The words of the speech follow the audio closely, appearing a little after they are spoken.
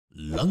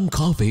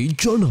ලංකාවේ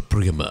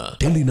ජනප්‍රියම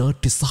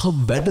ටෙලිනාට්‍ය සහ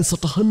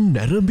වැඩසටහන්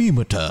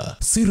නැරඹීමට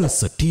සිරස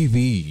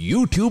TV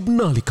YouTube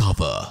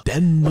නාලිකාව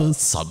දැන්ම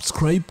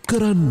සබ්ස්ක්‍රයිබ්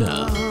කරන්න.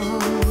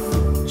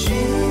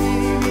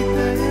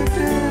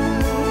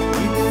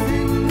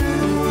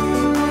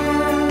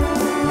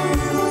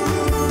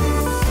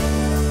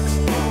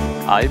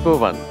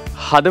 අයිබෝවන්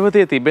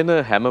හදවතේ තිබෙන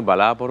හැම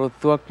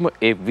බලාපොරොත්තුවක්ම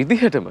ඒ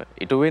විදිහටම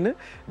ඉටු වෙන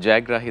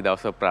ජයග්‍රාහී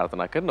දවසක්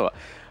ප්‍රාර්ථනා කරනවා.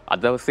 අද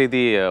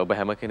දවසේදී ඔබ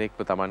හැම කෙනෙක්ම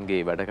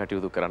Tamanගේ වැඩ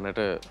කටයුතු කරන්නට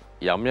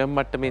යම් යම්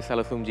මට්ටමේ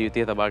සැලසුම්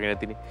ජීවිතය තබාගෙන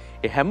ඇතිනේ.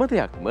 ඒ හැම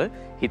දෙයක්ම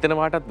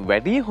හිතනවාටත්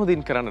වැඩි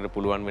හොඳින් කරන්නට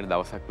පුළුවන් වෙන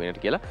දවසක් වෙන්නට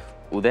කියලා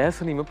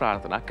උදෑසනින්ම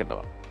ප්‍රාර්ථනා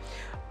කරනවා.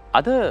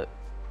 අද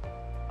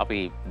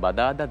අපි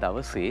බදාදා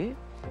දවසේ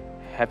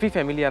හැපි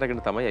ෆැමිලි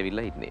අරගෙන තමයි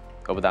ඇවිල්ලා ඉන්නේ.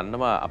 ඔබ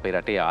දන්නවා අපේ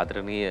රටේ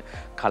ආදරණීය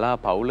කලා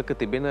පවුලක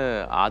තිබෙන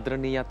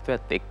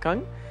ආදරණීයත්වයත්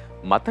එක්කන්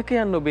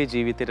මතකයන් ඔබේ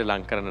ජීවිතයට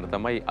ලං කරන්නට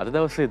තමයි අද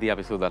දවසේදී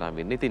අපි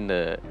සූදානම් වෙන්නේ. ඉතින්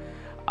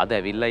අද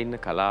ඇවිල්ලා ඉන්න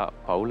කලා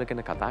පවුල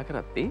ගැන කතා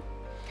කරද්දී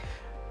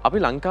අපි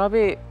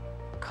ලංකාවේ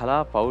කලා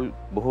පවුල්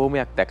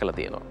බොහෝමයක් දැකලා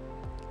තියෙනවා.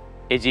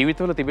 ඒ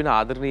ජීවිතවල තිබෙන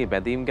ආදරණීය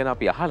බැඳීම් ගැන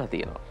අපි අහලා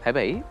තියෙනවා.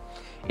 හැබැයි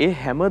ඒ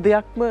හැම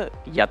දෙයක්ම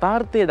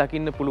යථාර්ථය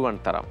දකින්න පුළුවන්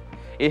තරම්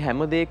ඒ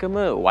හැම දෙයකම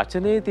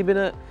වචනේ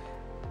තිබෙන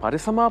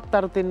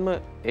පරිසමාප්තාර්ථයෙන්ම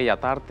ඒ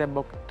යථාර්ථයක්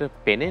බවට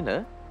පෙනෙන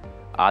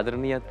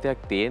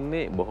ආදරණීයත්වයක්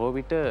තියෙන්නේ බොහෝ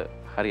විට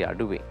හරි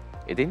අඩුවෙන්.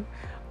 ඉතින්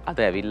අද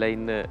ඇවිල්ලා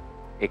ඉන්න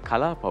ඒ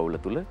කලා පවුල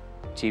තුල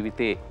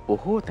ජීවිතේ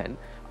බොහෝ තැන්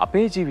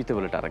අපේ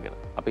ජීවිතවලට අරගෙන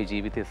අපේ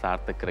ජීවිතය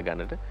සාර්ථක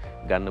කරගන්නට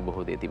ගන්න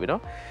බොහෝ දේ තිබෙනවා.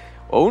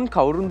 ඔවුන්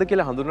කවුරුන්ද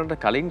කියලා හඳුනනට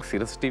කලින්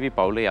සිරස් TV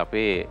පවුලේ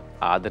අපේ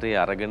ආදරය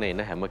අරගෙන එන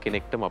හැම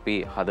කෙනෙක්ටම අපි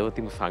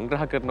හදවතින්ම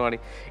සංග්‍රහ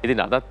කරනවානේ.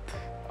 ඉතින් අදත්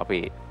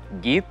අපේ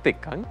ගීත්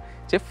එක්කන්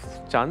චෙෆ්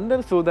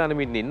චන්දන්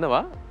සූදානමින්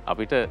ඉන්නවා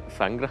අපිට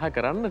සංග්‍රහ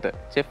කරන්නට.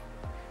 Chef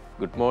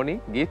good morning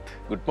ගීත්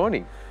good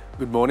morning.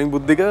 good morning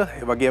බුද්ධික.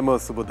 ඒ වගේම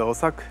සුබ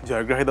දවසක්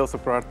ජයග්‍රාහී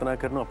දවසක් ප්‍රාර්ථනා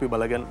කරනවා අපි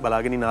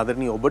බලාගෙන ඉන්න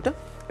ආදරණීය ඔබට.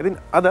 ඉතින්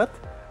අදත්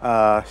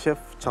ෂෙෆ්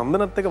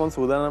චන්දනත් එක්ක මම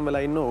සූදානම්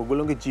වෙලා ඉන්න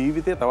ඕගොල්ලෝගේ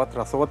ජීවිතය තවත්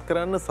රසවත්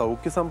කරන්න,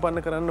 සෞඛ්‍ය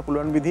සම්පන්න කරන්න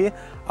පුළුවන් විදිහේ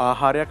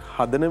ආහාරයක්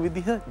හදන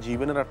විදිහ,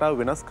 ජීවන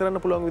රටාව වෙනස්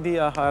කරන්න පුළුවන්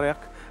විදිහේ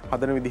ආහාරයක්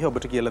හදන විදිහ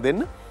ඔබට කියලා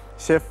දෙන්න.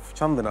 ෂෙෆ්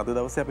චන්දන අද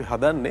දවසේ අපි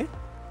හදන්නේ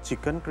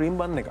චිකන් ක්‍රීම්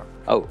බන් එකක්.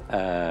 ඔව්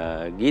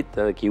ගීත්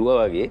කිව්වා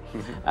වගේ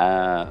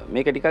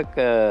මේක ටිකක්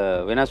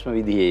වෙනස්ම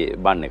විදිහේ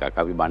බන් එකක්.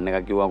 අපි බන්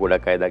එකක් කිව්වම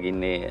ගොඩක් අය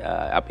දකින්නේ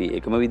අපි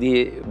එකම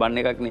විදිහේ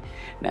බන් එකක්නේ.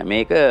 නෑ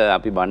මේක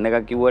අපි බන්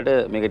එකක්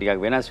කිව්වට මේක ටිකක්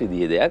වෙනස්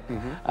විදිහේ දෙයක්.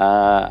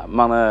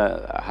 මම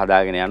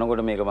හදාගෙන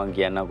යනකොට මේක මම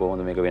කියන්නම්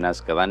කොහොමද මේක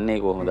වෙනස් කරන්නේ,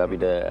 කොහොමද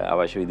අපිට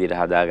අවශ්‍ය විදිහට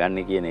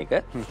හදාගන්නේ කියන එක.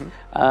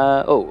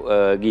 ඔව්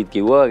ගීත්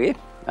කිව්වා වගේ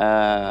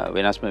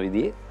වෙනස්ම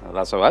විදිහේ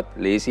රසවත්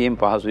ලේසියෙන්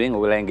පහසුවෙන්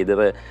ඔයගලයන්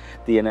ගෙදර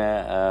තියෙන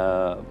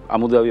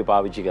අමුද්‍රව්‍ය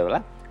පාවිච්චි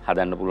කරලා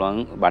හදන්න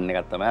පුළුවන් බන්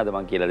එකක් තමයි අද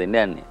මම කියලා දෙන්න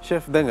යන්නේ.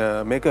 ෂෙෆ් දැන්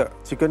මේක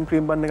චිකන්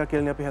ක්‍රීම් බන් එකක්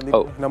කියලානේ අපි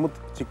හඳින්නේ.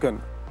 නමුත් චිකන්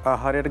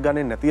ආහාරයට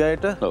ගන්නේ නැති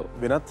අයට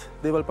වෙනත්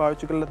දේවල්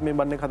පාවිච්චි කරලත් මේ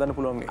බන් එක හදන්න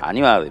පුළුවන්.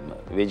 අනිවාර්යයෙන්ම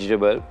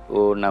vegetable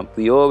ඕන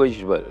pure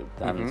vegetable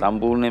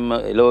සම්පූර්ණයෙන්ම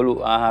එළවලු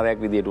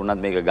ආහාරයක් විදියට උනත්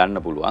මේක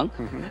ගන්න පුළුවන්.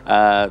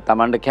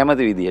 Tamanට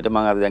කැමති විදියට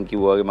මම අද දැන්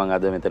කිව්වා වගේ මම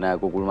අද මෙතන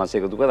කුකුල් මස්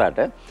එකතු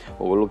කරාට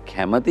ඔයගොල්ලෝ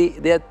කැමති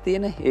දෙයක්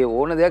තියෙන ඒ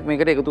ඕන දෙයක්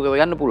මේකට එකතු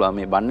කරගන්න පුළුවන්.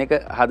 මේ බන් එක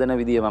හදන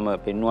විදිය මම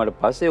පෙන්වුවාට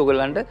පස්සේ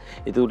ඔයගලන්ට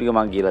ඊට ටික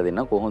මම කියලා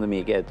දෙන්නම් කොහොමද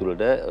මේක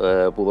ඇතුළට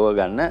පුරව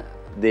ගන්න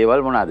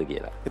දේවල් මොනවාද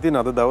කියලා. ඉතින්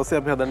අද දවසේ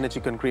අපි හදන්නේ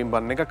චිකන් ක්‍රීම්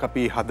බන් එකක්.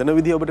 අපි හදන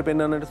විදිය ඔබට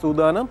පෙන්වන්නට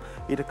සූදානම්.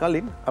 ඊට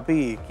කලින් අපි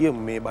කියමු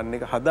මේ බන්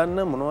එක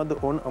හදන්න මොනවද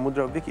ඕන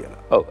අමුද්‍රව්‍ය කියලා.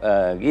 ඔව්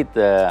ගීත්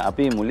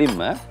අපි මුලින්ම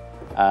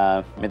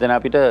මෙතන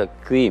අපිට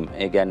ක්‍රීම්,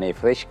 ඒ කියන්නේ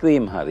ෆ්‍රෙෂ්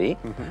ක්‍රීම් හරි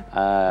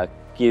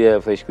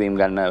ෆ්‍රෙෂ් ක්‍රීම්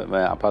ගන්න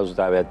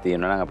අපහසුතාවයක්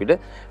තියෙනවා නම් අපිට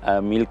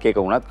මිල්ක්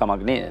එක වුණත්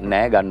කමක්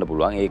නෑ ගන්න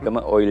පුළුවන්.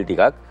 ඒකම ඔයිල්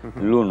ටිකක්,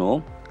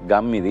 ලුණු,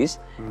 ගම්මිරිස්,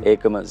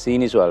 ඒකම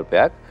සීනි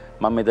ස්වල්පයක්.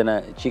 මම මෙතන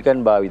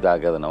චිකන් භාවිතා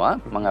කරනවා.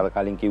 මම අර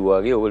කලින් කිව්වා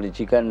වගේ ඔයගොල්ලෝ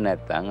චිකන්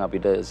නැත්තම්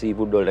අපිට සී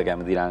ෆුඩ් වලට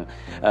කැමති නම්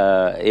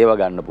ඒව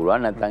ගන්න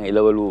පුළුවන්. නැත්තම්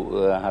එළවලු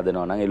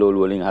හදනවා නම්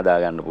එළවලු වලින් හදා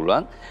ගන්න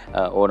පුළුවන්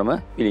ඕනම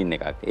පිළින්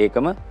එකක්.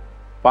 ඒකම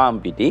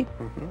පාම් පිටි,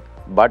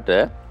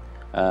 බටර්,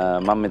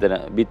 මම මෙතන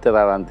බිත්තර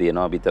අරන්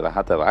තියෙනවා බිත්තර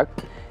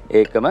 4ක්.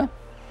 ඒකම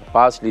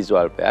පාස්ලි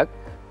ස්වල්පයක්,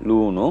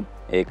 ලුණු,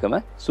 ඒකම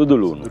සුදු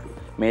ලුණු.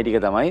 මේ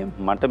ටික තමයි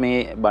මට මේ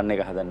බන්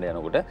එක හදන්න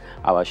යනකොට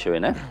අවශ්‍ය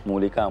වෙන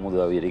මූලික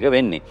අමුද්‍රව්‍ය ටික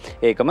වෙන්නේ.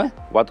 ඒකම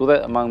වතුර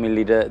මම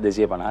මිලිලීටර්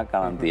 250ක්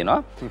අරන්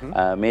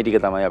තියෙනවා. මේ ටික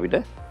තමයි අපිට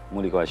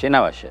මූලික වශයෙන්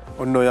අවශ්‍ය.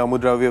 ඔන්න ඔය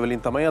අමුද්‍රව්‍ය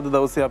වලින් තමයි අද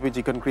දවසේ අපි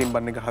චිකන් ක්‍රීම්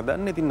බන් එක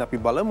හදන්නේ. ඉතින් අපි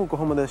බලමු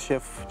කොහොමද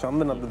ෂෙෆ්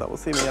චන්දන අද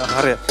දවසේ මේ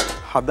ආහාරය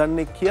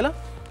හදන්නේ කියලා.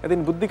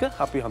 ඉතින් බුද්ධික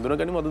අපි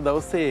හඳුනගනිමු අද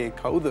දවසේ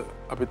කවුද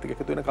අපිත් එක්ක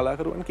එකතු වෙන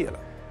කලාකරුවන්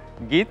කියලා.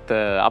 ගීත්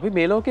අපි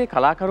මේ ලෝකේ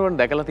කලාකරුවන්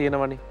දැකලා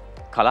තියෙනවනේ.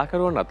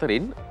 කලාකරුවන්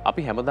අතරින්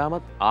අපි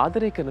හැමදාමත්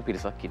ආදරය කරන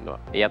පිරිසක් ඉන්නවා.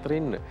 ඒ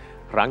අතරින්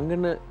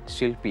රංගන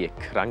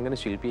ශිල්පියෙක්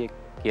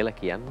කියලා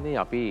කියන්නේ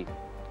අපි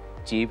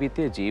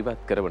ජීවිතය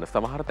ජීවත් කරන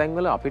සමහර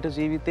තැන්වල අපිට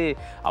ජීවිතේ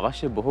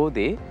අවශ්‍ය බොහෝ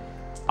දේ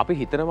අපි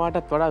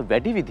හිතනවාටත් වඩා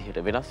වැඩි විදිහට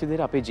වෙනස්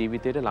විදිහට අපේ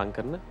ජීවිතයට ලං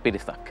කරන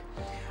පිරිසක්.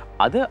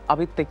 අද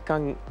අපිත්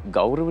එක්කන්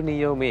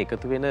ගෞරවනීයව මේ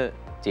එකතු වෙන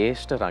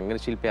ජ්‍යෙෂ්ඨ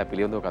රංගන ශිල්පියා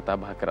පිළිබඳව කතා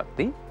බහ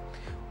කරද්දී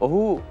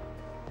ඔහු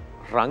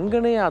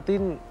රංගනය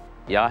අතින්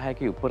යා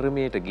හැකි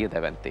උපරිමයට ගිය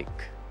දැවැන්තෙක්.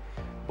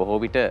 බොහෝ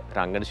විට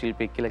රංගන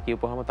ශිල්පියෙක් කියලා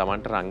කියපුවාම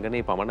Tamanට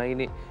රංගනයේ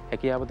පමණයිනේ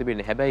හැකියාව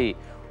තිබෙන්නේ. හැබැයි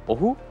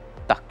ඔහු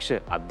දක්ෂ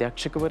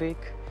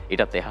අධ්‍යක්ෂකවරයෙක්,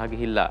 ඊටත් එහා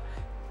ගිහිල්ලා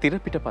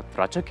තිරපිටපත්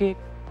රචකයෙක්,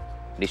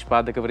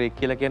 නිෂ්පාදකවරයෙක්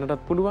කියලා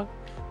කියනටත් පුළුවන්.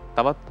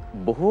 තවත්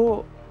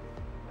බොහෝ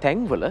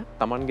තැන්වල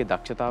Tamanගේ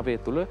දක්ෂතාවය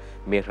තුළ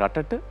මේ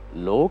රටට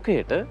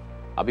ලෝකයට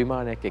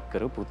අභිමානයක් එක්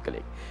කරපු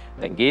පුද්ගලයෙක්.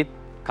 දැන් ගේ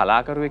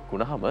කලාකරුවෙක්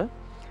වුණාම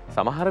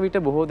සමහර විට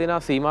බොහෝ දෙනා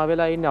සීමා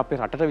වෙලා ඉන්නේ අපේ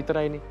රටට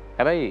විතරයිනේ.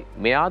 හැබැයි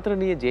මේ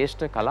ආදරණීය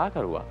ජ්‍යෙෂ්ඨ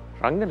කලාකරුවා,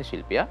 රංගන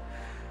ශිල්පියා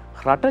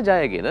රට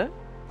ජයගෙන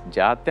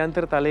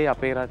ජාත්‍යන්තර තලයේ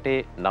අපේ රටේ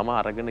නම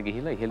අරගෙන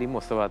ගිහිලා ඉහළින්ම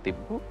ඔසවා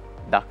තිබ්බු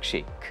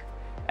දක්ෂෙක්.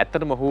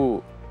 ඇත්තටම ඔහු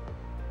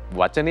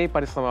වචනේ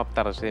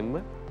පරිසමාප්තරයෙන්ම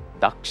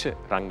දක්ෂ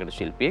රංගන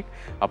ශිල්පියෙක්.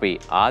 අපි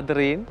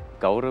ආදරයෙන්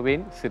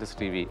ගෞරවයෙන් සිරස්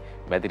ටීවී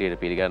මැදිරියට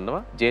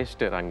පිළිගන්නවා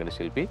ජ්‍යෙෂ්ඨ රංගන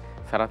ශිල්පී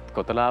සරත්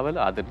කොතලාවල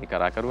ආදරණීය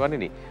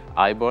කලාකරුවන්නි.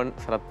 ආයිබෝන්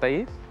සරත්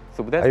අයියේ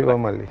සුබදැසන.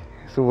 ආයිබෝන් මල්ලි.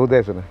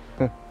 සුබෝදැසන.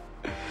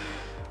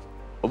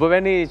 ඔබ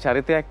වැනි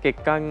චරිතයක්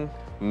එක්කන්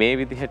මේ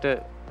විදිහට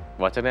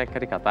වචනයක්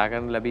හරි කතා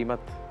කරන්න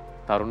ලැබීමත්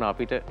තරුණ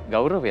අපිට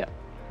ගෞරවයක්.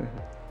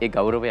 ඒ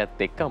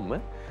ගෞරවයත් එක්කම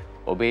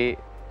ඔබේ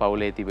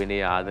පවුලේ තිබෙන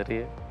ආදරය,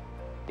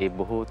 ඒ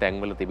බොහෝ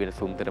තැන්වල තිබෙන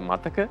සුන්දර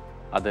මතක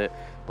අද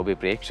ඔබේ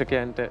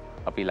ප්‍රේක්ෂකයන්ට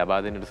අපි ලබා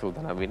දෙන්නට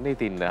සූදානම් වෙන්නේ.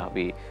 ඉතින්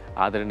අපි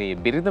ආදරණීය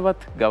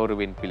බිරිඳවත්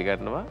ගෞරවයෙන්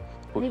පිළිගන්නවා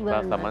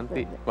පුෂ්පා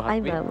සමන්ති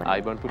මහත්මිය.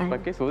 ආයිබෝන්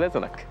පුෂ්පක්ගේ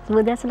සුබදැසනක්.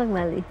 සුබදැසනක්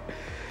මල්ලි.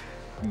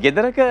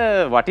 ගෙදරක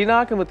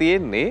වටිනාකම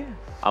තියෙන්නේ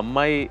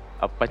අම්මයි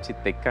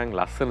අප්පච්චිත් එක්කන්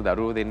ලස්සන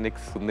දරුවෝ දෙන්නෙක්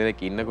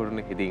සුන්දරෙක්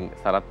ඉන්නකොටනේ. ඉතින්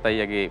සරත්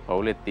අයියාගේ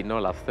පවුලෙත්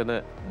ඉන්නවා ලස්සන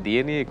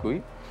දියණියෙකුයි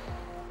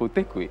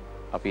පුතෙකුයි.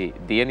 අපි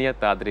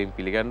දියණියත් ආදරයෙන්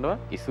පිළිගන්නවා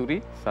ඉසුරි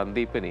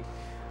සංදීපනි.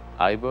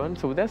 ආයිබෝන්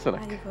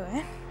සුබදැසනක්.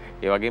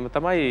 ඒ වගේම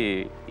තමයි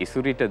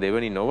ඉසුරිට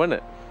දෙවනි නොවන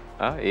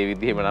ඒ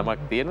විදිහේම නමක්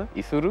තියෙන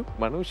ඉසුරු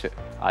මනුෂ.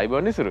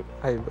 ආයිබෝන් ඉසුරු.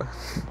 ආයිබෝන්.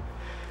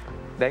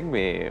 දැන්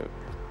මේ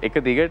එක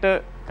දිගට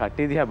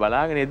කට්ටිය දිහා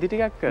බලාගෙන ඉද්දි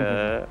ටිකක්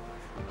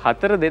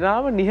හතර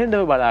දෙනාම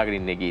නිහඬව බලාගෙන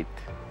ඉන්නේ ගීත්.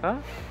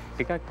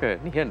 ටිකක්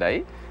නිහඬයි.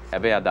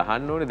 හැබැයි අද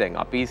අහන්න ඕනේ දැන්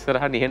අපි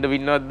ඉස්සරහා නිහඬව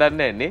ඉන්නවද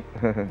දන්නේ නැහැ නේ.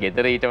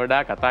 ගෙදර ඊට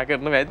වඩා කතා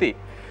කරනවා ඇති.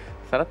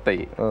 සරත්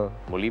අයියේ.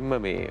 මුලින්ම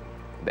මේ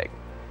දැන්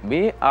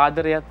මේ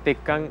ආදරයත්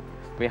එක්කන්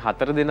මේ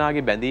හතර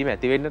දෙනාගේ බැඳීම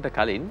ඇති වෙන්නට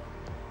කලින්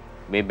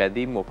මේ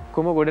බැඳීම්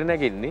ඔක්කොම ගොඩ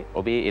නැගෙන්නේ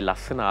ඔබේ ඒ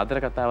ලස්සන ආදර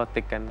කතාවත්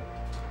එක්කන්න.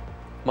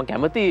 මම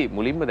කැමති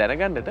මුලින්ම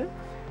දැනගන්නට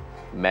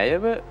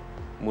මැයව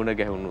මුණ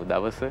ගැහුණු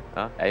දවස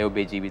ඇය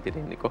ඔබේ ජීවිතේට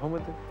එන්නේ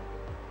කොහොමද?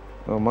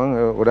 මම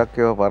ගොඩක්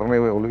ඒවා පරණ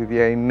ඒවා ඔළුවේ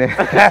තියා ඉන්නේ.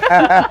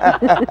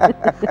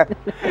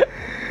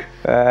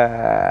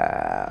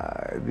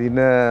 දින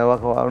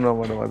වකවානුව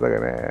මට මතක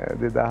නෑ.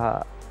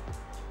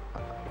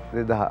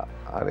 2000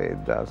 අර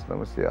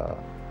 1900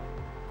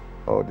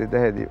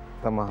 2000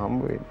 තමයි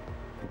හම්බ වෙන්නේ.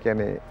 ඒ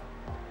කියන්නේ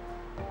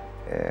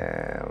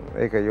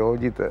ඒක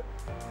යෝජිත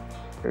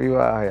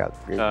විවාහයක්.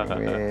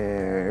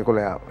 මේ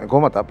 11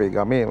 කොහොමද අපේ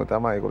ගමේම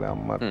තමයි 11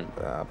 අම්මත්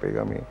අපේ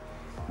ගමේ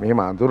මෙහෙම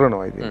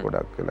අඳුරනවා. ඉතින්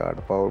ගොඩක්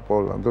වෙලාවට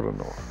පවුල්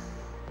අඳුරනවා.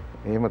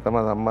 එහෙම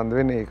තමයි සම්බන්ධ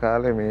වෙන්නේ. ඒ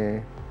කාලේ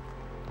මේ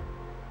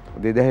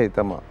 2000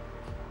 තමයි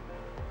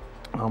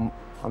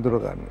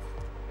අඳුරගන්නේ.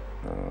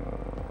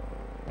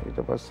 ඊට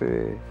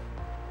පස්සේ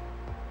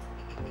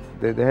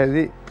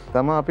 2000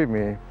 තමයි අපි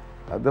මේ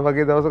අද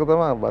වගේ දවසක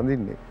තමයි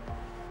බඳින්නේ.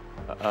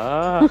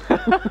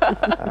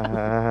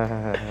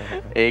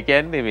 ඒ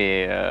කියන්නේ මේ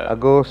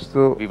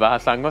අගෝස්තු විවාහ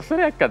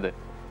සංවත්සරයක් අද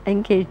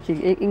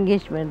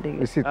එන්ගේජ්මන්ට් එක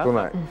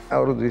 23යි.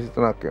 අවුරුදු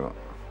 23ක් වෙනවා.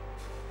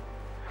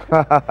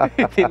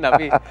 ඉතින්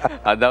අපි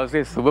අද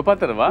දවසේ සුබ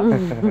පතනවා.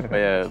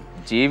 ඔය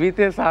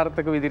ජීවිතය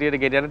සාර්ථක විදිහට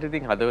ගෙන යනට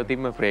ඉතින්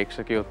හදවතින්ම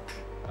ප්‍රේක්ෂකයොත්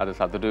අද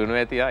සතුටු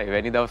වෙනවා ඇති.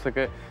 එවැනි දවසක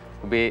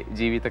ඔබේ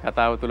ජීවිත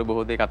කතාව තුළ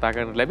බොහෝ දේ කතා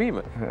කරන්න ලැබීම.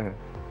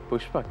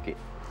 පුෂ්පක්කේ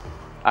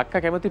අක්කා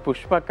කැමති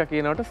පුෂ්පක්කා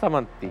කියනවට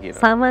සමන්ති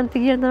කියනවා. සමන්ති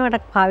කියන තමයි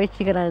මට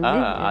පාවිච්චි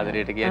කරන්නේ.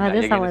 ආදරයට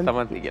කියන්නේ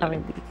සමන්ති කියලා.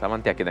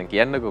 සමන්තියක් දැන්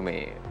කියන්නකෝ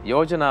මේ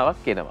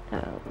යෝජනාවක් එනවා.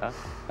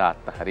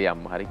 තාත්තා හරි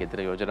අම්මා හරි ගෙදර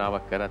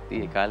යෝජනාවක් කරත්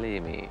ඒ කාලේ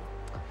මේ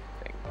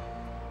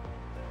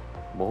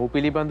මොහු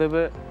පිළිබඳව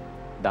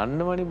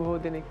දන්නවනේ බොහෝ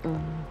දෙනෙක්.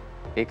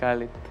 ඒ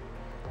කාලෙත්.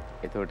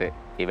 එතකොට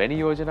එවැනි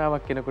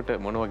යෝජනාවක් එනකොට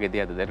මොන වගේ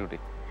දෙයක්ද දරුනේ?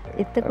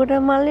 එතකොට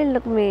මල්ලි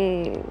මේ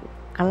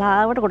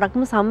කලාවට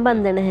ගොඩක්ම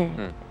සම්බන්ධ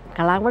නැහැ.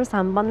 කලාවට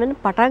සම්බන්ධ වෙන්න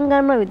පටන්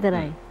ගන්නවා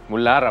විතරයි.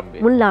 මුල් ආරම්භය.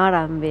 මුල්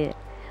ආරම්භය.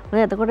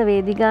 මොකද එතකොට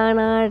වේදිකා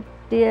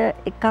නාට්‍ය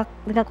එකක්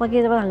දෙකක්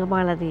වගේ තමයි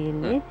රඟපාලා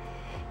තියෙන්නේ.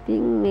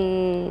 ඉතින්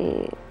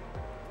මේ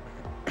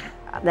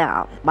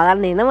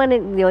බලන්න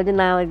එනවනේ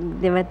යෝජනාව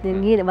දෙමැත්තෙන්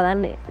ගිහින්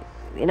බලන්න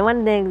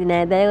එනවනේ දැන්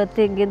නෑදෑයොත්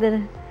එක්ක ගෙදර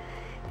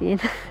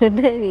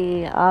තියෙනකොට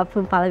මේ ආපු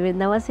පළවෙනි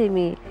දවසේ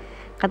මේ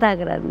කතා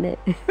කරන්නේ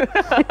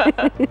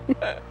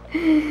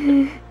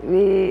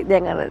මේ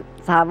දැන් අර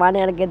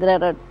සාමාන්‍යයෙන් ගෙදර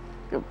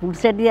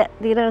පුඩ්සැටිය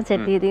තියෙනවා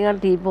සැටිය තියෙනවා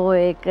ටීපෝ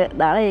එක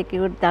දාලා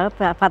ඒකෙකට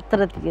දාලා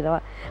පත්තර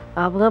තියෙනවා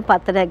ආපුවම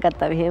පත්තරයක්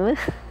ගත්තා මෙහෙම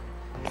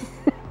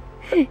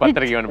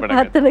පත්තර කියවන්න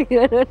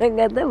පටන්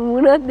ගත්තා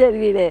මුණක්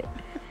දැරියේ නෑ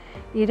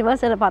ඊට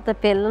පස්සේ අර පත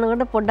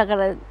පෙන්නනකොට පොඩ්ඩක්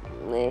අර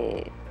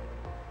මේ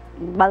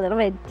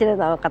බලනවා එච්චර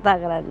තව කතා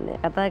කරන්නේ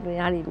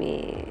හරි මේ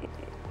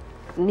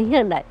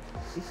නිහඬයි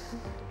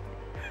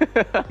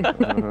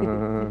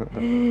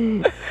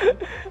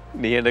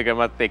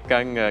නිහඬකමත්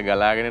එක්කන්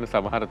ගලාගෙන යන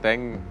සමහර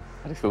තැන්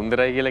හරි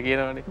සුන්දරයි කියලා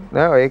කියනවනේ.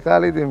 නෑ ඒ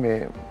කාලේ ඉතින්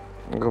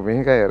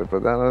මේකයි අර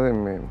ප්‍රධාන වශයෙන්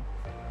මේ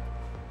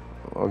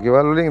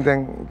ගෙවල් වලින්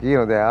දැන්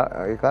කියනවා දැන්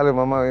ඒ කාලේ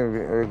මම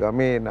ඔය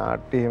ගමේ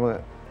නාට්‍ය එහෙම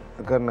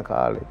කරන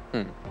කාලේ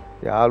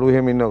යාළුවෝ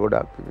එහෙම ඉන්න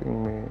ගොඩක්. ඉතින්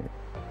මේ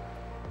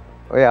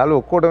ඔය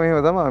යාළුවෝ ඔක්කොටම එහෙම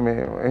තමයි මේ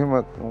එහෙම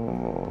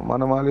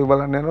මනමාලිය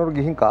බලන්න යනකොට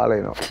ගිහින් කාලා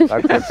එනවා.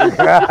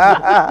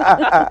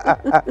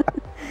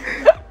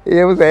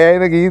 එහෙම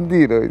සෑහෙන ගිහින්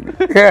තියෙනවා ඉතින්.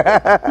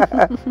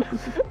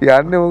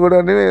 යන්නේ මොකටද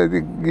නෙමෙයි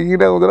ඉතින් ගිහින්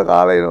හොඳට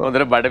කාලා එනවා.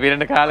 හොඳට බඩ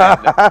පිරෙන්න කාලා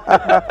යන්න.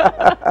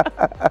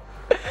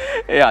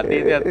 ඒ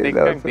අතීතයත්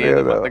එක්කන්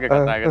තියෙන මතක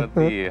කතා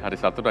කරද්දී හරි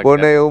සතුටක්.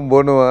 බොනේ උන්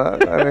බොනවා.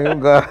 අනේ උන්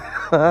ගා.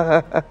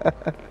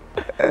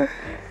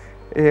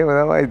 එහෙම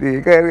තමයි ඉතින්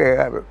ඒක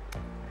අර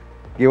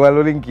ගෙවල්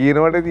වලින්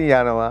කියනවට ඉතින්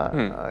යනවා.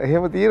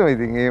 එහෙම තියෙනවා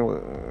ඉතින් එහෙම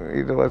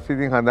ඊට පස්සේ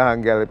ඉතින් හඳහන්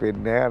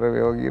ගැලපෙන්නේ නැහැ අර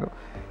මේවා කියනවා.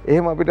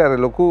 එහෙම අපිට අර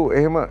ලොකු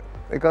එහෙම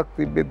එකක්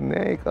තිබෙත්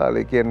නෑ ඒ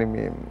කාලේ. කියන්නේ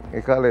මේ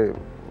ඒ කාලේ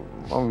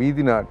මම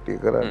වීදි නාට්‍ය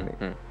කරන්නේ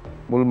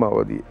මුල්ම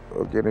අවදී.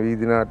 ඔය කියන්නේ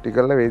වීදි නාට්‍ය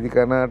කරලා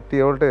වේදිකා නාට්‍ය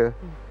වලට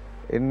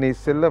එන්නේ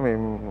ඉස්සෙල්ලා මේ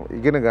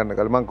ඉගෙන ගන්න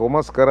කාලේ මම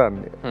කොමර්ස්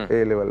කරන්නේ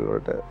ඒ ලෙවල්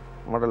වලට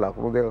මට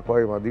ලකුණු දෙකක්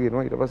වගේ මදි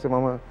වෙනවා. ඊට පස්සේ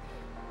මම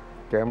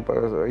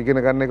කැම්පස් ඉගෙන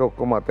ගන්න එක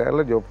ඔක්කොම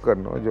අතහැරලා ජොබ්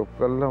කරනවා. ජොබ්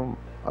කරලා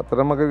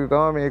අතරමඟදී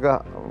තමයි මේක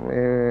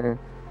මේ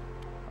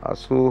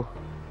 89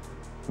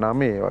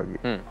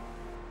 වගේ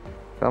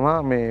තමා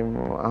මේ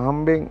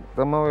අහම්බෙන්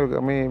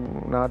තමයි මේ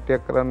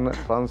නාට්‍යයක් කරන්න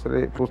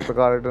පන්සලේ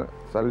පුස්තකාලයට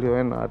සල්ලි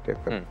හොයන නාට්‍යයක්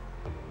කරන්න.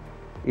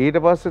 ඊට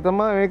පස්සේ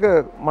තමයි මේක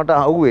මට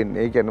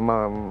අහුවෙන්නේ. ඒ කියන්නේ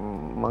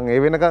මම ඒ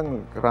වෙනකන්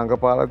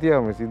රංගපාලා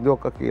තියා මේ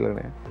සිද්ධාක්ක කියලා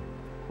නෑ.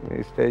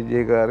 මේ ස්ටේජ්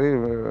එක හරි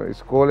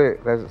ඉස්කෝලේ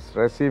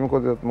රැස්වීම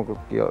කොහෙවත් මොකක්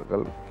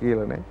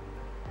කියලා නෑ.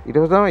 ඊට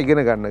පස්සේ තමයි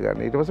ඉගෙන ගන්න.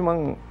 ඊට පස්සේ මම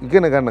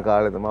ඉගෙන ගන්න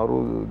කාලේ තමයි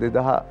අවුරුදු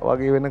 2000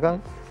 වගේ වෙනකන්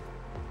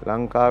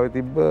ලංකාවේ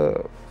තිබ්බ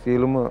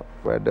සියලුම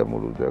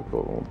වැඩමුළු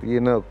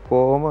තියෙන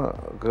කොහොම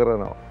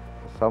කරනවා.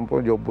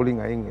 සම්පූර්ණ ජොබ් වලින්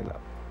අයින් වෙලා.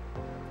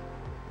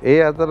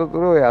 ඒ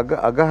අතරතුර ඔය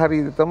අග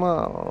හරිය තමයි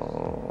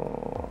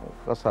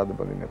කසාද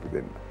බඳින්න අපි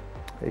දෙන්න.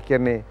 ඒ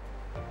කියන්නේ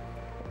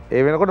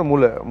ඒ වෙනකොට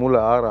මුල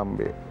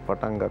ආරම්භය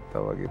පටන්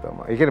ගත්තා වගේ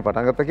තමයි. ඒ කියන්නේ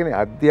පටන් ගත්තා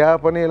කියන්නේ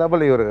අධ්‍යාපනය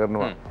ලැබලා ඉවර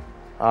කරනවා.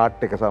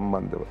 ආර්ට් එක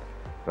සම්බන්ධව.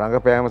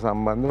 රංගපෑම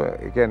සම්බන්ධව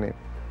ඒ කියන්නේ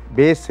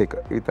බේස් එක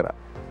විතරයි.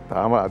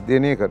 තාම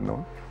අධ්‍යයනය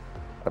කරනවා.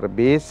 අර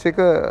බේස් එක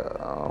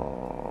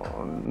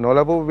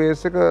නොලබපු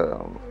බේස් එක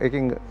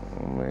එකකින්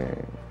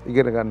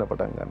ඉගෙන ගන්න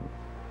පටන් ගන්න.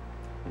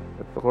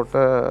 එතකොට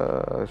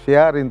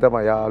ෂෙයාරින්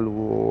තමයි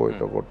යාළුවෝ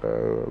එතකොට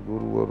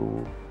ගුරුවරු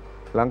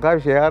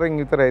ලංකාවේ ෂෙයාරින්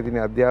විතරයි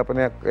තියෙන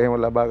අධ්‍යාපනයක් එහෙම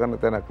ලබා ගන්න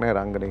තැනක් නැහැ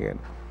රංගන ගැන.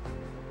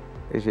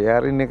 ඒ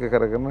ෂෙයාරින් එක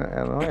කරගෙන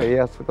යනවා. ඒ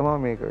අස්සේ තමයි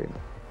මේක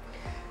වෙන්නේ.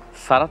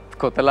 සරත්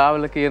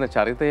කොතලාවල කියන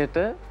චරිතයට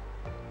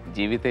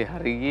ජීවිතේ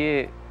හරි ගියේ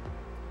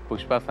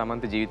පුෂ්පා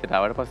සමන්ත ජීවිතයට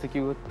ආවට පස්සේ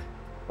කිව්වොත්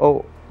ඔව්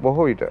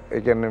බොහෝ විට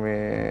ඒ කියන්නේ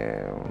මේ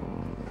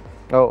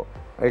ඔව්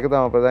ඒක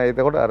තමයි ප්‍රධාන.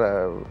 එතකොට අර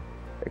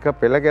එක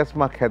පෙළ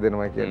ගැස්මක්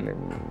හැදෙනවා කියන්නේ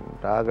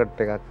ටාගට්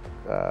එකක්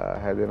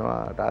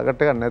හැදෙනවා.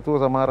 ටාගට් එකක් නැතුව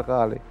සමහර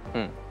කාලේ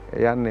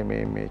යන්නේ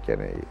මේ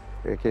කියන්නේ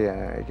ඒ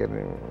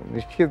කියන්නේ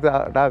නිශ්චිත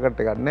ටාගට්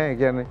එකක් නැහැ. ඒ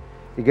කියන්නේ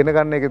ඉගෙන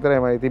ගන්න එක විතරයි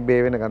මම තිබ්බේ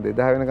වෙනකන්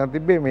 2000 වෙනකන්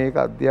තිබ්බේ මේක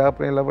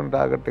අධ්‍යාපනය ලැබෙන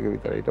ටාගට් එක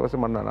විතරයි. ඊට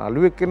පස්සේ මම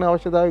අලුවෙක් වෙන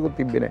අවශ්‍යතාවයකුත්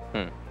තිබ්බේ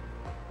නැහැ.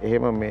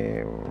 එහෙම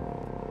මේ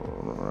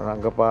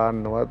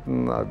රංගපාන්නවත්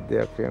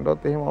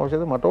අධ්‍යක්ෂකයන්ටවත් එහෙම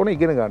අවශ්‍යද මට ඕනේ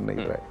ඉගෙන ගන්න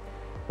විතරයි.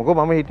 මොකද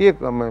මම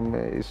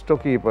හිටියේ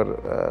ස්ටොක් කීපර්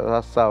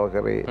රස්සාව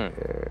කරේ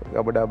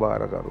ගබඩා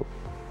බාරකරු.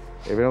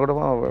 ඒ වෙනකොට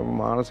මම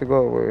මානසිකව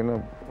වෙන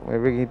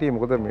මේක හිටියේ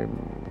මොකද මේ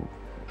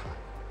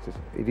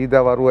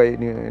ඉරිදා වරුවයි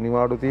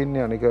නිවාඩු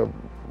තියෙන්නේ. අනික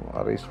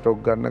අර ස්ටොක්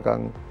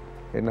ගන්නකම්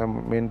එනම්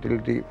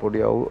මෙන්ටලිටි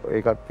පොඩි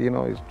එකක්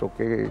තියෙනවා. ස්ටොක්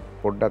එකේ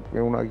පොඩ්ඩක්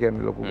මෙවුනා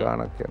කියන්නේ ලොකු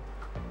ගාණක් කියන්නේ.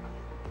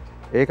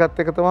 ඒකත්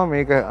එක තමයි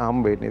මේක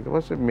හම්බෙන්නේ. ඊට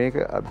පස්සේ මේක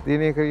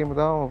අධ්‍යයනය කිරීම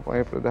තමයි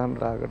මගේ ප්‍රධාන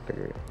ටාගට් එක.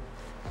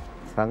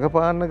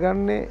 රංගපාන්න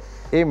ගන්නේ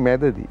ඒ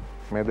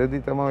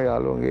මැදදී තමයි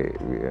යාළුවන්ගේ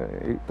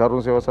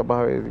තරුණ සේවා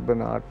සභාවේ තිබෙන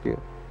නාට්‍ය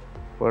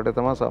වලට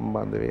තමයි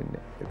සම්බන්ධ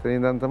වෙන්නේ. එතන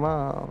ඉඳන් තමයි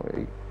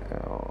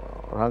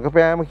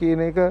රංගපෑම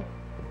කියන එක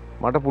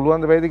මට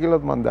පුළුවන් ද වෙයිද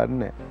කියලාත් මම දන්නේ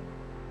නැහැ.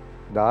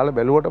 දාලා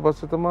බැලුවට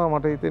පස්සේ තමයි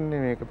මට හිතෙන්නේ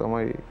මේක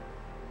තමයි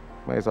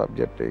මගේ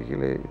සබ්ජෙක්ට් එක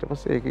කියලා. ඊට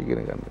පස්සේ ඒක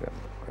ඉගෙන ගන්න.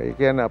 ඒ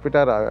කියන්නේ අපිට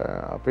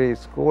අපේ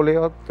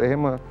ඉස්කෝලේවත්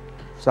එහෙම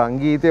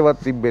සංගීතේවත්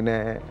තිබ්බේ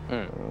නැහැ.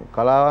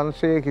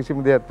 කලාවංශයේ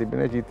කිසිම දෙයක් තිබ්බේ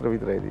නැහැ. චිත්‍ර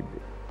විතරයි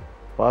තිබ්බේ.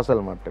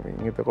 පාසල් මට්ටමින්.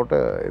 එතකොට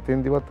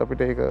එතෙන්දිවත්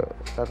අපිට ඒක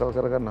සකස්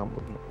කරගන්න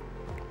හම්බුනේ.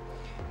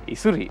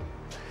 ඉසුරි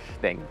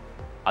දැන්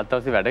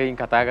අත්දවසේ වැඩකින්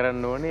කතා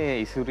කරන්න ඕනේ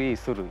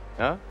ඉසුරුයි.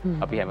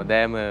 අපි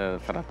හැමදාම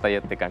සරත්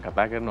අයත් එක්ක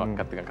කතා කරනවා,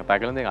 අක්කත් එක්ක කතා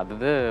කරනවා. දැන්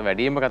අදද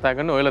වැඩියෙන්ම කතා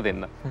කරන ඔයලා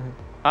දෙන්න.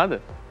 ආද?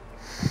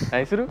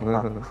 ඉසුරු?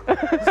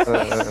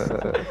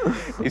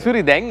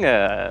 ඉසුරි දැන්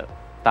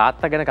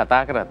තාත්තා ගැන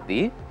කතා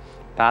කරද්දී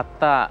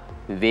තාත්තා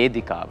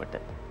වේදිකාවට,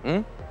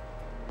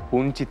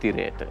 පුංචි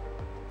තිරයට,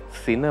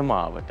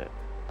 සිනමාවට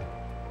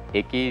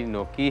එකී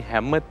නොකී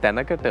හැම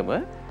තැනකටම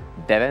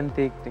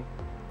දැවැන්තෙක්නේ.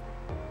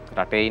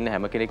 රටේ ඉන්න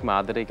හැම කෙනෙක්ම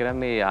ආදරය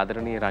කරන්නේ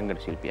ආදරණීය රංගන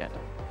ශිල්පියාට.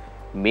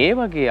 මේ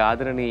වගේ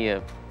ආදරණීය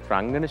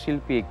රංගන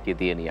ශිල්පියෙක්ගේ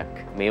දියණියක්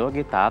මේ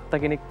වගේ තාත්තා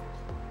කෙනෙක්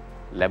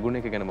ලැබුණ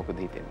එක ගැන මොකද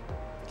හිතෙන්නේ?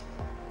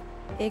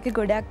 ඒක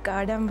ගොඩක්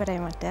ආඩම්බරයි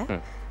මට.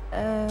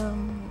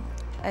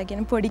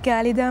 ගැන පොඩි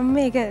කාලි දම්ම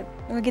ඒක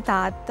වගේ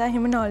තාත්තා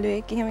හෙම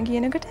නොලුවෙක් එහෙම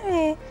කියනකට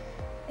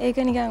ඒක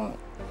නිකන්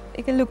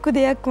එක ලොක්කු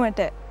දෙයක් මට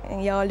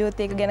යාළුවොත්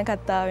ඒක ගැන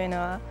කත්තා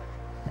වෙනවා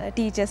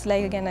ටීචර්ස්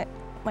ලයික ගැන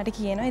මට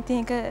කියනවා. ඉතින්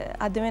ඒක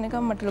අද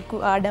වෙනකම් මට ලොකු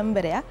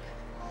ආඩම්බරයක්.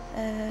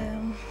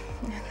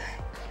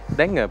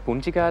 දැන්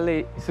පුංචි කාලේ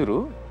ඉසුරු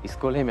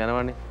ඉස්කෝලේ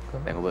යනවනේ.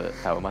 දැන් ඔබ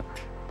තවමත්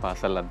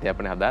පාසල්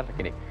අධ්‍යාපනය හදාන්න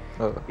කෙනෙක්.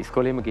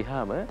 ඉස්කෝලේම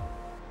ගියාම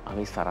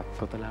අපි සරත්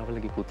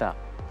කොතලාවලගේ පුතා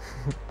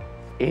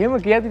එහෙම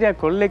කියද්දි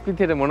කොල්ලෙක්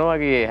විදියට මොන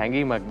වගේ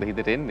හැඟීමක්ද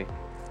හිතට එන්නේ?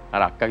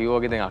 අර අක්කා කිව්වා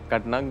වගේ දැන්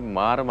අක්කට නම්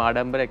මාර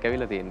ආඩම්බරයක්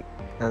ඇවිල්ලා තියෙන්නේ.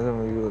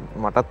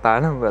 මටත්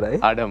ආඩම්බරයි.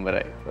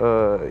 ආඩම්බරයි.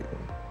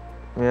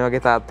 මේ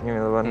වගේ තාත්තගෙ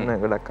මෙලවන්න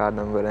ගොඩක්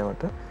ආඩම්බරයි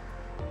මට.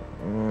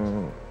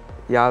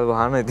 යාළු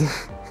වහන ඉතින්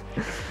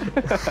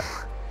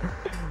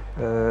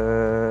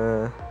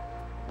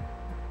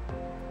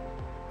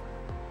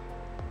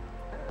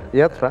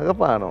යත්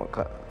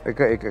රඟපානවා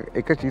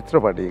එක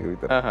චිත්‍රපටයක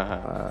විතර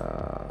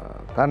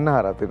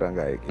තන්නහා රති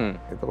රඟයක.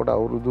 එතකොට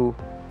අවුරුදු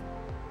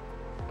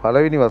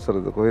පළවෙනි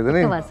වසරද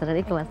කොහෙදනේ වසර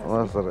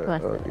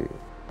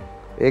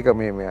ඒක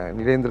මේ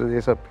නිරේන්ද්‍ර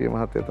දේශප්‍රිය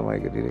මහත්තයා තමයි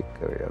ඒක ඩිරෙක්ට්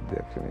කරේ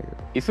අධ්‍යක්ෂණය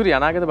කරේ. ඉසුරි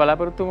අනාගත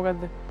බලාපොරොත්තු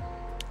මොකද්ද?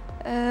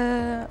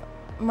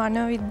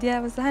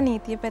 මනෝවිද්‍යාව සහ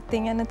නීතිය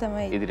පැත්තෙන් යන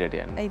තමයි ඉදිරියට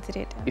යන්නේ.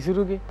 ඉදිරියට.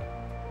 ඉසුරුගේ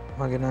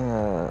මගේ නම්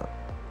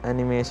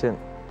ඇනිමේෂන්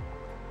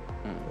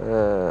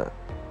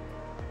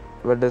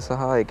වැඩ සහ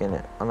ඒ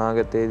කියන්නේ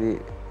අනාගතයේදී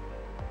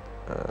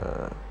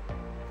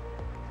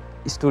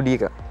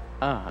ස්ටුඩියෝ එක.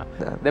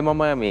 දැන්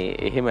මම මේ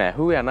එහෙම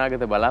ඇහුවේ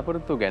අනාගත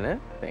බලාපොරොත්තු ගැන.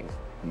 දැන්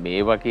මේ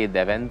වගේ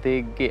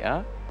දැවැන්තයෙක්ගේ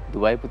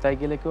දුවයි පුතයි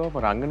කියලා කිව්වම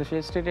රංගන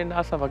ශාස්ත්‍රයට එන්න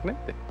ආසාවක්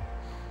නැද්ද?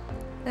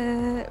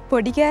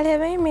 පොඩි කාලේ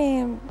හැබැයි මේ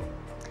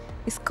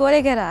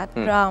ඉස්කෝලේ කරා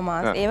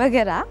ඩ්‍රාමාස් ඒව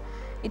කරා.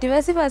 ඊට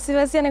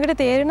පස්සේ යනකොට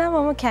තේරුණා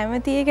මම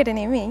කැමති එකට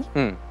නෙමෙයි.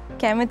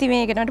 කැමති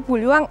මේකට මට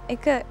පුළුවන්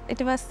එක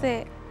ඊට පස්සේ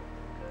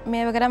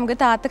මේව කරා මොකද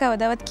තාත්තා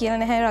කවදාවත් කියලා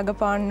නැහැ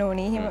රඟපාන්න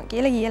ඕනේ එහෙම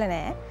කියලා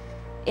නැහැ.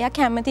 එයා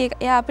කැමති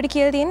එයා අපිට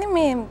කියලා තියෙන්නේ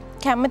මේ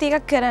කැමති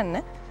එකක් කරන්න.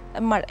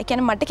 ඒ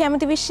කියන්නේ මට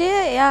කැමති විෂය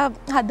එයා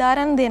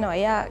හදාරන්න දෙනවා.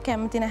 එයා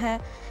කැමති නැහැ.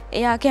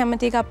 එයා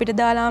කැමති එක අපිට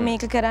දාලා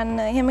මේක කරන්න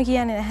එහෙම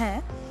කියන්නේ නැහැ.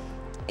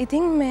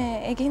 ඉතින් මේ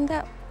ඒකින්ද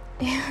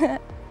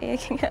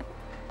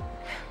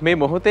මේ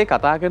මොහොතේ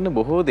කතා කරන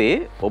බොහෝ දේ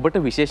ඔබට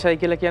විශේෂයි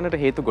කියලා කියන්නට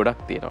හේතු ගොඩක්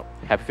තියෙනවා.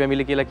 හැපි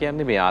ෆැමිලි කියලා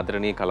කියන්නේ මේ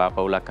ආදරණීය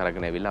කලාපවුලක්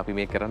අරගෙන ඇවිල්ලා අපි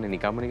මේ කරන්නේ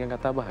නිකම්ම නිකන්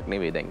කතා බහක්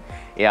නෙවෙයි. දැන්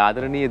ඒ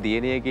ආදරණීය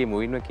දියණියගේ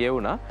මුවින්ම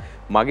කියවුණා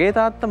මගේ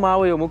තාත්තා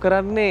මාව යොමු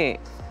කරන්නේ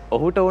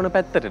ඔහුට ඕන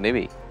පැත්තට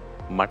නෙවෙයි.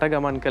 මට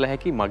ගමන් කළ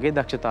හැකි මගේ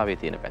දක්ෂතාවයේ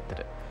තියෙන පැත්තට.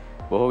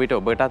 බොහෝ විට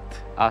ඔබටත්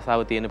ආසාව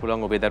තියෙන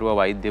පුළුවන් ඔබේ දරුවා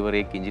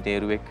වෛද්‍යවරයෙක්,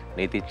 ඉංජිනේරුවෙක්,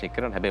 නීතිඥයෙක්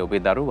කරන්න. හැබැයි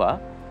ඔබේ දරුවා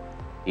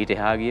ඊට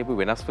එහා ගියපු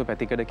වෙනස්ම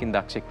පැතිකඩකින්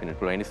දක්ෂෙක් වෙන්න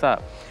පුළුවන්. ඒ නිසා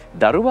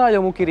දරුවා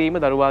යොමු කිරීම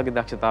දරුවාගේ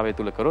දක්ෂතාවය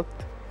තුල කරොත්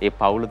ඒ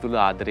පවුල තුල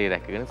ආදරය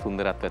රැකගෙන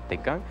සුන්දරත්වයත්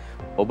එක්ක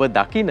ඔබ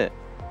දකින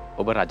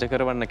ඔබ රජ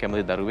කරවන්න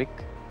කැමති දරුවෙක්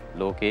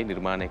ලෝකේ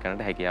නිර්මාණය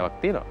කරන්නට හැකියාවක්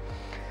තියෙනවා.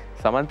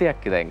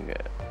 සමන්තියක් දැන්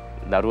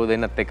දරුවෝ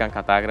දෙන්නත් එක්ක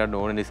කතා කරන්න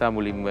ඕන නිසා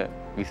මුලින්ම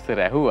විස්තර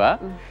ඇහුවා.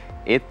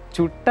 ඒත්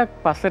චුට්ටක්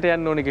පස්සට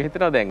යන්න ඕනේ කියලා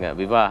හිතනවා. දැන්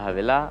විවාහ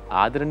වෙලා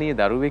ආදරණීය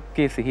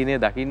දරුවෙක්ගේ සිහිනය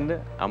දකින්න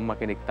අම්මා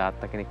කෙනෙක්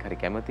තාත්තා කෙනෙක් හරි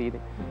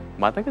කැමතිනේ.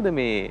 මතකද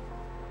මේ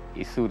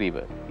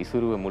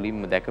ඉසුරුව මුලින්ම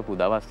දැකපු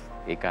දවස්?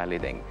 ඒ කාලේ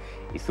දැන්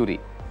ඉසුරි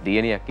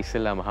දියණියක්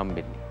ඉස්සෙල්ලාම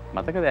හම්බෙන්නේ.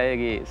 මතකද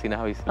අයගේ සිනහ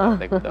ඉස්සෙල්ලා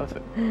දැකපු දවස?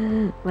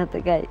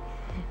 මතකයි.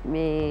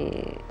 මේ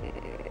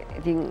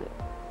ඉතින්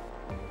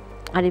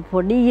හරි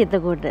පොඩි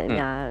එතකොට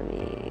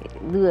මේ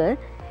දුව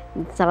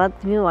සරත්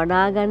මේ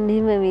වඩා ගන්න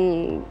හිම මේ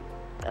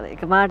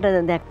එකපාරට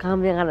දැක්කම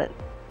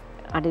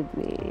අර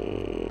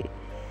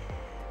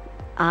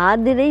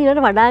ආදරේ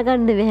ඊට වඩා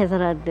ගන්න බැහැ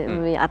සරත්.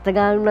 මේ අත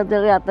ගන්නත්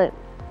අත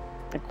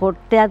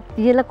කොට්ටයක්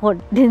තියලා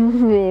කොට්ටෙන්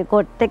මේ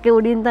කොට් එක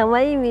උඩින්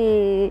තමයි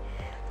මේ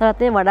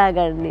සරත් වඩා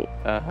ගන්නේ.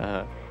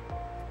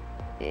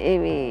 ඒ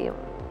මේ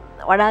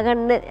වඩා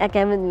ගන්න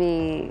කැමති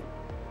මේ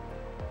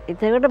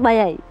එතකොට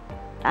බයයි.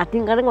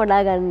 අතින් කරන්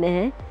වඩා ගන්න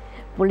නැහැ.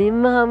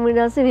 මුලින්ම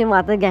හම්බුනස්සේ මේ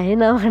මත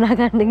ගැහෙනවා වඩා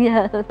ගන්න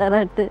ගියා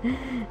තරට.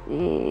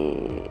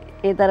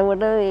 ඒ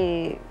තරමට මේ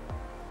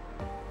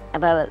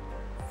අර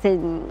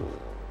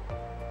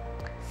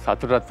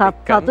සතුටක්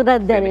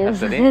දැනෙන.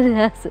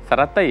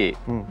 සරත් අයියේ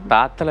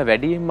තාත්තලා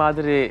වැඩියෙන්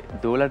ආදරේ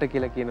දෝලට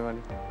කියලා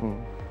කියනවනේ.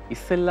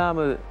 ඉස්සෙල්ලාම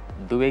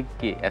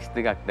දුවෙක්ගේ ඇස්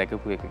දෙකක්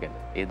දැකපු එක ගැන,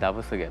 ඒ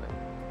දවස ගැන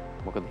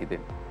මොකද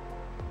හිතෙන්නේ?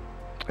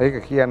 ඒක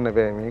කියන්න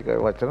බෑ. මේක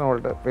වචන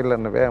වලට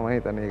පෙන්නන්න බෑ. මම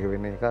හිතන්නේ ඒක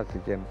වෙන එකක්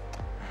කියන්නේ.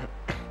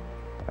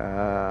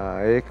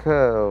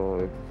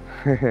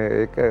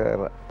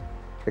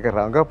 ඒක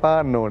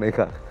රඟපාන්න ඕන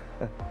එකක්.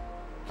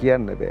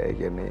 කියන්න බෑ. ඒ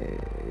කියන්නේ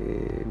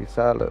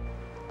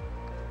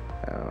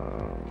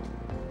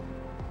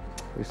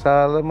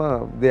විශාලම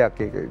දෙයක්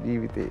ඒක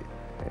ජීවිතේ.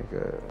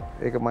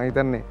 ඒක මම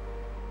හිතන්නේ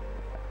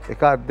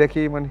එක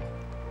අත්දැකීමනේ.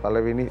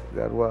 පළවෙනි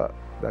දරුවා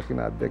දකින්න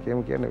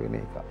අත්දැකීම කියන්නේ වෙන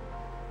එකක්.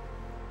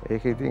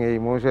 ඒක ඉතින් ඒ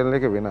ඉමෝෂනල්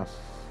එක වෙනස්.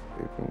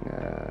 ඉතින්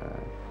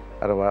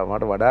අර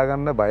මට වඩා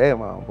ගන්න බයයි.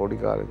 මම පොඩි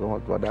කාලේ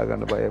කොහොමද වඩා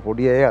ගන්න බයයි.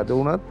 පොඩි අය අද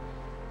වුණත්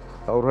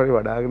කවුරු හරි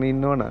වඩාගෙන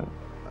ඉන්නවා නම්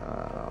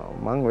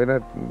මං වෙන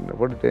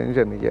පොඩි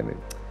ටෙන්ෂන් එක කියන්නේ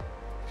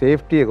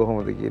සේෆ්ටි එක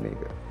කොහොමද කියන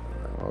එක.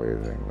 ඔය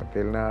දැන්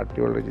ටෙල්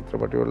නාට්‍ය වල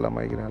චිත්‍රපටි වල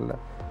ළමයි ගෙනල්ලා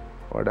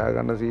වඩා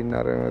ගන්න සීන්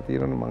අරගෙන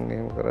තියෙනවනේ මං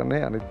එහෙම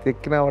කරන්නේ. අනිත්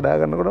එක්කෙනා වඩා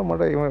ගන්නකොට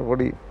මට එහෙම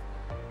පොඩි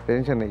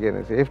ටෙන්ෂන් එක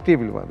කියන්නේ සේෆ්ටි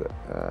පිළිබඳ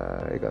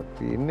එකක්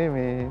තියෙන්නේ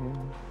මේ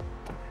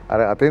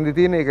අර අතෙන්දි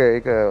තියෙන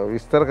එක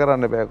විස්තර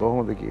කරන්න බෑ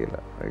කොහොමද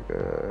කියලා. ඒක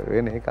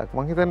වෙන එකක්.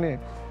 මං හිතන්නේ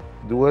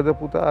දුවද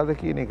පුතාද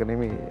කියන එක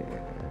නෙමෙයි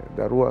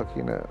දරුවා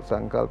කියන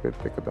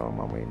සංකල්පෙත් එක්ක තමයි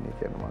මම ඉන්නේ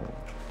කියන්නේ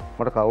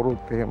මට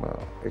කවුරුත් එහෙම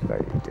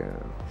එකයි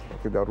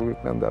කියන්නේ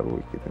දරුවෙක් නම්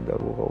දරුවෙක් ඉතින්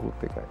දරුවෝ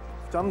කවුරුත් එකයි.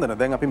 චන්දන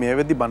දැන් අපි මේ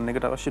වෙද්දි බන්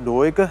එකට අවශ්‍ය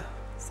ඩෝ එක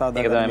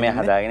සාදාගෙන මේ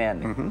හදාගෙන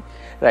යන්නේ.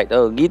 රයිට්.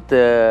 ඔව් ගීත්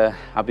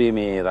අපි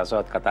මේ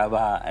රසවත් කතාබහ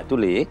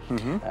ඇතුලේ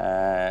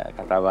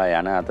කතාබහ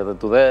යන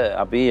අතරතුර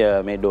අපි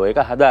මේ ඩෝ එක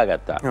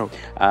හදාගත්තා.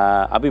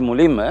 අපි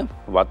මුලින්ම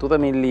වතුර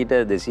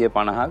මිලිලීටර්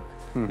 250ක්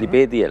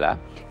ලිපේ තියලා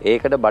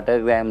ඒකට බටර්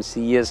ග්‍රෑම්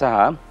 100 සහ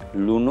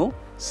ලුණු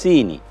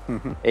සීනි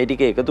ඒ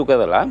ටික එකතු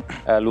කරලා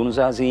ලුණු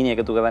සහ සීනි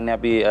එකතු කරන්නේ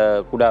අපි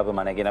කුඩා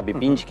ප්‍රමාණය කියන අපි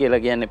පින්ච්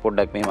කියලා කියන්නේ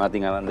පොඩ්ඩක් මෙහෙම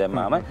අතින් අරන්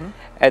දැම්මාම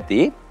ඇති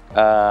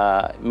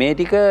මේ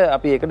ටික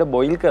අපි එකට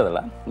බොයිල්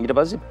කරලා ඊට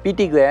පස්සේ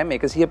පිටි ග්‍රෑම්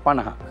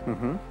 150ක්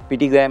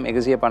පිටි ග්‍රෑම්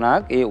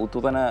 150ක් ඒ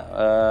උතුරන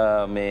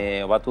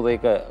මේ වතුර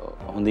එක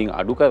හොඳින්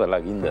අඩු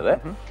කරලා ගින්දර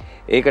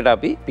ඒකට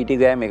අපි පිටි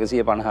ග්‍රෑම්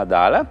 150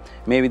 දාලා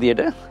මේ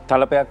විදිහට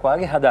තලපයක්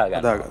වාගේ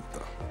හදාගත්තා.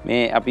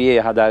 මේ අපි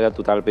ඒ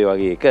හදාගත්තු තල්පේ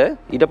වගේ එක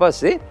ඊට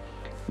පස්සේ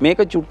මේක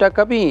චුට්ටක්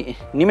අපි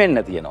නිමෙන්න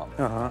තියෙනවා.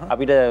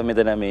 අපිට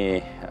මෙතන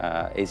මේ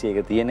AC එක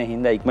තියෙන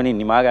හින්දා ඉක්මනින්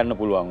නිමා ගන්න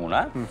පුළුවන්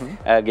වුණා.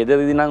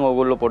 ගෙදරදී නම්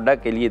ඕගොල්ලෝ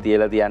පොඩ්ඩක් එළිය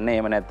තියලා තියන්න.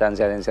 එහෙම නැත්නම්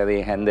සැරෙන්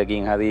සැරේ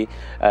හැන්දකින් හරි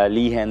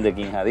ලී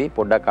හැන්දකින් හරි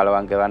පොඩ්ඩක්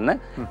කලවම් කරන්න.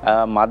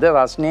 මද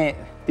රස්නේ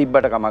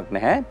තිබ්බට කමක්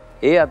නැහැ.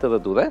 ඒ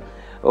අතරතුර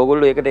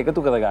ඕගොල්ලෝ ඒකට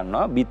එකතු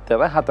කරගන්නවා බිත්තර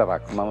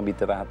 4ක්. මම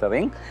බිත්තර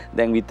 4ෙන්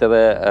දැන් බිත්තර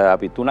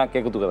අපි 3ක්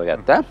එකතු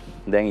කරගත්තා.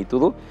 දැන්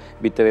ඉතුරු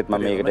බිත්තරෙත්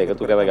මම මේකට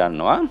එකතු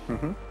කරගන්නවා.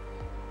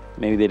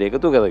 මේ විදිහට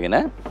එකතු කරගෙන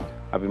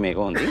අපි මේක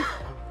හොඳින්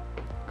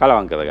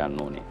කලවම් කරගන්න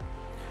ඕනේ.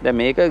 දැන්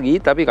මේක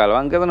ගීත් අපි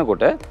කලවම්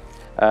කරනකොට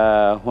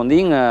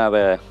හොඳින්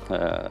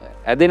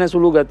ඇදෙන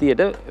සුළු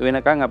ගතියට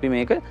වෙනකන් අපි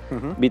මේක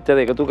බිත්තර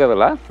එකතු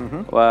කරලා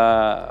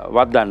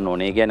වද්දන්න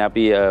ඕනේ. ඒ කියන්නේ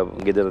අපි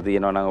ගෙදර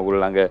තියෙනවා නම්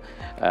ඔයගොල්ලෝ ළඟ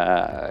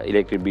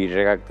ඉලෙක්ට්‍රික් බීටර්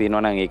එකක්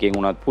තියෙනවා නම් ඒකෙන්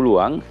උනත්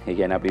පුළුවන්. ඒ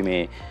කියන්නේ අපි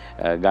මේ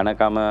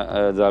ඝනකම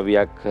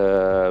ද්‍රව්‍යයක්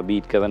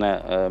බීට් කරන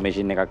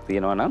මැෂින් එකක්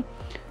තියෙනවා නම්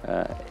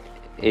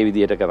ඒ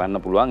විදිහට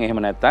කරන්න පුළුවන්. එහෙම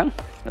නැත්නම්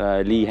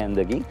ලී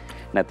හැන්දකින්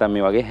නැත්නම්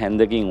මේ වගේ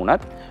හැන්දකින්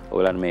උනත්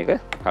ඔයගලන් මේක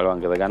කලවම්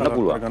කරගන්න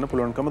පුළුවන්. ගන්න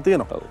පුළුවන්කම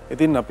තියෙනවා.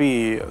 ඉතින් අපි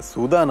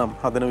සූදානම්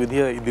හදන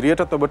විදිය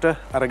ඉදිරියටත් ඔබට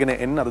අරගෙන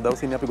එන්න. අද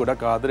දවසේ ඉන්නේ අපි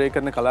ගොඩක් ආදරය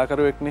කරන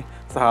කලාකරුවෙක්නේ.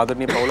 සහ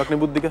ආදරණීය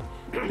පවුලක්නේ බුද්ධික.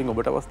 ඉතින්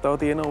ඔබට අවස්ථාව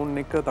තියෙනවා උන්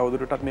එක්ක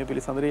තවදුරටත් මේ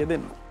පිළිසඳරිය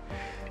දෙන්න.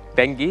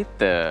 දැන්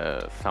ගීත්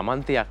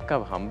සමන්ති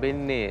අක්කව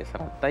හම්බෙන්නේ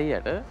සරත්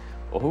අයියට.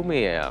 ඔහු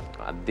මේ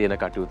අධ්‍යයන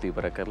කටයුතු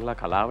ඉවර කරලා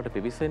කලාවට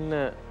පිවිසෙන්න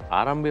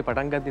ආරම්භය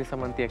පටන් ගත්තා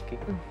සමන්තියක්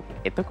එක්ක.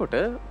 එතකොට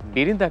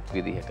බිරිඳක්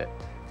විදිහට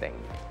දැන්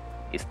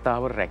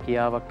ස්ථාවර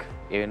රැකියාවක්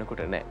ඒ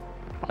වෙනකොට නැහැ.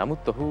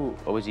 නමුත් ඔහු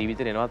ඔබ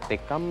ජීවිතේ එනවත්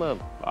එක්කම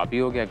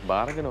අභියෝගයක්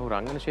බාරගෙන ඔහු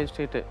රංගන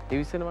ශ්‍රේෂ්ඨයට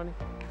පිවිසෙනවානේ.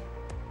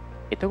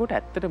 එතකොට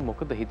ඇත්තට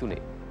මොකද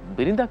හිතුනේ?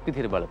 බිරිඳක්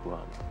විදිහට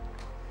බලපුවාම.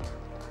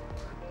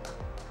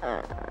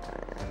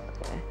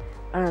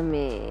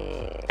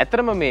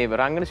 ඇත්තටම මේ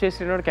රංගන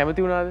ශ්‍රේෂ්ඨයට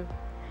කැමති වුණාද?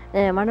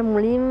 මට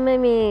මුලින්ම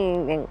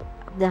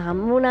මේ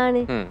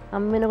හම්බුනානේ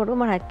හම්බෙනකොට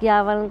මම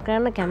රැකියාවල්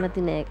කරන්න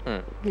කැමති නෑ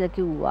කියලා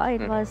කිව්වා.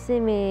 ඊට පස්සේ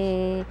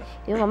මේ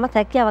මම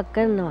රැකියාවක්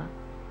කරනවා.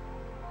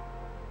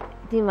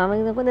 ඉතින් මම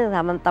හිතනකොට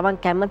තමන්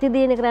කැමති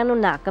දේ කරන්න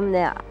ඕන.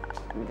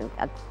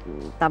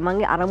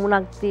 තමන්ගේ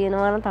අරමුණක්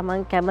තියෙනවා නම්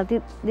තමන් කැමති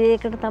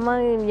දෙයකට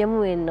තමයි යමු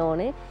වෙන්න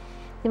ඕනේ.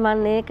 ඉතින්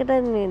මම ඒකට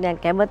දැන්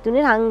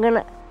කැමතිුනේ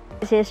රංගන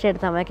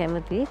ශේෂ්ත්‍රයට තමයි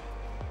කැමති.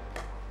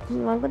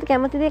 මම කොට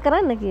කැමති දේ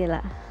කරන්න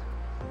කියලා.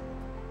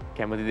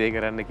 කැමති දේ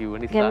කරන්න කිව්ව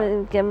නිසා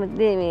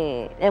කැමති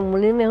මේ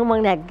මුලින්ම මම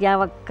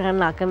හැකියාවක්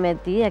කරන්න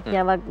අකමැති.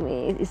 හැකියාවක්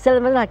මේ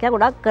ඉස්සෙල්ලම හැකියාව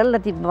ගොඩක්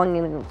කරලා තිබ්බා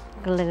මම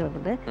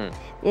කරනකොට.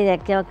 ඒ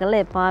හැකියාව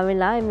කරලා එපා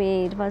වෙලා මේ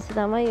ඊට පස්සේ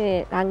තමයි මේ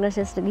රංගන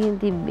ශාස්ත්‍ර ගිහින්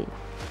තිබ්බේ.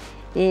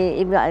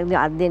 ඒ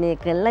අධ්‍යයනය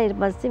කළා. ඊට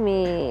පස්සේ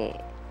මේ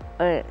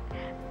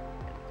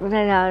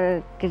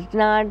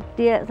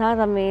ක්‍රිස්නාට්‍ය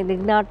සහ මේ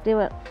දිග්නාට්‍ය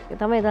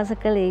තමයි දවස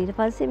කළේ. ඊට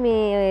පස්සේ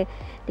මේ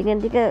ටිකෙන්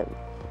ටික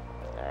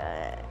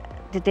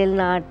ටෙල්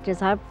නාට්‍ය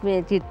සහ මේ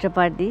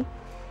චිත්‍රපටි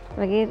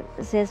වගේ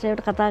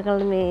ශාස්ත්‍රයට කතා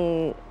කරලා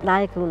මේ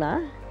නායක වුණා.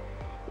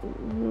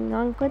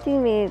 මම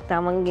කොටින් මේ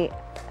තමන්ගේ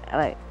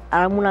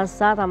අරමුණක්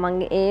සහ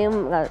තමන්ගේ ඒම්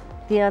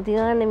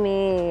තියන්නේ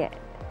මේ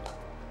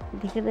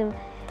දිකට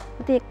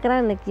ඒක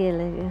කරන්න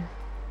කියලා.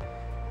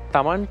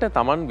 තමන්ට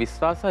තමන්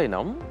විශ්වාසයි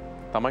නම්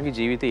තමන්ගේ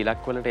ජීවිතේ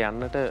ඉලක්කවලට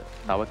යන්නට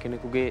තව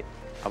කෙනෙකුගේ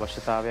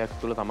අවශ්‍යතාවයක්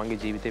තුළ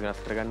තමන්ගේ ජීවිතේ වෙනස්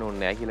කරගන්න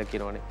ඕනේ නැහැ කියලා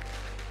කියනවනේ.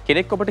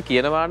 කෙනෙක් ඔබට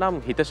කියනවා නම්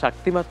හිත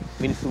ශක්තිමත්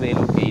මිනිස්සු මේ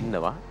ලෝකේ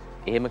ඉන්නවා.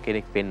 එහෙම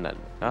කෙනෙක් පෙන්වන්න.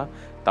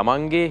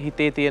 තමන්ගේ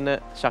හිතේ තියෙන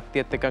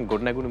ශක්තියත් එක්ක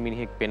ගොඩනැගුණු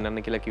මිනිහෙක්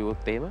පෙන්වන්න කියලා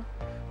කිව්වොත් එහෙම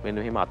මෙන්න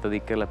මෙහෙම අත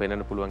දික් කරලා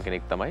පෙන්වන්න පුළුවන්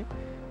කෙනෙක් තමයි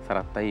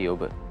සරත් අයියේ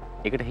ඔබ.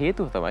 ඒකට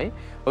හේතුව තමයි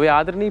ඔබේ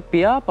ආදරණීය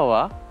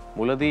පියාපවා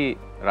මුලදී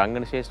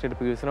රංගන ශේෂ්ත්‍රයට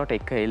පිවිසනකොට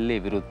එක එල්ලේ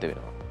විරුද්ධ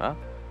වෙනවා.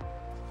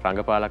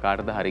 රංගපාල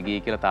කාටද හරි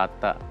ගියේ කියලා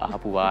තාත්තා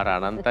අහපු වාර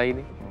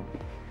අනන්තයිනේ.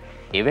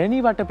 එවැනි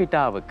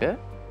වටපිටාවක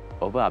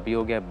ඔබ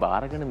අභියෝගයක්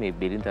බාරගෙන මේ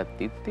බිරිඳත්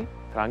තිත්ති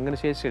රංගන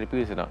ශේෂ්ත්‍රයට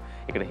පිවිසනවා.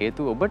 ඒකට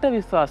හේතුව ඔබට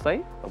විශ්වාසයි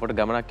ඔබට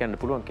ගමනක් යන්න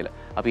පුළුවන් කියලා.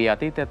 අපි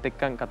අතීතයත්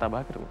එක්කන් කතා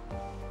බහ කරමු.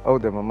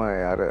 ඔව්ද මම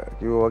අර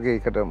කිව්වා වගේ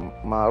එකට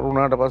මාරු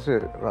වුණාට පස්සේ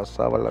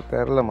රස්සාවල්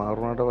අතහැරලා මාරු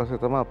වුණාට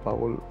පස්සේ තමයි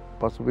පවුල්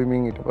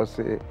පසුබිමින් ඊට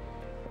පස්සේ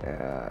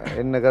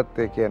එන්න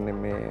ගත්තේ. කියන්නේ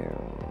මේ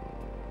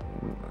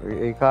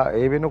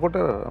ඒ වෙනකොට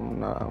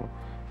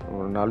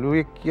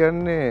නළුවෙක්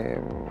කියන්නේ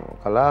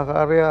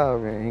කලාකාරයා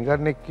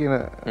හිඟන්නෙක් කියන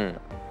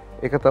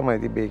එක තමයි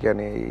තිබේ.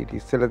 කියන්නේ ඊට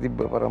ඉස්සෙල්ලා තිබ්බ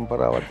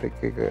પરම්පරාවත් එක්ක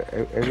එක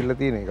ඇවිල්ලා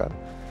තියෙන එක.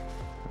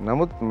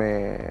 නමුත්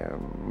මේ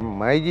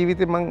මගේ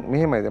ජීවිතේ මං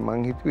මෙහෙමයිද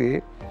මං හිතුවේ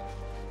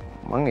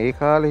මං ඒ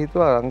කාලේ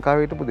හිතුවා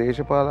ලංකාවේ හිටපු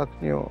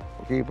දේශපාලඥයෝ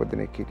කීප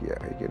දෙනෙක් හිටියා.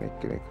 ඒ කියන්නේ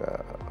කෙනෙක්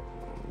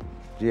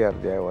ජී.ආර්.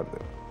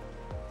 ජයවර්ධන.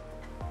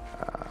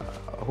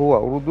 ඔහු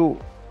අවුරුදු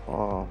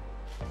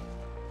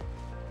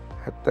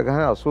 70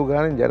 ගාන 80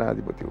 ගානෙන්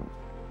ජනාධිපති වුණා.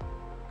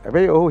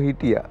 හැබැයි ඔහු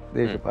හිටියා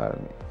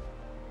දේශපාලනේ.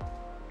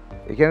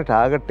 ඒ කියන්නේ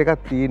ටාගට් එකක්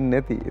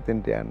තියෙන්නේ නැති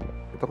එතෙන්ට යන්න.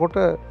 එතකොට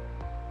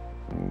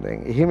දැන්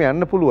එහෙම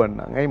යන්න පුළුවන්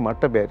නම් ඇයි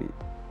මට බැරි?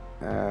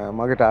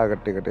 මගේ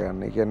ටාගට් එකට යන්න.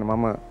 ඒ කියන්නේ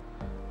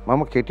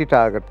මම කෙටි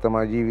ටාගට්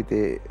තමයි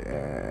ජීවිතේ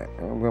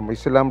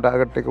ඉස්ලාම්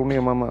ටාගට් එක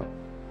උනේ මම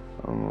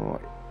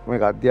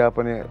මේක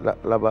අධ්‍යාපනය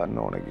ලබන්න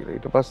ඕන කියලා.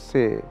 ඊට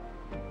පස්සේ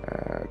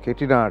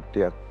කෙටි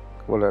නාට්‍යයක්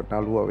වල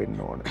නළුවා වෙන්න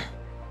ඕන.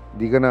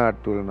 දිග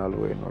නාට්‍ය වල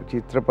නළුවා වෙන්න ඕන.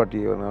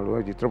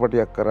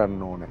 චිත්‍රපටියක්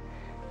කරන්න ඕන.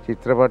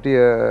 චිත්‍රපටිය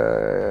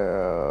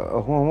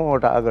ඔහොම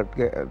ටාගට්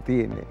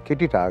තියෙන්නේ.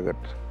 කෙටි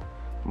ටාගට්.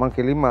 මම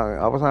කෙලින්ම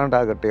අවසාන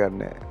ටාගට් එකක්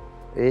නැහැ.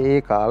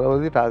 ඒ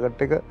කාලවලදී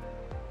ටාගට් එක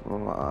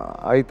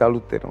ආයිත්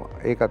අලුත් වෙනවා.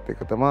 ඒකත්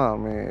එක තමයි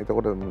මේ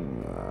එතකොට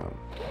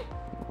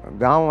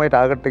දාම මයි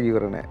ටාගට් එක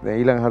ඉවර නැහැ. දැන්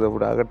ඊළඟ හදපු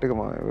ටාගට් එක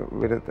මම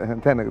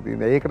වෙන තැනක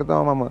තියෙනවා. ඒකට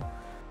තමයි මම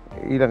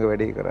ඊළඟ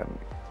වැඩේ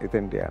කරන්නේ.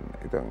 එතෙන්ට යන්න.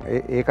 ඉතින්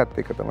ඒකත්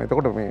එක තමයි.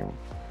 එතකොට මේ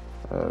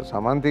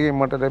සමන්තිගෙන්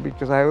මට ලැබිච්ච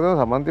සහයෝගය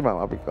තමයි සමන්ති මම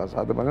අපි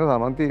සාදබංග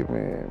සමන්ති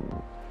මේ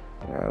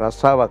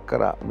රස්සාවක්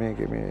කරා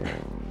මේකේ මේ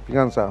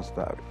පිගන්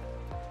සංස්ථාවේ.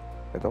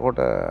 එතකොට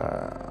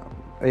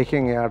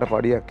ඒකෙන් එයාට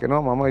පඩියක්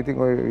එනවා. මම ඉතින්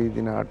ওই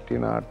වීදි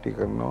නාට්‍ය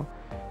කරනවා.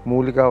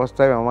 මූලික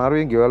අවස්ථාවේ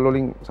අමාරුවෙන් ගෙවල්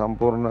වලින්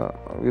සම්පූර්ණ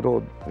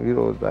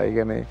විරෝධය. ඒ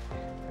කියන්නේ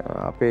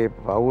අපේ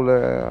පවුල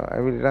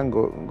ඇවිල්ලා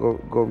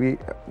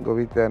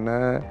ගොවිතැන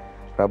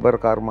රබර්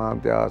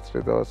කර්මාන්තය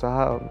ආශ්‍රිතව සහ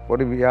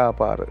පොඩි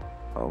ව්‍යාපාර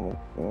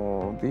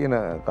තියෙන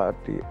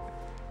කට්ටිය.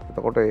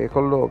 එතකොට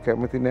ඒකොල්ලෝ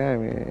කැමති නෑ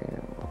මේ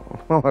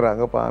මම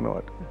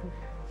රඟපානවට.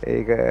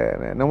 ඒක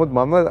නෑ. නමුත්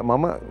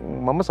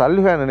මම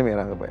සල්ලි හොයන්න නෙමෙයි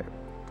රඟපෑවේ.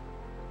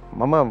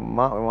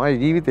 මගේ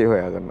ජීවිතේ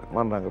හොයාගන්න මම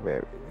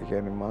රඟපෑවේ. ඒ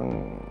කියන්නේ මං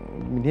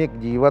මිනිහෙක්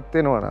ජීවත්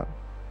වෙනවා නම්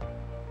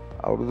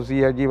අවුරුදු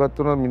 100ක් ජීවත්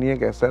වුණොත්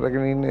මිනිහෙක් ඇස්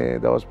අරගෙන ඉන්නේ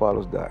දවස්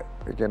 15000යි.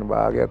 ඒ කියන්නේ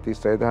භාගයක්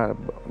 36000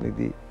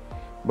 නිදි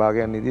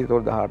භාගයක් නිදි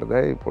ඒතකොට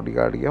 18000යි පොඩි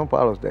කාට ගියම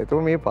 15000.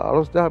 ඒතකොට මේ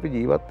 15000 අපි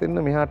ජීවත්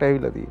වෙන්න මෙහාට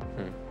ඇවිල්ලා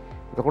තියෙනවා.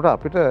 එතකොට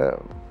අපිට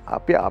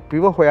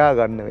අපිව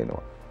හොයාගන්න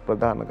වෙනවා.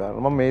 ප්‍රධාන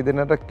කාරණා මම මේ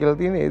දෙන්නට කියලා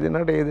තියෙන්නේ ඒ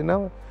දෙන්නට ඒ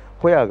දෙන්නව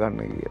හොයාගන්න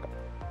කියලා.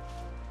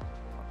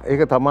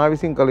 ඒක තමා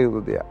විසින් කළ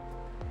යුතු දෙයක්.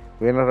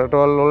 වෙන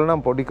රටවල් වල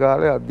නම් පොඩි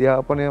කාලේ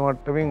අධ්‍යාපනය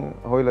මට්ටමින්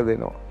හොයලා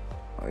දෙනවා.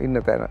 ඉන්න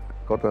තැන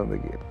කොතනද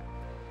කියලා.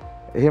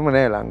 එහෙම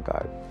නෑ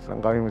ලංකාවේ.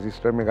 ලංකාවේ මේ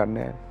සිස්ටම් එකක්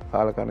නෑ.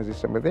 කාලකන්න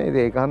සිස්ටම් එකේ.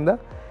 ඒක හන්දා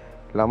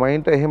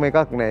ළමයින්ට එහෙම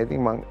එකක් නෑ.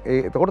 ඉතින් මං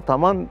එතකොට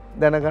තමන්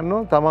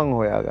දැනගන්නවා තමන්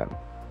හොයාගන්න.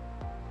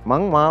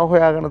 මං මාව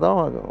හොයාගෙන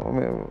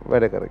තමයි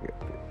වැඩ කරගෙන.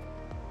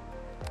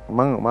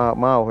 මං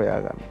මාව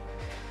හොයාගන්න.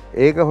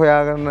 ඒක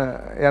හොයාගන්න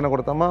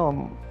යනකොට තමයි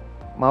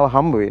මාව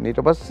හම්බ වෙන්නේ.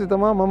 ඊට පස්සේ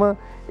තමයි මම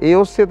ඒ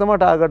ඔස්සේ තමයි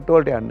ටාගට්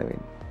වලට යන්න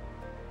වෙන්නේ.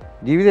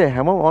 ජීවිතේ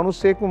හැම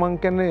මිනිස්සෙක්ම මං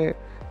කියන්නේ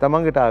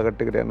තමන්ගේ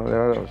ටාගට් එකට යනවා.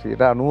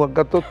 90ක්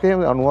ගත්තොත් එහෙම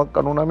 90ක්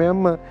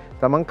 99ක්ම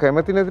තමන්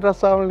කැමති නැති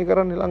රස්සාවල්නි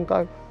කරන්නේ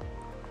ලංකාවේ.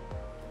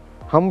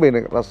 හම්බෙන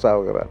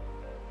රස්සාව කරන්නේ.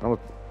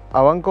 නමුත්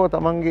අවංකව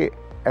තමන්ගේ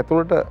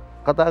ඇතුළට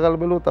කතා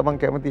කරලා බලුවොත් තමන්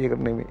කැමති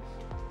එකට නෙමෙයි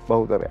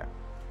බහුතරයක්.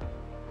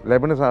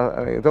 ලැබෙන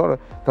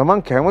ඒතකොට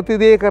තමන් කැමති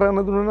දේ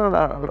කරන්න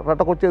දුන්නා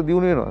රට කොච්චර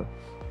දියුණු වෙනවද?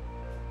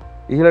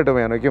 ඉහළටම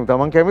යනවා. කියමු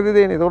තමන් කැමති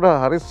දේනේ. ඒතකොට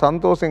හරි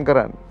සන්තෝෂෙන්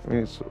කරන්නේ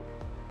මිනිස්සු.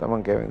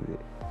 තමන් කැමති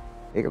දේ.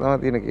 ඒක තමයි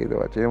තියෙන කේද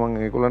වචනේ මම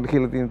ඒගොල්ලන්ට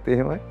කියලා තියෙනත්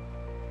එහෙමයි.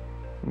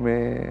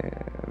 මේ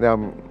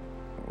දැන්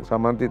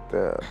සමන්තිත්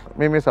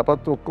මේ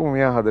සපත්තු ඔක්කොම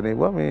මෙයා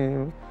හදනවා.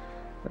 මේ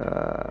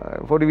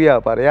පොඩි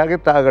ව්‍යාපාරය. එයාගේ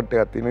ටාගට්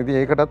එකක් තියෙනවා. ඉතින්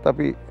ඒකටත්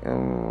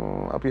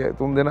අපි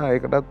තුන් දෙනා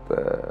ඒකටත්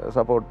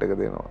සපෝට් එක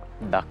දෙනවා.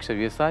 දක්ෂ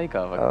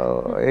ව්‍යවසායිකාවක්.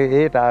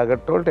 ඒ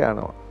ටාගට් වලට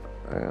යනවා.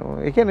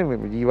 ඒ කියන්නේ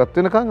මේ ජීවත්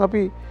වෙනකන්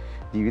අපි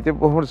ජීවිතේ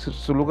බොහොම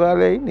සුළු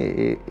කාලයක්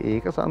ඉන්නේ.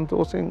 ඒක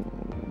සන්තෝෂෙන්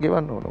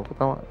ගෙවන්න ඕන. ඔක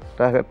තමයි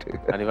ටාගට්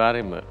එක.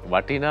 අනිවාර්යයෙන්ම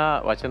වටිනා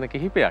වචන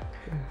කිහිපයක්.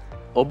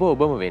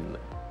 ඔබම වෙන්න.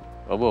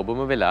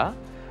 ඔබම වෙලා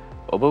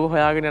ඔබව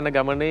හොයාගෙන යන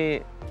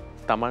ගමනේ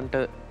Tamanට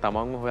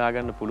තමන්ව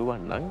හොයාගන්න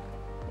පුළුවන් නම්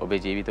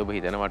ඔබේ ජීවිත ඔබ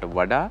හිතනවට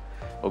වඩා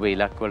ඔබේ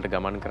ඉලක්ක වලට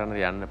ගමන් කරන්න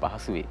යන්න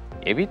පහසු වෙයි.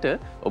 එවිට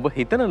ඔබ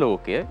හිතන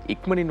ලෝකය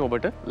ඉක්මනින්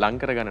ඔබට ලං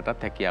කර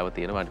ගන්නටත් හැකියාව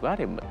තියෙනවා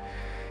අනිවාර්යයෙන්ම.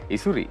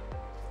 ඉසුරි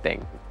දැන්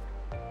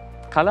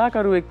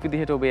කලාකරුවෙක්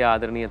විදිහට ඔබේ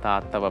ආදරණීය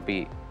තාත්තව අපි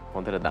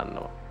හොඳට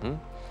දන්නවා.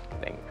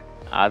 දැන්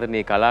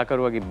ආදරණීය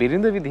කලාකරුවගේ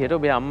බිරිඳ විදිහට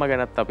ඔබේ අම්මා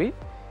ගැනත් අපි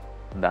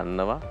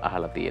දන්නවා,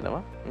 අහලා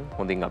තියෙනවා.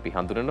 හොඳින් අපි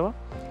හඳුනනවා.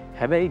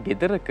 හැබැයි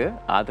ගෙදරක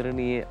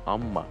ආදරණීය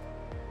අම්මා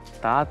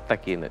තාත්තා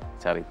කියන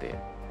චරිතය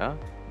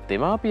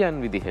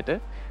දෙමාපියන් විදිහට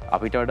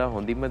අපිට වඩා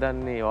හොඳින්ම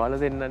දන්නේ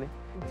ඔයාලා දෙන්නනේ.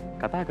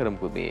 කතා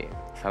කරමුකෝ මේ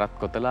සරත්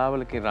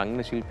කොතලාවලගේ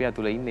රංගන ශිල්පියා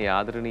තුල ඉන්නේ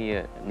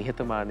ආදරණීය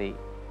නිහතමානී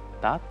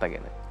තාත්තා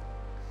ගැන.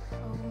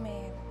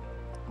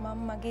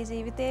 මම මගේ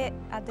ජීවිතේ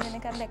අද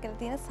වෙනකන් දැකලා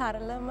තියෙන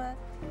සරලම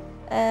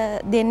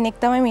දෙන්නෙක්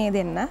තමයි මේ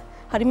දෙන්න.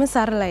 හරිම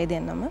සරලයි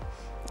දෙන්නම.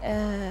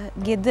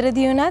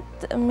 ගෙදරදී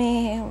වුණත් මේ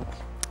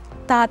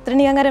තාත්තා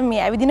නිකන් අර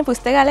මේ ඇවිදින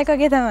පුස්තකාලයක්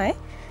වගේ තමයි.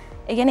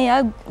 ඒ කියන්නේ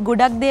එයා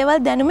ගොඩක් දේවල්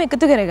දැනුම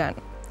එකතු කරගන්න.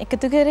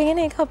 එකතු කරගෙන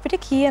ඒක අපිට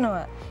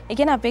කියනවා. ඒ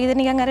කියන්නේ අපේ ගෙදර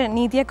නිකන් අර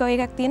නීතියක්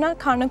වගේ එකක් තියෙනවා.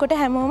 කනකොට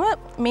හැමෝම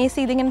මේ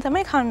සීලෙන්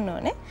තමයි කන්න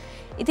ඕනේ.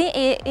 ඉතින්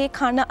ඒ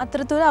කන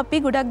අතරතුර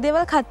අපි ගොඩක්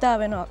දේවල් කතා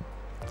වෙනවා.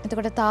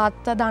 එතකොට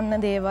තාත්තා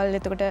දන්න දේවල්,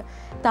 එතකොට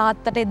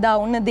තාත්තට එදා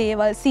වුණ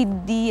දේවල්,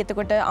 සිද්ධි,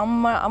 එතකොට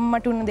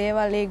අම්මට වුණ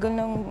දේවල්,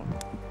 ඒගොල්ලෝ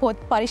පොත්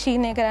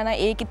පරිශීලනය කරන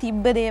ඒකේ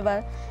තිබ්බ දේවල්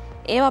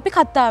ඒවා අපි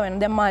කතා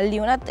වෙනවා. දැන් මල්ලි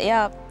වුණත්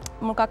එයා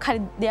මොකක් හරි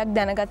දෙයක්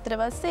දැනගත්තට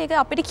පස්සේ ඒක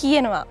අපිට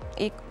කියනවා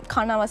ඒ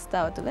කන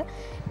අවස්ථාව තුළ.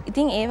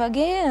 ඉතින් ඒ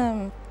වගේ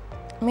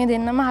මේ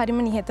දෙන්නම හරිම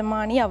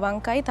නිහතමානී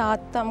අවංකයි.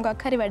 තාත්තා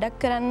මොකක් හරි වැඩක්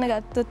කරන්න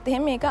ගත්තොත්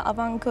එහෙම ඒක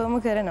අවංකවම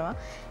කරනවා.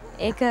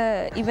 ඒක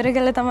ඉවර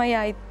කළා තමයි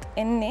ආයිත්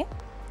එන්නේ.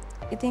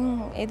 ඉතින්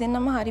ඒ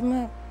දෙන්නම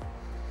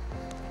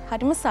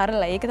හරිම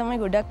සරලයි. ඒක තමයි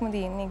ගොඩක්ම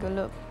තියෙන්නේ.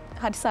 ඒගොල්ලෝ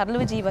හරි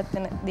සරලව ජීවත්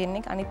වෙන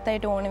දෙන්නෙක්. අනිත්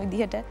අයට ඕන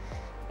විදිහට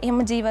එහෙම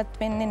ජීවත්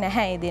වෙන්නේ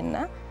නැහැ ඒ දෙන්න.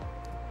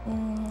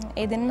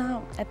 ඒ දෙන්න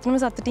ඇත්තම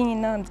සතුටින්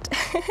ඉන්නවන්ට.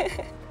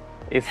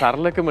 ඒ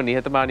සරලකම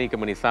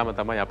නිහතමානීකම නිසාම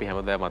තමයි අපි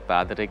හැමදාමත්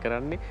ආදරය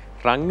කරන්නේ.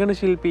 රංගන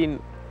ශිල්පීන්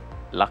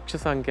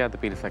ලක්ෂ සංඛ්‍යාත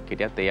පිරිසක්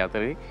හිටියත් ඒ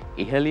අතරේ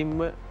ඉහළින්ම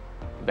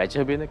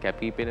වැජබෙන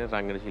කැපිපෙන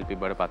රංගන ශිල්පී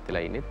බවට පත්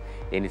වෙලා ඉන්නේ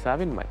ඒ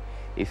නිසාවෙන්මයි.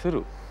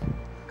 ඉසුරු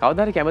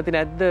කවදා හරි කැමති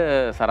නැද්ද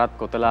සරත්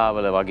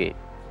කොතලාවල වගේ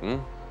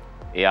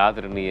ඒ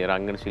ආදරණීය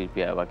රංගන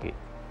ශිල්පියා වගේ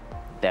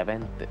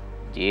දැවැන්ත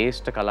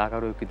ජ්‍යෙෂ්ඨ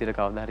කලාකරුවෙක් විදිහට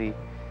කවදා හරි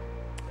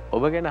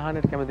ඔබ ගැන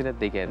අහන්නට කැමති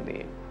නැද්ද? ඒ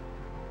කියන්නේ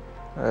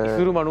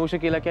ඉසුරු මනෝෂ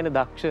කියලා කියන්නේ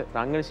දක්ෂ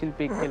රංගන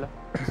ශිල්පියෙක් කියලා.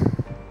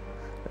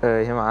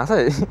 එහෙම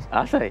ආසයි.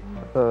 ආසයි.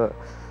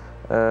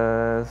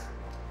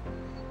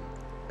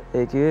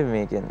 ඒ කිව්වේ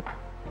මේ කියන්නේ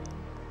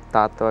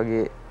තාත්තා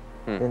වගේ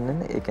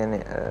වෙන්නනේ. ඒ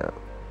කියන්නේ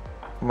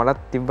මලත්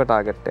තිබ්බ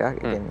ටාගට් එකක්.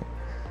 ඒ කියන්නේ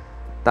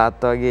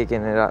තාත්තා වගේ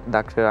කියන්නේ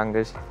දක්ෂ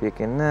රංගන ශිල්පියෙක්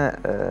වෙන්න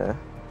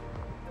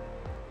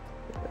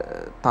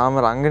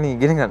තාම රංගන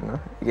ඉගෙන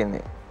ගන්නවා. ඒ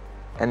කියන්නේ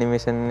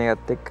ඇනිමේෂන්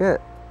එකත් එක්ක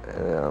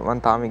මම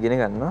තාම ඉගෙන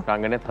ගන්නවා.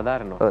 රංගනයත්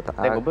හදාරනවා.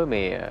 දැන් ඔබ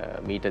මේ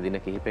මීට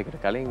දින කිහිපයකට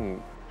කලින්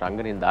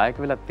රංගනෙන් දායක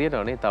වෙලා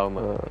තියෙනවා නේ. තවම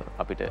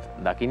අපිට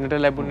දකින්නට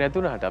ලැබුණේ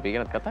නැතුණාට අපි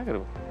ගැනත් කතා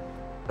කරමු.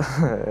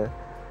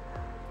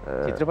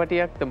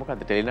 චිත්‍රපටියක්ද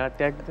මොකද්ද?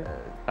 ටෙලිනාට්‍යයක්ද?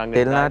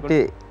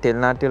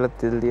 ටෙලිනාට්‍ය වල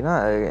තියලා තියෙනවා.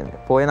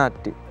 පොය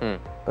නාට්‍ය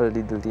වල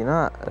තියලා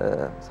තියෙනවා.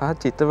 සහ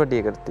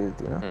චිත්‍රපටියකට තියලා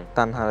තියෙනවා.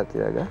 තණ්හාව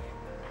තියාගා.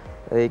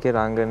 ඒකේ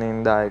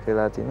රංගනෙන් දායක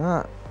වෙලා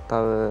තිනවා.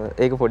 තව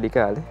ඒක පොඩි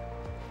කාලේ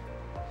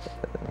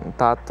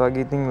තාත්තා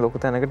වගේ ඉතින් ලොකු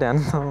තැනකට යන්න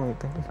තමයි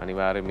හිතන්නේ.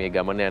 අනිවාර්යයෙන් මේ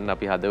ගමන යන්න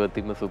අපි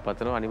හදවතින්ම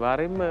සුපතනවා.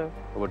 අනිවාර්යයෙන්ම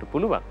ඔබට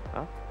පුළුවන්.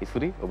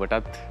 ඉසුරි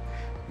ඔබටත්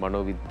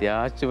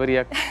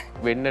මනෝවිද්‍යාඥවරියක්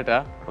වෙන්නට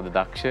හොඳ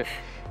දක්ෂ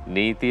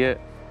නීතිය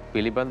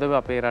පිළිබඳව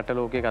අපේ රට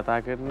ලෝකේ කතා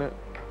කරන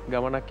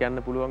ගමනක්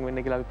යන්න පුළුවන්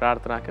වෙන්න කියලා අපි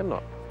ප්‍රාර්ථනා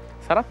කරනවා.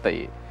 සරත්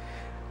අයියේ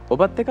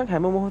ඔබත් එක්ක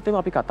හැම මොහොතේම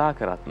අපි කතා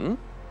කරත්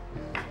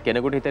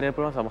කෙනෙකුට හිතෙන්න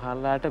පුළුවන්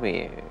සමහරලාට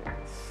මේ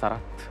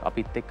සරත්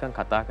අපිත් එක්ක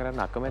කතා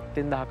කරන්න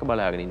අකමැත්තෙන් දහක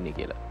බලාගෙන ඉන්නේ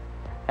කියලා.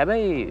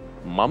 හැබැයි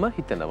මම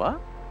හිතනවා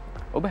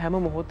ඔබ හැම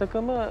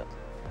මොහොතකම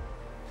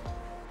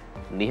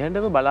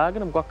නිහඬව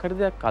බලාගෙන මොකක් හරි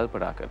දෙයක්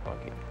කල්පනා කරනවා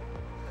කියලා.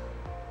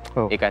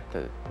 ඔව්. ඒක ඇත්තද?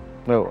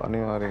 ඔව්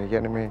අනිවාර්යයෙන්.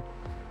 කියන්නේ මේ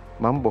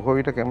මම බොහෝ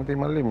විට කැමති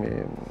මල්ලි මේ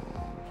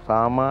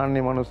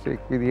සාමාන්‍ය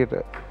මිනිස්සෙක් විදිහට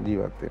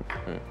ජීවත්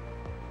වෙන්න.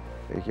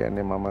 ඒ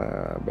කියන්නේ මම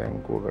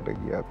බැංකුවකට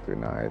ගියත්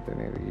වෙන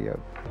ආයතනයකට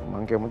ගියත්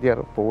මම කැමති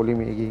අර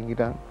පොලිමේ ගිහින්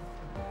හිටන්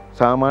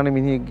සාමාන්‍ය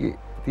මිනිහෙක්ගේ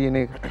තියෙන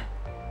එක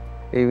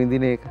ඒ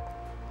විඳින එක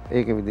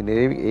ඒක විඳින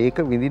ඒක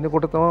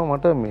විඳිනකොට තමයි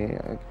මට මේ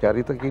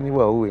චරිත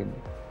කිනිව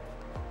අහුවෙන්නේ.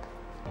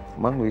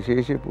 මං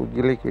විශේෂ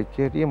පුද්ගලෙක් වෙච්ච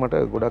හැටි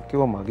මට ගොඩක්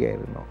ඒවා මගේ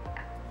ඇරෙනවා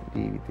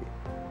ජීවිතේ.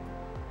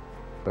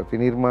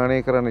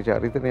 ප්‍රතිනිර්මාණය කරන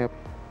චරිතනේ.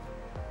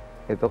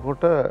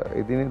 එතකොට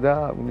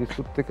එදිනෙදා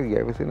මිනිස්සුත් එක්ක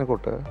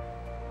ගැවසෙනකොට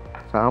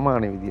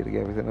සාමාන්‍ය විදියට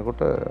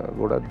ගැවසෙනකොට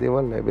ගොඩක්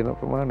දේවල් ලැබෙන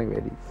ප්‍රමාණය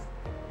වැඩි.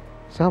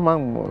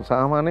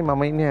 සාමාන්‍යයෙන්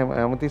මම ඉන්නේ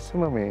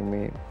හැමතිස්සෙම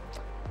මේ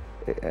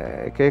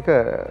එක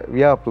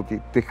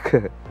ව්‍යාපෘතිත් එක්ක.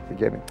 ඒ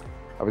කියන්නේ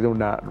අපි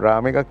දුන්න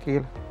ඩ්‍රාමා එකක්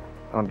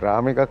කියලා.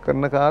 ඩ්‍රාමා එකක්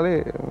කරන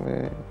කාලේ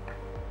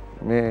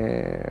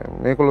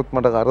මේකොලොත්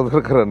මට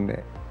කරදර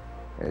කරන්නේ.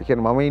 ඒ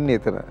කියන්නේ මම ඉන්නේ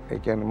එතන. ඒ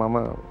කියන්නේ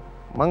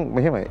මං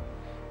මෙහෙමයි.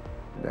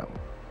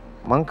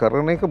 මං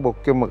කරන එක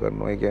බොක්කෙම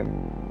කරනවා. ඒ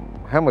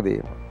කියන්නේ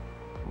හැමදේම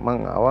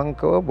මං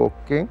අවංකව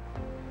බොක්කෙන්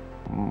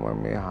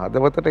මේ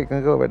හදවතට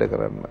එකඟව වැඩ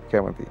කරන්න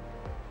කැමතියි.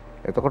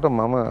 එතකොට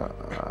මම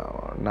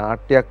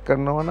නාට්‍යයක්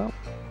කරනවා නම්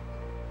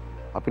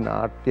අපි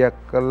නාට්‍යයක්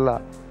කළා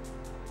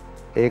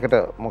ඒකට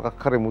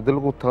මොකක් හරි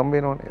මුදලකුත් හම්බ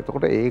වෙනවනේ.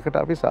 එතකොට ඒකට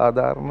අපි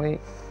සාධාරණ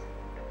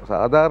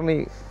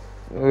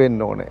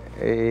වෙන්න ඕනේ.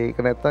 ඒක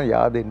නැත්තම්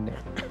yaadෙන්නේ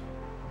නැහැ.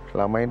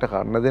 ළමයින්ට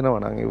කන්න දෙනවා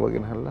නම් ඒව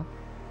ගෙනහල්ලා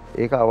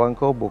ඒක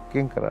අවංකව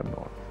බොක්කෙන් කරන්න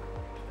ඕනේ.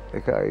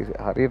 ඒක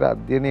හරියට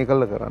අධ්‍යයනය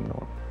කරලා කරන්න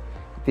ඕනේ.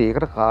 ඉතින්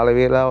ඒකට කාල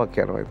වේලාවක්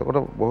යනවා. එතකොට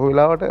බොහෝ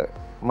වෙලාවට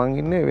මං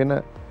ඉන්නේ වෙන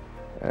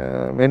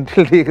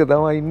මෙන්ටැලිටි එක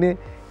තමයි ඉන්නේ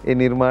ඒ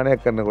නිර්මාණයක්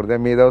කරනකොට.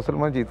 දැන් මේ දවස්වල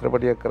මම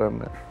චිත්‍රපටයක් කරන්න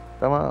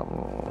තමයි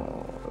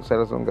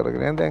සැලසුම්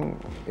කරගෙන යන්නේ. දැන්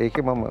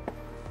ඒකේ මම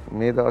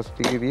මේ දවස්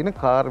ටිකේ තියෙන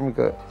කාර්මික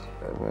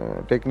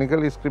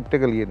ටෙක්නිකල් ස්ක්‍රිප්ට්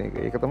එක ලියන එක.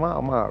 ඒක තමයි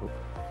අමාරු.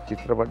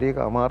 චිත්‍රපටයක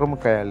අමාරුම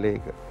කෑල්ල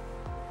ඒක.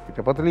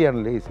 පිටපත ලියන්න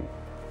ලේසි.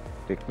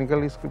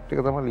 ටෙක්නිකල් ස්ක්‍රිප්ට් එක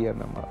තමයි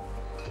ලියන්න අමාරු.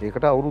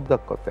 ඒකට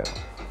අවුරුද්දක්වත්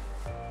යනවා.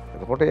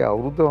 එතකොට ඒ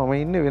අවුරුද්ද මම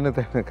ඉන්නේ වෙන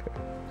තැනක.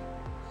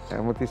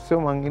 හැමතිස්සෙම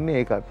මං ඉන්නේ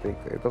ඒකත්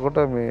එක්ක. එතකොට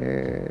මේ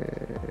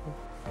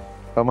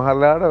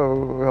සමහරලාට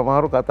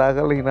සමහරු කතා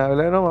කරලා hina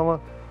වෙලා යනවා. මම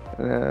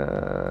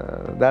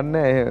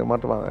දන්නේ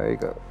මට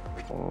ඒක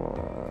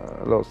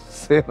ලොස්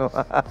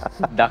වෙනවා.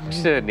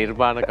 දක්ෂ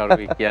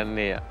නිර්මාණකරුවෙක්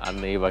කියන්නේ අන්න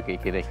ඒ වගේ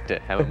කෙනෙක්ට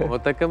හැම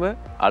මොහොතකම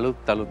අලුත්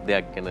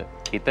දෙයක් ගැන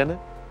හිතන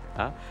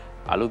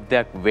අලුත්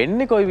දෙයක්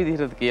වෙන්නේ කොයි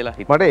විදිහටද කියලා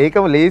හිත. මට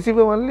ඒකම ලේසිම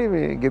මල්ලි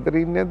මේ ගෙදර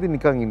ඉන්නේ නැද්දි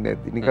නිකන් ඉන්නේ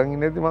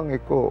නැද්දි මං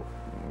එක්කෝ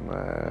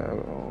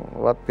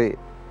වත්තේ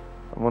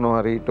මොනවා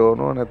හරි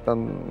ටෝනෝ නැත්තම්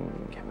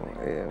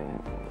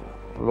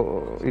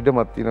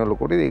ඉඩමත් තියෙන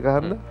ලොකුට ඒක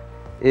හන්ද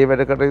ඒ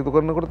වැඩ කටයුතු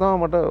කරනකොට තමයි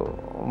මට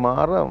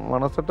මාර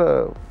මනසට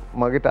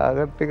මගේ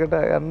ටාගට් එකට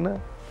යන්න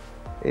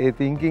ඒ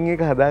තින්කින්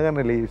එක හදාගන්න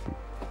ලේසි.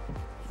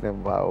 දැන්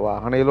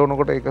වාහනේ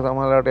එලවනකොට ඒක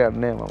සමහරවිට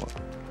යන්නේ නැහැ මම.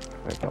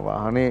 නැත්නම්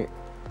වාහනේ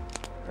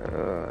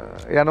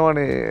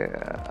යනවනේ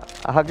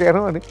අහක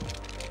යනවනේ.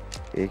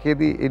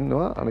 ඒකෙදි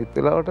ඉන්නවා අනිත්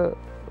වෙලාවට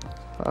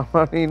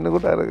සාමාන්‍යයෙන්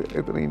ඉන්නකොට අර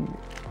එතන ඉන්නේ.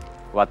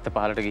 වත්ත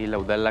පහලට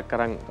ගිහිල්ලා උදැල්ලක්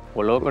කරන්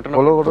පොළොවකට යන්න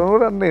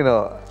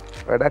එනවා.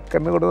 වැඩක්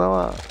කරනකොට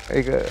තමයි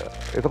ඒක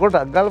එතකොට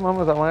අග්ගල් මම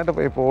සමහරට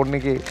මේ ෆෝන්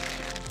එකේ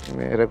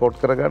මේ රෙකෝඩ්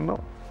කරගන්නවා.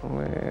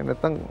 මේ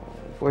නැත්තම්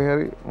කොහේ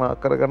හරි මාක්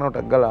කරගන්නවට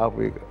අග්ගල් ආපු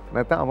එක.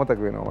 නැත්තම් අමතක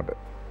වෙනවා මට.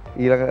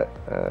 ඊළඟ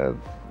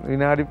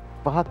විනාඩි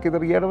 5ක්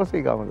විතර ගියාට පස්සේ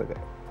ඒක අමතකයි.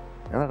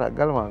 එහෙනම්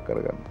අග්ගල් මාක්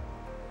කරගන්නවා.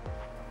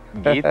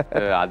 ගීත්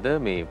අද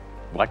මේ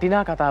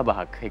වටිනා කතා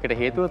බහක්. ඒකට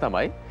හේතුව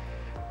තමයි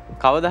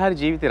කවදා හරි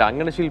ජීවිතේ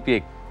රංගන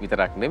ශිල්පියෙක්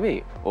විතරක් නෙවෙයි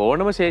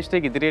ඕනම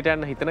ශ්‍රේෂ්ඨයෙක් ඉදිරියට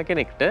යන්න හිතන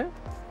කෙනෙක්ට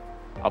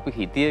අපි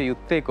හිතිය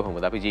යුත්තේ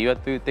කොහොමද? අපි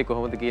ජීවත් වෙ යුත්තේ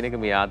කොහොමද කියන එක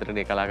මේ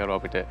ආදරණීය කලාකරුවෝ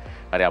අපිට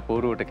හරි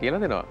අපූර්වවට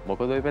කියලා දෙනවා.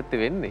 මොකද ওই පැත්තේ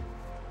වෙන්නේ?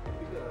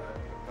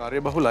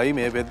 කාර්යබහුලයි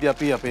මේ වෙද්දී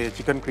අපි අපේ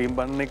චිකන් ක්‍රීම්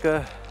බන් එක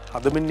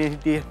හදමින්නේ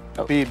හිටියේ.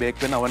 අපි බේක්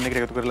වෙන oven එකට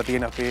එකතු කරලා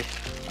තියෙන අපේ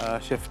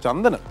ෂෙෆ්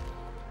චන්දන.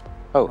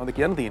 ඔව්. මොකද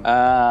කියන්න තියෙන්නේ?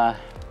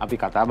 අපි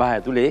කතා බහ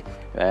ඇතුලේ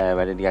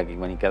වැඩ ටිකක්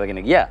ඉක්මනින් කරගෙන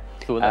ගියා.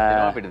 සූදානම්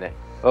වෙනවා අපිට දැන්.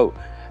 ඔව්.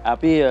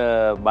 අපි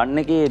බන්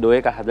එකේ ඩෝ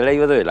එක හදලා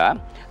ඉවර වෙලා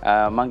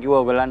මං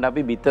කිව්වා ඔයගලන්ට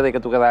අපි බිත්තර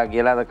එකතු කරා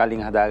කියලා අර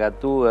කලින්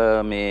හදාගත්තු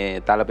මේ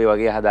තලපේ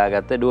වගේ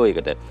හදාගත්ත ඩෝ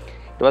එකට.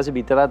 ඊට පස්සේ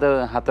බිත්තර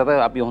හතර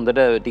අපි හොඳට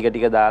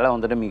ටික දාලා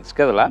හොඳට මික්ස්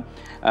කරලා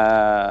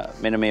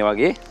මෙන්න මේ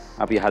වගේ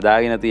අපි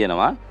හදාගෙන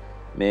තියෙනවා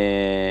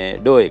මේ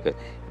ඩෝ එක.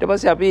 ඊට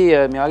පස්සේ අපි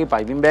මේ වගේ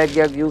පයිපින් බෑග්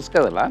එකක් යූස්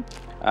කරලා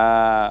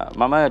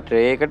මම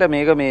ට්‍රේ එකට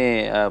මේක මේ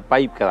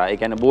පයිප් කරා. ඒ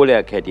කියන්නේ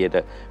බෝලයක් හැටියට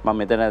මම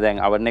මෙතන දැන්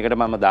oven එකට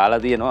මම දාලා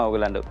තියෙනවා.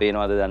 ඔයගලන්ට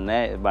පේනවද දන්නේ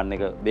නැහැ. බන්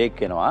එක බේක්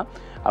වෙනවා.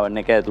 oven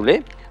එක ඇතුලේ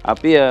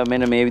අපි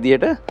මෙන්න මේ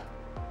විදිහට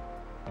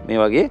මේ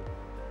වගේ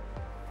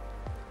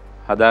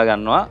හදා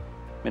ගන්නවා.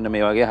 මෙන්න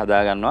මේ වගේ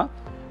හදා ගන්නවා.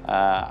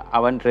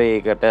 oven tray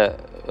එකට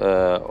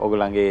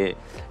ඔයගලන්ගේ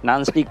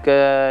non stick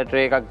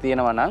tray එකක්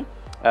තියෙනවා නම්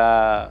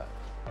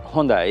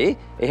හොඳයි.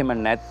 එහෙම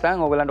නැත්නම්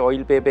ඔයගලන්ට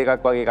ඔයිල් පේපර්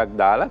එකක් වගේ එකක්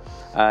දාලා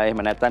එහෙම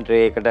නැත්නම්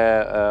ට්‍රේ එකට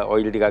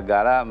ඔයිල් ටිකක්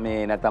ගාලා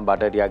මේ නැත්නම්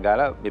බටර් ටිකක්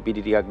ගාලා මේ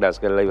පිටි ටිකක් ඩස්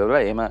කරලා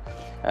ඉවරලා එහෙම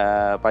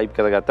පයිප්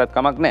කරගත්තත්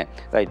කමක් නැහැ.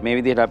 රයිට් මේ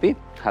විදිහට අපි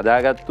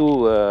හදාගත්තු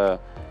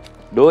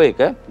ඩෝ එක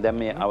දැන්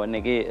මේ oven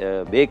එකේ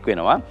බේක්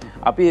වෙනවා.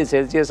 අපි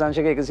සෙල්සියස්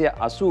අංශක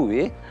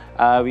 180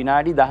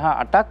 විනාඩි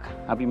 18ක්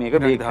අපි මේක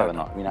බේක්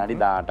කරනවා. විනාඩි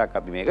 18ක්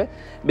අපි මේක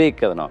බේක්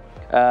කරනවා.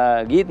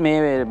 ගීත් මේ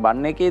බන්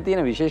එකේ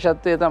තියෙන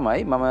විශේෂත්වය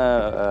තමයි මම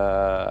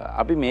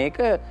අපි මේක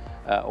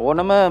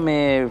ඕනම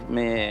මේ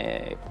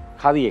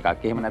හරි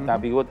එකක් එහෙම නැත්නම්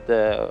අපි ගොත්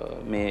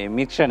මේ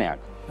මික්ෂණයක්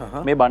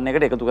මේ බන්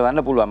එකට එකතු කරන්න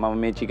පුළුවන්. මම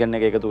මේ චිකන්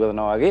එක එකතු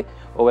කරනවා වගේ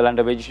ඔයගලන්ට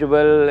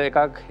වෙජිටබල්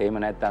එකක් එහෙම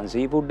නැත්නම්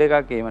සී ෆුඩ්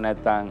එකක් එහෙම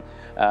නැත්නම්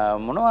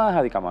මොනවා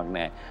හරි කමක්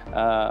නැහැ.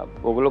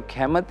 ඔයගොල්ලෝ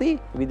කැමති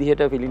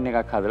විදිහට ෆිලින්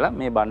එකක් හදලා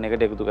මේ බන්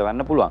එකට එකතු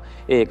කරන්න පුළුවන්.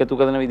 ඒ එකතු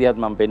කරන විදිහත්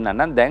මම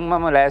පෙන්නන්නම්. දැන්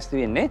මම ලෑස්ති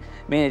වෙන්නේ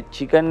මේ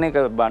චිකන් එක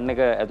බන් එක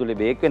ඇතුලේ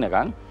බේක්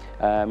වෙනකන්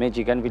මේ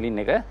චිකන් ෆිලින්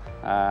එක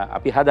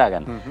අපි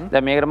හදාගන්න.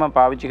 දැන් මේකට මම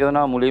පාවිච්චි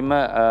කරනවා මුලින්ම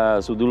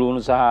සුදු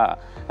ලුණු සහ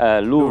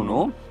ලුණු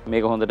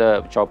මේක හොඳට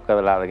චොප්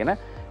කරලා අරගෙන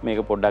මේක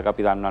පොඩ්ඩක්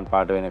අපි රන්වන්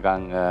පාට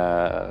වෙනකන්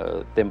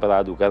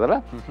ටෙම්පරාදු කරලා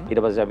ඊට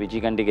පස්සේ අපි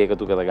චිකන් ටික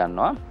එකතු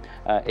කරගන්නවා.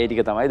 ඒ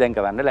ටික තමයි දැන්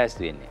කරන්න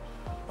ලෑස්ති වෙන්නේ.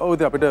 ඔව්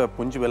ඉතින් අපිට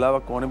පුංචි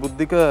වෙලාවක් ඕනේ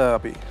බුද්ධික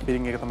අපි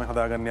පිරින් එක තමයි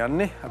හදාගන්න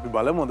යන්නේ. අපි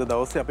බලමු අද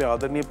දවසේ අපේ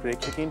ආදරණීය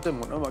ප්‍රේක්ෂකයන්ට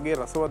මොන වගේ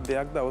රසවත්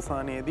දෙයක්ද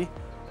අවසානයේදී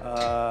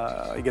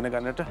ඉගෙන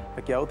ගන්නට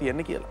හැකියාව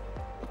තියෙන්නේ කියලා.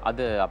 අද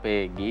අපේ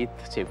ගීත්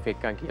චෙෆ්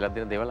එක්කන් කියලා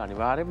දෙන දේවල්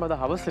අනිවාර්යෙන්ම අද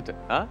හවසට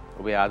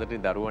ඔබේ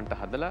ආදරණීය දරුවන්ට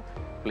හදලා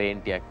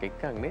ප්ලේන් ටිකක්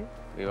එක්කන්නේ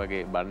මේ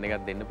වගේ බන්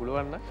එකක් දෙන්න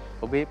පුළුවන් නම්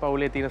ඔබේ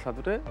පවුලේ තියෙන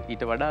සතුට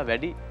ඊට වඩා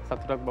වැඩි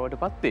සතුටක්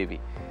බවට පත් වේවි.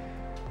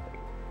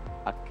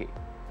 අක්කේ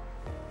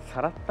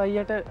සරත්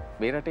අයියට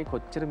මේ රටේ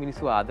කොච්චර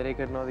මිනිස්සු ආදරය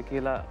කරනවද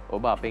කියලා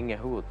ඔබ අපෙන්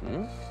ඇහුවොත්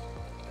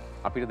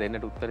අපිට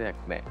දෙන්නට උත්තරයක්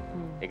නැහැ.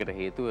 ඒකට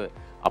හේතුව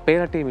අපේ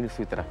රටේ මිනිස්සු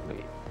විතරක්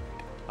නෙවෙයි.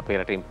 අපේ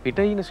රටෙන් පිට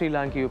ඉන්න ශ්‍රී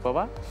ලාංකිකයෝ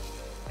පවා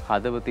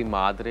හදවතින්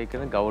ආදරය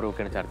කරන ගෞරව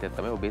කරන චරිතයක්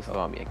තමයි ඔබේ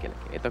ස්වාමියා කියලා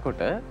කියන්නේ.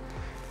 එතකොට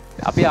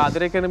අපි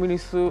ආදරය කරන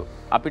මිනිස්සු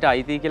අපිට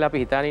අයිති කියලා අපි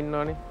හිතාන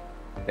ඉන්නවනේ.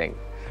 දැන්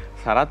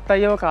සරත්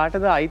අයියව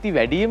කාටද අයිති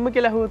වැඩියෙන්ම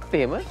කියලා අහුවොත්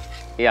එහෙම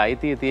ඒ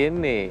අයිතිය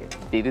තියෙන්නේ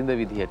දිරිඳ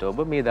විදිහට ඔබ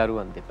මේ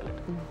දරුවන් දෙපළට.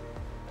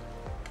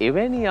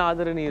 එවැනි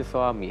ආදරණීය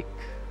ස්වාමියෙක්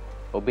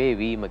ඔබේ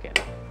වීම ගැන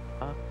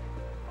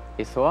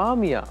ඒ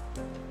ස්වාමියා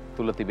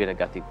තුල තිබෙන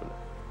ගතිගුණ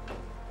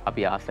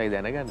අපි ආසයි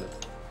දැනගන්න.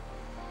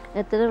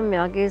 ඇත්තටම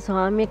මේ වගේ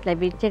ස්වාමියෙක්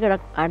ලැබිච්ච එක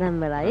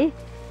ආඩම්බරයි.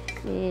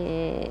 මේ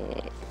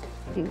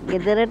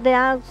ගෙදරට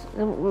යා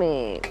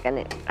මේ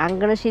කියන්නේ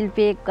රංගන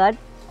ශිල්පියෙක්වත්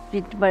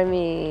පිටපත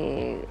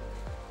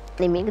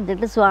මේ මේක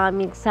දෙට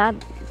ස්වාමියෙක් සහ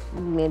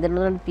මේ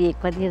දරුවන්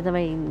පියෙක්වත් hier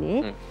තමයි ඉන්නේ.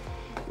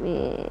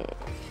 මේ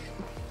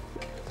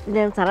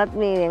දැන් සරත්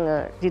මේ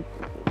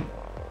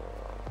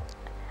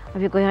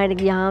අපි කොහේ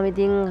ගියාම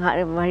ඉතින්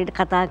හරියට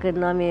කතා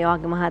කරනවා මේ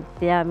වගේ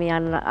මහත්තයා මේ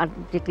යන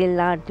ටිකල්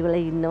නාට්‍ය වල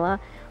ඉන්නවා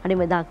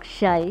හරිම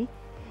දක්ෂයි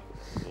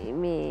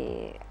මේ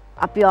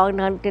අපි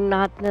වගේ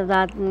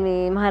නාට්‍ය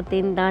මේ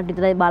මහත්තයන් නාට්‍ය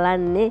විතරයි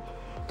බලන්නේ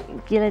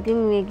කියලා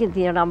ඉතින් මේකේ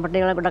තියෙන අපිට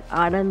ඒවල ගොඩක්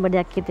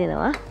ආඩම්බරයක්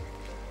හිතෙනවා.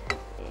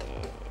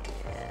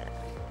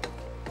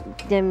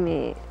 දැන්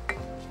මේ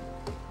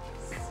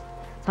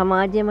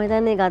සමාජයේ මම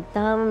හිතන්නේ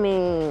ගත්තාම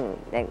මේ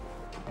දැන්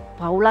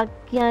පවුලක්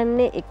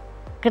කියන්නේ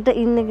එකට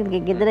ඉන්න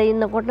ගෙදර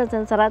ඉන්නකොට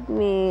සරත්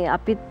මේ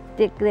අපිත්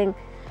එක්ක දැන්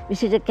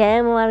විශේෂ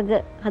කෑම වර්ග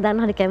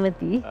හදන්න හරි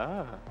කැමතියි.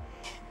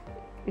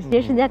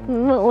 විශේෂ දෙයක්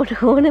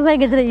ඕනෙමයි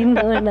ගෙදර ඉන්න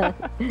ඕන.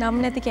 නම්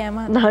නැති කෑම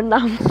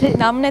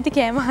නම් නැති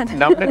කෑම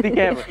නම් නැති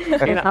කෑම.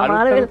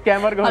 අලුත්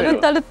කෑම වර්ග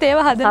අලුත්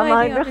ඒවා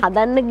හදනවා.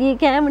 හදන්න ගිය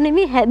කෑම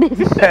නෙමෙයි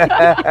හැදෙන්නේ.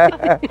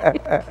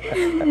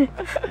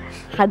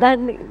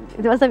 හදන්න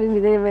ඊට පස්සේ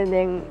මේ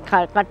දැන්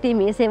කට්ටිය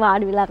මේසේ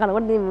වාඩි වෙලා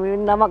කනකොට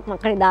නමක්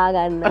මකනේ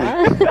දාගන්න.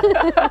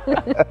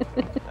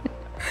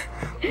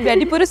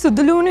 වැඩිපුර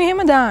සුදුලුණු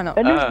එහෙම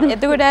දානවා.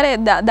 එතකොට අර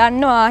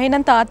දන්නවා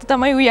ආහෙනම් තාත්තා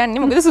තමයි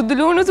උයන්නේ. මොකද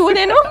සුදුලුණු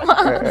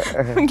සූදෙනවා.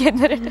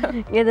 ගෙදරට.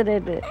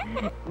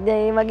 දැන්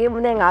ඒ වගේම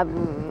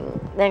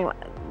දැන්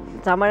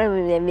සමහර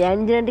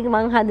ව්‍යංජන ටික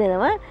මං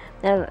හදනවා.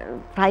 දැන්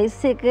ප්‍රයිස්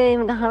එක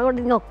එහෙම ගහනකොට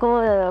ඉතින් ඔක්කොම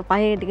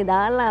පහේ ටික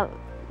දාලා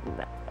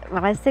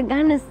රයිස් එක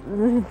ගන්න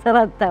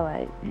සරත්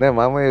තමයි. නෑ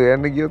මම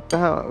යන්න ගියොත්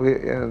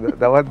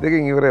දවස්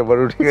දෙකකින් ඉවරයි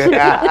බඩු ටික.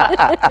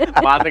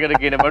 මාතකට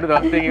කියන බඩු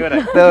දවස් දෙකකින්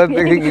ඉවරයි. දවස්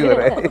දෙකකින්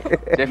ඉවරයි.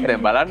 ෂෙෆ්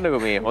දැන්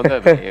බලන්නකෝ මේ හොඳ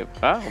මේ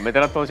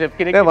මෙතනත් ඔය ෂෙෆ්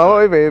කෙනෙක්. නෑ මම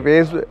ඔය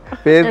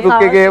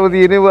Facebook එකේ එහෙම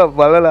තියෙනවා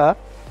බලලා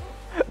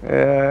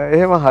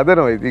එහෙම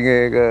හදනවා. ඉතින්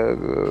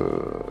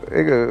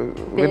ඒක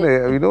වෙන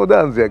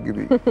විනෝදාංශයක්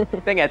ඉතින්.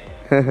 දැන් ඇත්ත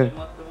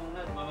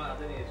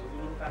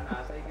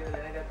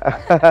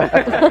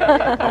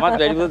මමත්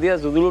වැඩිපුර තියා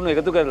සුදුලුණු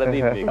එකතු කරලා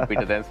තියෙන්නේ.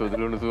 පිට දැන්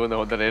සුදුලුණු සුවඳ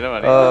හොඳට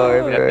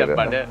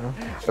එනවනේ.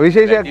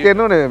 විශේෂයක්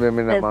කියනෝනේ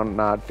මේ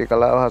නාට්‍ය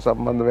කලාව හා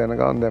සම්බන්ධ වෙන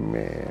ගමන් දැන්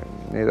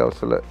මේ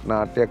දවස්වල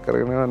නාට්‍යයක්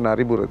කරගෙන යනවා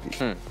නරිබුරති.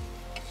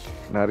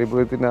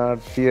 නරිබුරති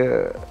නාට්‍ය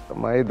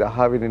මයි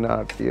 10 වෙනි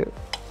නාට්‍ය.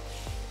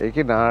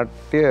 ඒකේ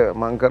නාට්‍ය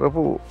මං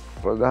කරපු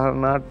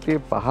ප්‍රධාන නාට්‍ය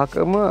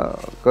 5කම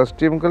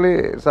කොස්ටියුම්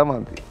කළේ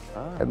සමන්ති.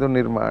 ඇඳුම්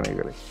නිර්මාණය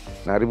කළේ.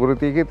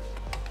 නරිබුරතියකෙත්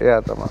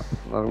එයා තමයි.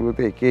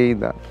 නරිබුරති එකේ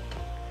ඉඳන්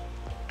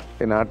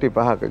ඒ නාට්‍ය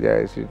 5ක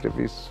ජයසිට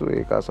පිස්සු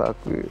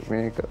ඒකසක්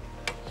මේක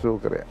ෂෝ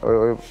කරේ.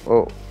 ඔය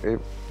ඒ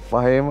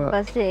පහේම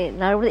පස්සේ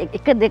නරිබුරති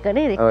 1 2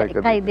 නේ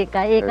 1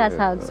 2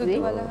 ඒකසක්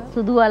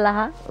සුදුවලහ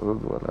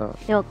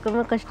ඒ ඔක්කොම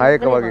කොස්ටියුම්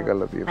 6ක වගේ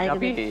කරලා තියෙනවා.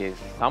 අපි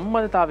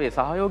සම්බන්ධතාවයේ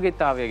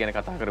සහයෝගීතාවය ගැන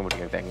කතා කරමු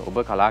ටිකක්. දැන් ඔබ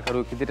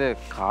කලාකරුවෙක්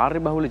විදිහට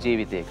කාර්යබහුල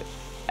ජීවිතයක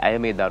ඇය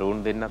මේ දරුවුන්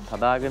දෙන්නත්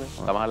හදාගෙන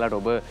සමහරවිට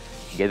ඔබ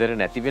ගෙදර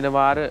නැති වෙන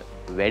වාර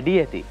වැඩි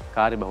ඇති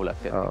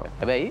කාර්යබහුලත්වයක්.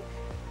 හැබැයි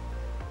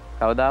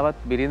කවදාවත්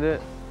බිරිඳ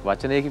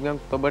වචනයකින්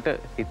ඔබට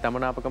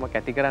හිතමනාපකමක්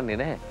ඇති කරන්නේ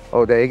නැහැ.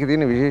 ඔව් දැන් ඒකේ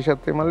තියෙන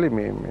විශේෂත්වය මල්ලි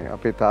මේ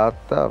අපේ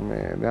තාත්තා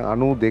මේ දැන්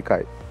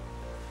 92යි.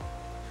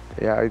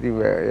 එයා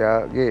ඉතින්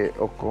එයාගේ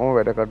ඔක්කොම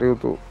වැඩ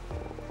කටයුතු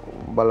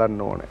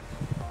බලන්න ඕනේ.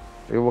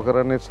 ඒව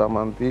කරන්නේ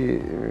සමන්ති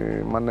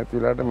මන් නැති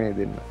වෙලාවට මේ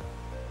දෙන්න.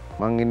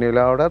 මං ඉන්න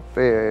වෙලාවටත්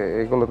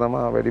ඒගොල්ලෝ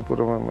තමයි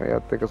වැඩිපුරම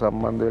එයත් එක්ක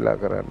සම්බන්ධ වෙලා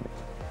කරන්නේ.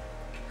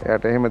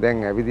 එයාට එහෙම දැන්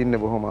ඇවිදින්න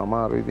බොහොම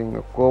අමාරුයි. ඉතින්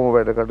ඔක්කොම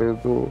වැඩ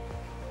කටයුතු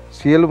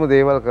සියලුම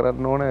දේවල්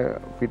කරන්න ඕනේ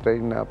පිට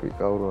ඉන්න අපි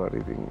කවුරු හරි.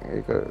 ඉතින්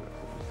ඒක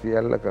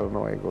සියල්ල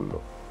කරනවා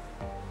ඒගොල්ලෝ.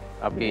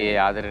 අපි ඒ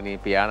ආදරණීය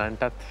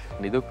පියාණන්ටත්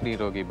නිදුක්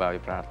නිරෝගී භාවය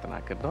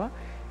ප්‍රාර්ථනා කරනවා.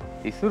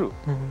 ඉසුරු.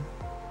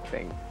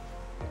 දැන්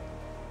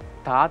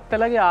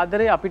තාත්තලගේ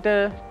ආදරය අපිට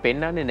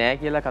පෙන්වන්නේ නැහැ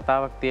කියලා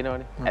කතාවක්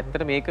තියෙනවනේ.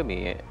 ඇත්තට මේක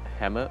මේ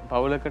හැම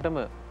පවුලකටම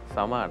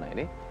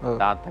සමානයිනේ.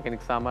 තාත්තා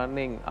කෙනෙක්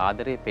සාමාන්‍යයෙන්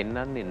ආදරය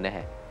පෙන්වන්නේ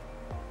නැහැ.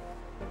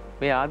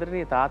 මේ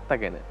ආදරණීය තාත්තා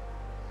ගැන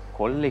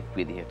කොල්ලෙක්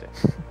විදිහට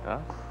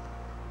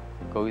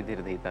කොයි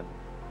විදිහටද හිතන්නේ?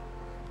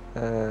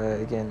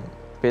 ඒ කියන්නේ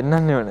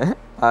පෙන්වන්නේ නැහැ.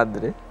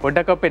 ආදරේ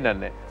පොඩ්ඩක්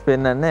පෙන්වන්න.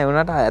 පෙන්වන්න ඒ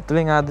වුණාට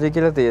ඇතුලෙන් ආදරේ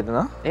කියලා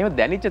තේරෙනවා. එහෙම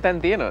දැනෙච්ච තැන්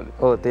තියෙනවද?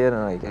 ඔව්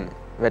තේරෙනවා. ඒ කියන්නේ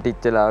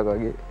වැටිච්චලාක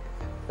වගේ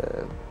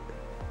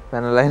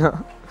පැනලා එනවා.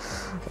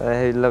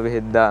 ඇවිල්ලා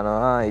බෙහෙත්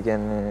දානවා. ඒ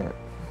කියන්නේ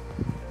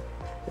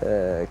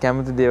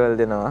කැමති දේවල්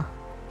දෙනවා.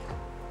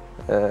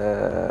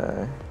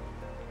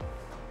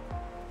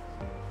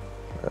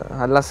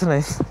 හරි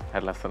ලස්සනයි.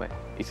 හරි ලස්සනයි.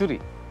 ඉසුරි.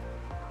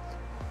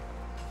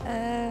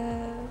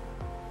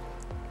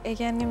 ඒ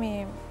කියන්නේ මේ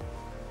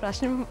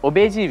ප්‍රශ්න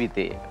ඔබේ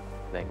ජීවිතේ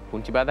දැන්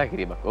පුංචි බාධා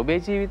කිරීමක්. ඔබේ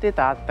ජීවිතේ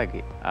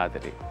තාත්තගේ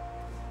ආදරේ,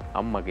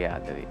 අම්මගේ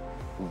ආදරේ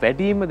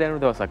වැඩිම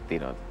දැනුණු දවසක්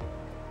තියෙනවද?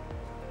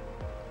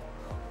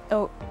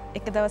 ඔව්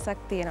එක දවසක්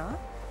තියෙනවා.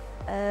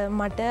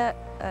 මට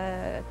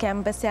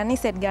කැම්පස්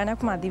යන්නේ සෙට්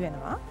ගානක් මදි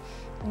වෙනවා.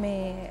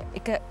 මේ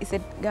එක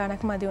ඉසෙට්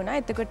ගානක් මදි වුණා.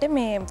 එතකොට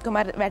මේ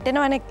කොහමද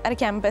වැටෙනවනේ අර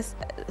කැම්පස්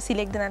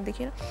සිලෙක්ට් නැද්ද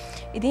කියලා.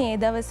 ඉතින් ඒ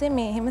දවසේ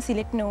මේ එහෙම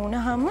සිලෙක්ට්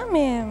නොවුනහම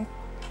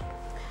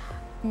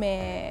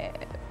මේ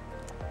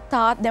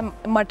දැන්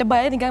මට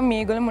බය නිකන්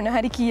මේගොල්ලෝ මොන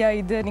හරි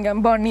කියයිද නිකන්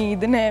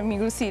බනීද නෑ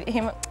මේගොල්ලෝ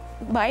එහෙම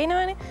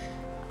බයිනවනේ.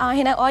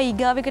 එහෙනම් ඔය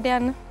ඊගාවකට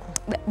යන්න.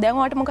 දැන්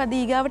ඔයාලට මොකද්ද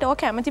ඊගාවට ඔය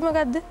කැමති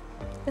මොකද්ද?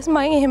 ඊට මම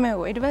එහෙම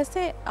ඇහුවා. ඊට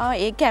පස්සේ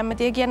ඒ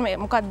කැමතිය කියන්නේ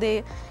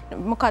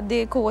මොකද්ද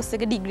කෝස්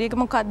එක ඩිග්‍රී එක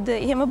මොකද්ද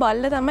එහෙම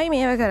බලලා තමයි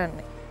මේව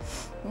කරන්නේ.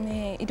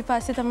 මේ ඊට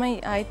පස්සේ තමයි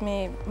ආයිත්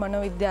මේ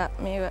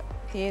මනෝවිද්‍යාව මේව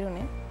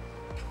තේරුනේ.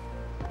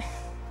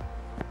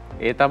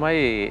 ඒ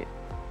තමයි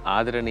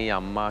ආදරණීය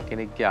අම්මා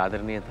කෙනෙක්ගේ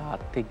ආදරණීය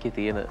තාත්තෙක්ගේ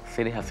තියෙන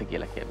සෙනෙහස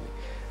කියලා කියන්නේ.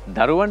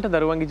 දරුවන්ට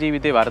දරුවන්ගේ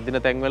ජීවිතේ වර්ධින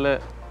තැන්වල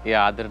ඒ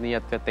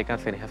ආදරණීයත්වයත් එක්ක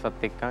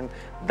සෙනෙහසත් එක්ක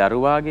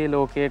දරුවාගේ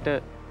ලෝකයට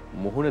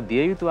මුහුණ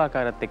දිය යුතු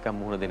ආකාරයත් එක්ක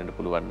මුහුණ දෙන්නට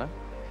පුළුවන් නම්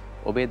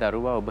ඔබේ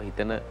දරුවා ඔබ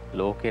හිතන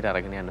ලෝකයට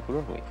අරගෙන යන්න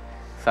පුළුවන් වෙයි.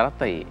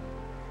 සරත් අයියේ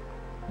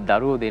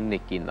දරුවෝ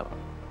දෙන්නෙක් ඉන්නවා.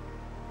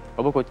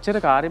 ඔබ කොච්චර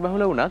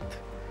කාර්යබහුල වුණත්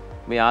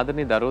මේ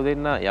ආදරණීය දරුවෝ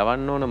දෙන්න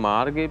යවන්න ඕන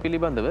මාර්ගය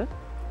පිළිබඳව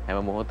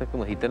හැම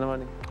මොහොතකම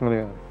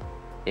හිතනවනේ.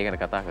 ඒ ගැන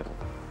කතා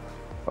කරමු.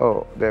 ඔව්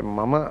දැන්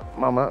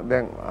මම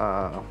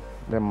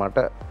දැන් මට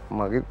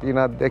මගේ තියෙන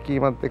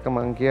අත්දැකීමත් එක්ක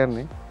මම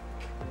කියන්නේ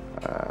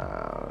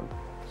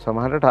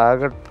සමහර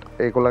ටාගට්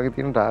ඒගොල්ලන්ගේ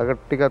තියෙන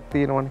ටාගට් ටිකක්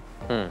තියෙනවනේ.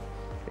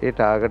 ඒ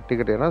ටාගට්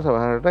ටිකට යනවා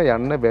සමහරට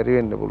යන්න බැරි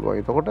වෙන්න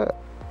පුළුවන්. එතකොට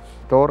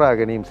තෝරා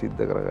ගැනීම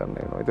සිද්ධ කරගන්න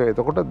වෙනවා.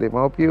 එතකොට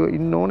දෙමව්පියෝ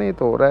ඉන්න ඕනේ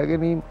තෝරා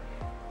ගැනීම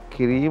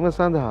කිරීම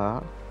සඳහා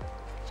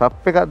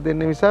සප් එකක්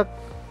දෙන්න මිසක්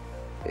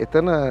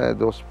එතන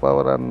දොස්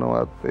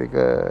පවරන්නවත් ඒක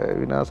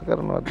විනාශ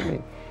කරනවත්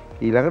නෙවෙයි.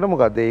 ඊළඟට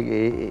මොකද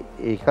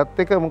ඒකත්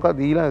එක මොකද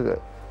ඊළඟ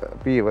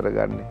පියවර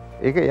ගන්න.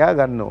 ඒක එයා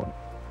ගන්න ඕනේ.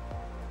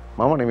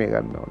 මම නෙමෙයි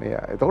ගන්න ඕනේ.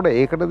 එයා. එතකොට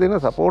ඒකට දෙන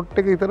සපෝට්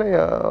එක විතරයි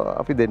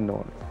අපි දෙන්න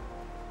ඕනේ.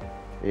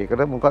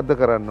 ඒකට මොකද්ද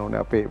කරන්න ඕනේ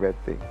අපේ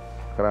පැත්තෙන්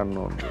කරන්න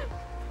ඕනේ.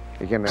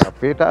 ඒ කියන්නේ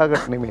අපේ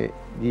ටාගට් නෙමෙයි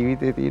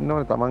ජීවිතේ තියෙන්න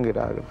ඕනේ තමන්ගේ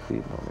ටාගට්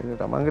තියෙන්න ඕනේ.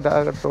 තමන්ගේ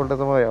ටාගට් වලට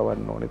තමයි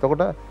යවන්න ඕනේ.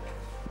 එතකොට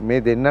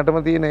මේ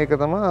දෙන්නටම තියෙන එක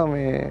තමයි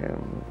මේ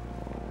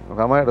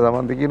සමහරට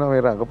තමන්ද කියනවා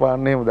මේ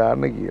රඟපාන්න එහෙම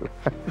දාන්න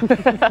කියලා.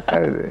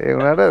 හරිද? ඒ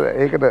වුණාට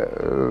ඒකට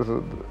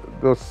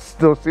දොස්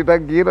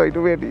සිතක් කියනවා ඊට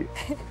වැඩි.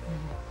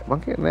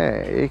 මම කියන්නේ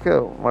ඒක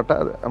මට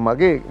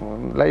මගේ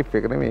ලයිෆ්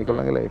එක නෙමෙයි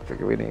ඒගොල්ලන්ගේ ලයිෆ්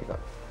එක වෙන එකක්.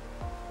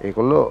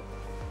 ඒගොල්ලෝ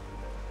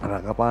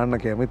රඟපාන්න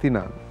කැමති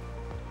නම්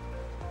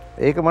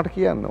ඒක මට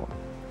කියන්න ඕන.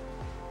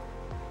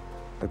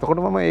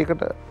 එතකොට මම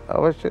ඒකට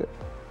අවශ්‍ය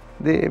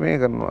දේ මේ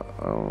කරනවා.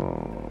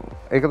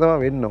 ඒක තමයි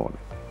වෙන්න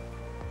ඕනේ.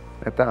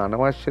 නැත්නම්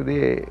අනවශ්‍ය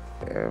දේ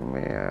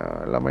මේ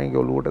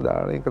ළමයිගේ ඔලුවට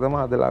දාන එක තමයි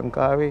අද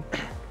ලංකාවේ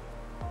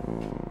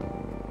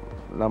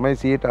ළමයි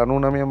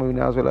 99%ම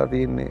විනාශ වෙලා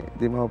තියෙන්නේ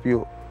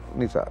දෙමව්පියෝ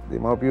නිසා.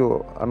 දෙමව්පියෝ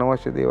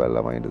අනවශ්‍ය දේවල්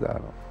ළමයින්ට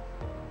දානවා.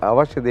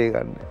 අවශ්‍ය දේ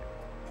ගන්න.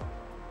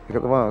 ඒක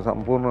තමයි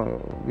සම්පූර්ණ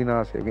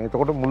විනාශය.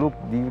 එතකොට මුළු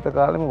ජීවිත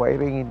කාලෙම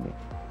වෛරයෙන් ඉන්නේ.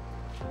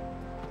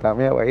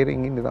 ළමයා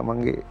වෛරයෙන් ඉන්නේ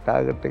තමන්ගේ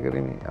ටාගට් එක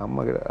නෙමෙයි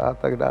අම්මගේ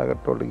තාත්තගේ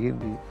ටාගට් වලට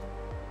ගිහින්.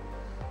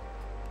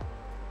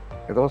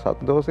 එතකොට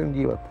සතුටෝසෙන්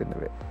ජීවත් වෙන්න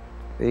බෑ.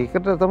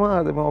 ඒකට තමයි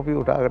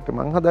දෙමව්පියෝ ටාගට්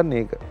මං හදන්නේ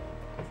ඒක.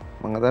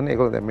 මං හදන්නේ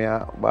ඒගොල්ලෝ දැන්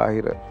මෙයා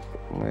බාහිර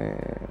මේ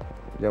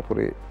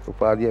ජපුරේ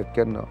උපාධියක්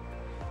කරනවා.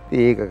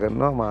 ඉතින් ඒක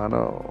කරනවා මානව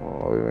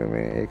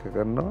මේ ඒක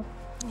කරනවා.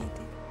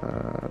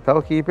 තව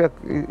කීපයක්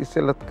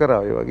ඉස්සෙල්ලත් කරා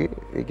ඔය වගේ.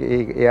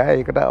 එයා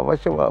ඒකට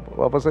අවශ්‍ය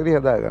වපසරි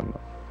හදා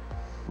ගන්නවා.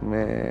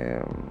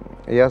 මේ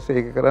එයාස්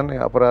ඒක කරන්නේ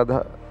අපරාධ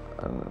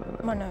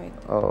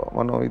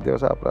මනෝවිද්‍යාව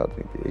සහ අපරාධ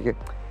නීතිය. ඒක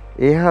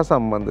ඒ හා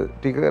සම්බන්ධ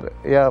ටික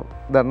එයා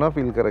දන්නවා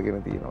ෆිල්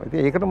කරගෙන තියෙනවා.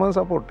 ඉතින් ඒකට මම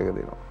සපෝට් එක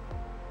දෙනවා.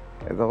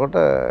 එතකොට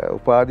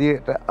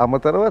උපාධියට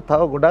අමතරව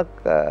තව ගොඩක්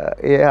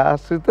ඒ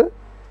ආශ්‍රිත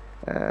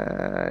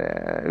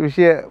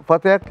විෂය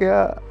පතයක්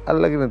එයා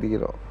අල්ලගෙන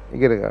තියෙනවා.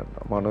 ඉගෙන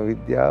ගන්නවා.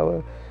 මනෝවිද්‍යාව,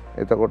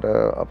 එතකොට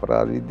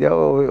අපරාධ විද්‍යාව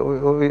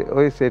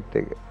ඔය සෙට්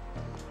එක.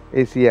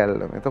 ඒ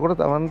සියල්ලම. එතකොට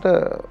තමන්ට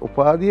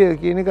උපාධිය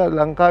කියන එක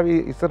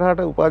ලංකාවේ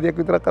ඉස්සරහට උපාධියක්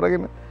විතරක්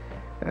අරගෙන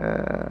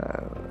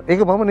ඒක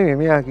මම නෙමෙයි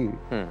මෙයා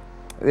කිව්වේ.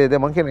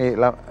 දැන් මං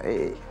කියන්නේ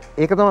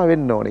ඒක තමයි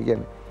වෙන්න ඕනේ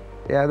කියන්නේ.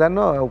 එයා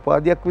දන්නවා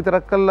උපාධියක්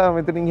විතරක් කළා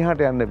මෙතනින්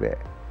එහාට යන්න බෑ.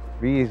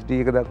 PhD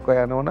එක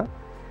දක්වා යනවනම්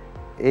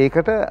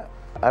ඒකට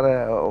අර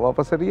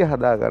වපසරිය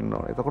හදා ගන්න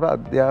ඕනේ. එතකොට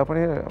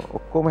අධ්‍යාපනය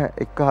ඔක්කොම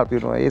එක්ක හතු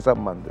වෙනවා ඒ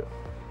සම්බන්ධව.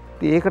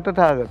 ඉතින් ඒකට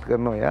ටාගට්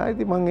කරනවා එයා.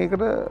 ඉතින් මම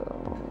ඒකට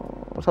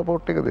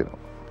සපෝට් එක දෙනවා.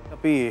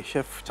 අපි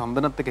ෂෙෆ්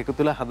චන්දනත් එක්ක එකතු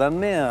වෙලා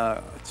හදන්නේ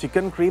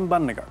චිකන් ක්‍රීම්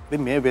බන් එකක්.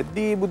 ඉතින් මේ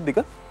වෙද්දී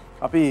බුද්ධික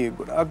අපි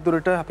ගොඩාක්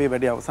දුරට අපේ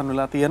වැඩේ අවසන්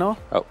වෙලා තියෙනවා.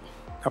 ඔව්.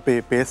 අපේ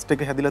පේස්ට්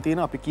එක හැදිලා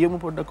තියෙනවා. අපි කියමු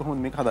පොඩ්ඩක්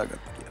කොහොමද මේක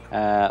හදාගත්තේ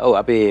කියලා. ඔව්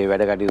අපේ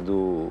වැඩ කටයුතු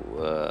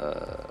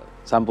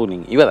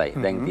සම්පූර්ණයෙන් ඉවරයි.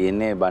 දැන්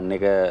තියෙන්නේ බන්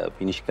එක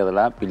ෆිනිෂ්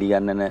කරලා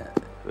පිළිගන්නන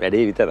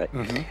වැඩේ විතරයි.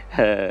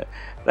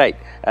 රයිට්.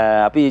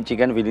 අපි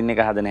චිකන් ෆිලින්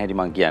එක හදන හැටි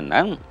මම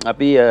කියන්නම්.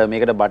 අපි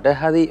මේකට බටර්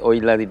හරි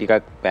ඔයිල් හරි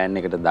ටිකක් පෑන්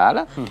එකට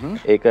දාලා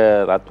ඒක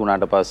රත්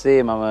වුණාට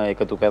පස්සේ මම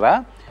එකතු කරා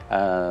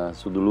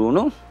සුදු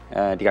ලුණු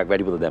ටිකක්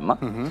වැඩිපුර දැම්මා.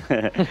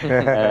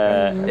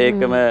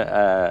 ඒකම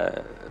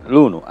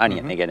ලුණු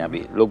අනියන් ඒ කියන්නේ අපි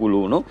ලොකු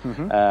ලුණු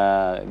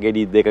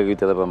ගෙඩි දෙකක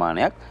විතර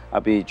ප්‍රමාණයක්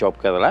අපි චොප්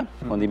කරලා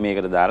හොඳින්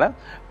මේකට දාලා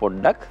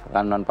පොඩ්ඩක්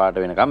රන්වන් පාට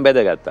වෙනකම්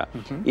බෙදගත්තා.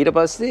 ඊට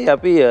පස්සේ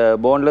අපි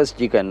බෝන්ලස්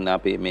චිකන්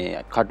අපි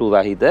මේ කටු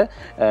රහිත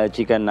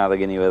චිකන්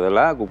අරගෙන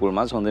ඉවරලා කුකුල්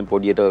මස් හොඳින්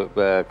පොඩියට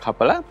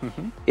කපලා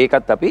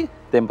ඒකත් අපි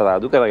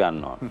ටෙම්පරාදු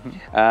කරගන්නවා.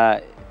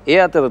 ඒ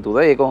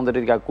අතරතුර ඒක හොඳට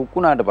ටිකක් කුක්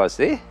වුණාට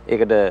පස්සේ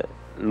ඒකට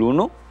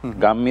ලුණු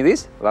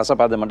ගම්මිරිස්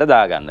රසපදමට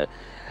දාගන්න.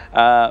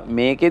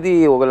 මේකෙදී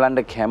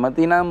ඔයගලන්ට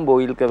කැමති නම්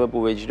බොයිල්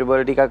කරපු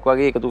වෙජිටබල් ටිකක්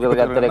වගේ එකතු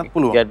කරගත්තට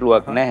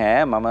ගැටලුවක්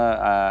නැහැ. මම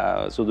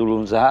සුදු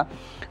ලුණු සහ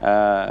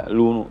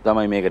ලුණු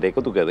තමයි මේකට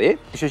එකතු කරේ.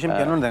 විශේෂයෙන්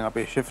කියනවා දැන්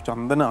අපේ ෂෙෆ්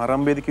චන්දන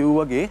ආරම්භයේදී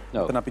කිව්වා වගේ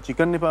එතන අපි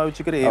චිකන් නේ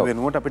පාවිච්චි කරේ. ඒ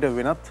වෙනුවට අපිට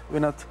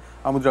වෙනත්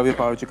අමුද්‍රව්‍ය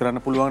පාවිච්චි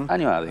කරන්න පුළුවන්.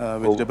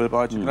 අනිවාර්යයෙන්. වෙජිටබල්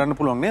පාවිච්චි කරන්න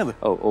පුළුවන් නේද?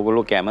 ඔව්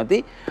ඔයගොල්ලෝ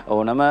කැමති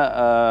ඕනම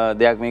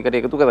දෙයක් මේකට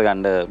එකතු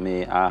කරගන්න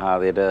මේ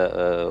ආහාරයට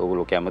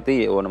ඔයගොල්ලෝ කැමති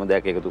ඕනම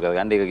දෙයක් එකතු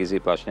කරගන්න ඒක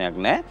කිසි ප්‍රශ්නයක්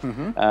නැහැ.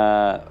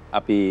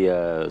 අපි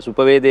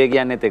සුපවේදය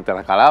කියන්නේත්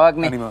එක්තරා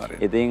කලාවක්නේ.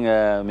 ඉතින්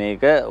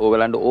මේක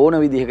ඕගලන්ට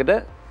ඕන විදිහකට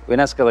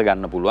වෙනස්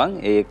කරගන්න පුළුවන්.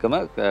 ඒකම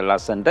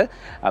ලස්සන්ට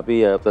අපි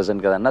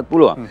ප්‍රසන්ට් කරන්නත්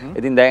පුළුවන්.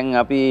 ඉතින් දැන්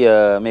අපි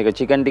මේක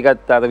චිකන්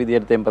ටිකත් අර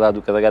විදිහට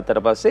ටෙම්පරාදු කරගත්තට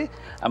පස්සේ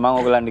මම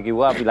ඕගලන්ට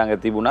කිව්වා අපි ළඟ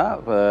තිබුණා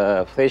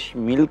ෆ්‍රෙෂ්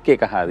මිල්ක්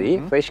එක හරි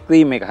ෆ්‍රෙෂ්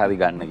ක්‍රීම් එක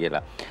හරි ගන්න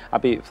කියලා.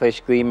 අපි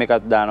ෆ්‍රෙෂ් ක්‍රීම්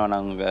එකක් දානවා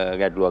නම්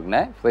ගැටලුවක්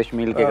නැහැ. ෆ්‍රෙෂ්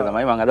මිල්ක් එක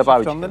තමයි මම අද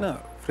පාවිච්චි කරන්නේ.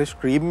 ෆ්‍රෙෂ්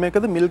ක්‍රීම්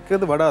එකද මිල්ක්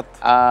එකද වඩාත්?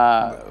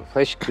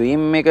 ෆ්‍රෙෂ්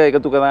ක්‍රීම් එක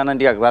එකතු කරා නම්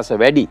ටිකක් රස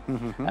වැඩි.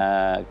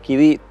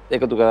 කිරි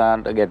එකතු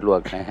කරාට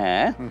ගැටලුවක්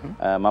නැහැ.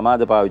 මම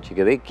අද පාවිච්චි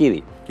කරේ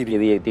කිරි.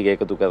 කිරි ටික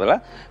එකතු කරලා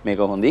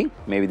මේක හොඳින්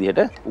මේ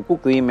විදිහට උකු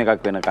ක්‍රීම්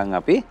එකක් වෙනකන්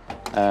අපි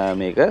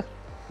මේක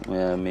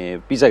මේ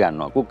පිස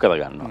ගන්නවා කුක් කර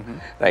ගන්නවා.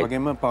 රයිට්.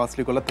 වගේම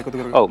පාස්ලි කොලත් එකතු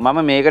කරගන්න. ඔව්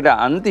මම මේකට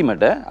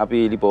අන්තිමට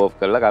අපි ලිප් ඕෆ්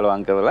කරලා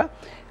කලවම් කරලා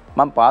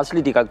මම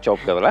පාස්ලි ටිකක් චොප්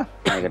කරලා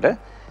මේකට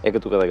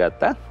එකතු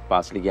කරගත්තා.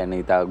 පාස්ලි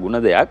කියන්නේ ඉතා ගුණ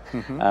දෙයක්.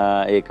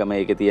 ඒකම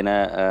ඒකේ තියෙන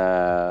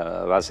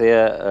රසය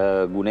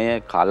ගුණය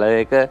කලර්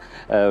එක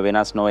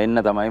වෙනස්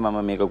නොවෙන්න තමයි මම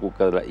මේක කුක්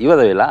කරලා ඉවර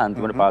වෙලා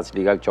අන්තිමට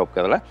පාස්ලි ටිකක් චොප්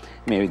කරලා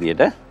මේ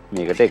විදිහට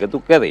මේකට එකතු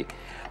කරේ.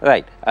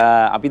 රයිට්.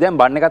 අපි දැන්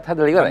බන් එකත්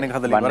හදලා ඉවරයි. බන් එක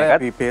හදලා ඉවරයි.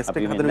 අපි පේස්ට්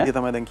එක හදන විදිහ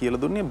තමයි දැන්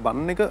කියලා දුන්නේ.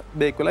 බන් එක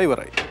බේක් වෙලා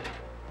ඉවරයි.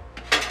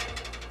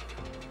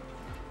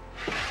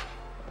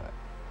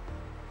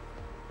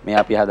 මේ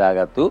අපි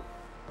හදාගත්තු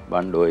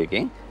බන්ඩෝ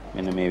එකෙන්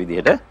මෙන්න මේ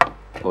විදිහට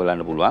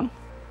හොලන්න පුළුවන්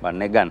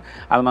බන් එක ගන්න.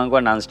 අර මම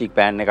කිව්වා non stick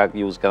pan එකක්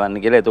use කරන්න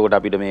කියලා. එතකොට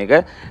අපිට මේක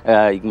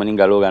ඉක්මනින්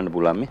ගලව ගන්න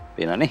පුළුවන් මේ.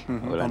 පේනනේ.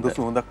 හොඳ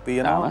සුවඳක්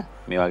තියෙනවා.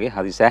 මේ වගේ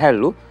හරි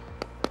සැහැල්ලු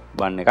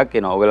බන් එකක්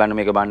එනවා. ඔයගලන්ට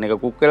මේක බන් එක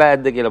කුක් වෙලා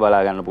ඇද්ද කියලා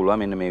බලා ගන්න පුළුවන්.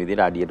 මෙන්න මේ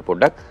විදිහට අඩියට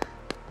පොඩ්ඩක්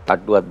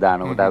තට්ටුවක්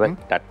දානකොට අර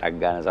ටට්ටක්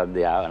ගන්න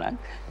සද්දය ආවනම්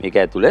මේක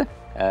ඇතුලේ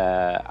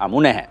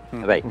අමු නැහැ.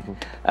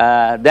 රයිට්.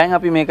 දැන්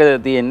අපි මේක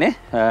තියෙන්නේ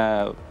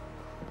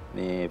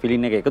මේ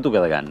ෆිලින් එක එකතු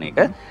කරගන්න එක.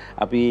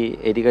 අපි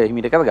ඒ ටික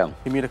හිමීට කරගමු.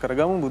 හිමීට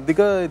කරගමු.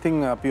 බුද්ධික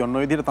ඉතින් අපි ඔන්න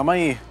ඔය විදිහට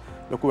තමයි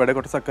ලොකු වැඩ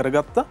කොටසක්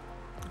කරගත්තා.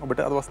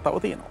 ඔබට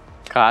අවස්ථාව තියෙනවා.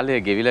 කාලය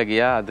ගෙවිලා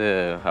ගියා. අද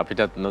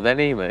අපිටත්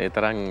නොදැනීම ඒ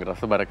තරම්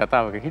රසබර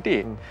කතාවක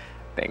හිටියේ.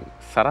 දැන්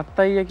සරත්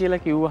අයියා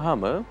කියලා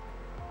කිව්වහම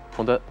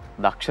හොඳ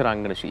දක්ෂ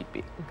රංගන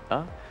ශිල්පියෙක්.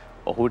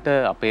 ඔහුට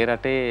අපේ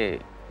රටේ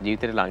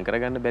ජීවිතේට ලං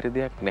කරගන්න බැරි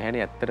දෙයක්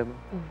නැහැනේ ඇත්තටම.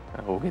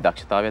 ඔහුගේ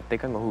දක්ෂතාවයත්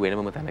එක්ක ඔහු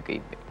වෙනම තැනක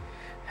ඉන්නේ.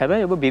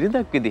 හැබැයි ඔබ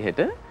බිරිඳක්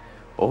විදිහට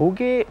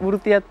ඔහුගේ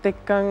වෘතියත්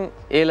එක්කන්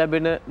ඒ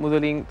ලැබෙන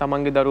මුදලින්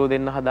තමන්ගේ දරුවෝ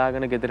දෙන්න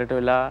හදාගෙන ගෙදරට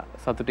වෙලා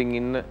සතුටින්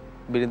ඉන්න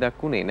බිරිඳක්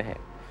වුණේ නැහැ.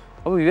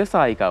 ඔබ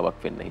ව්‍යවසායිකාවක්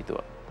වෙන්න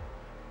හිතුවා.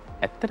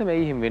 ඇත්තටම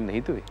ඇයි එහෙම වෙන්න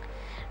හිතුවේ?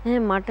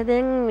 මට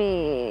දැන්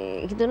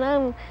මේ හිතුණා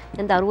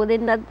දැන් දරුවෝ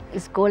දෙන්නත්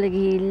ඉස්කෝලේ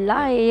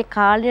ගිහිල්ලා ඒ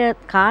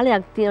කාලයක්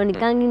තියෙනවා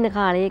නිකන් ඉන්න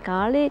කාලේ. ඒ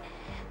කාලේ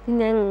ඉතින්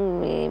දැන්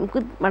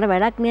මොකද මට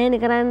වැඩක් නැහැ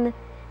නේ කරන්න.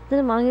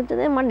 ඉතින් මම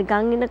හිතුවා දැන් මම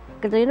නිකන් ඉන්න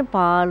ගෙදර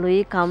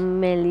පාළුයි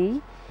කම්මැලි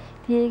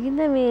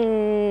ඒකින්ද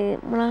මේ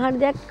මොනහරි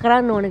දෙයක්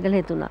කරන්න ඕන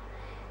කියලා හිතුණා.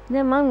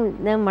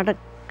 දැන් මට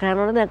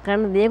කරන්න ඕන දෙයක්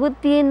කරන්න දෙයක්වත්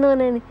තියෙන්න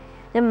ඕනේනේ.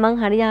 දැන්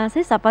මං හරි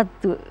ආසයි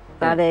සපත්තු.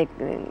 අර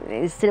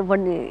ඉස්සර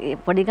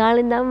පොඩි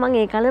කාලේ ඉඳන් මං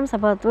ඒ කාලෙම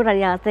සපත්තු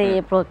හරි ආසයි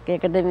ඒ ෆ්‍රොක්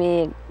එකට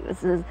මේ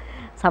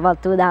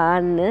සපත්තු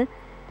දාන්න.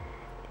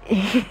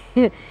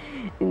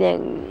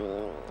 දැන්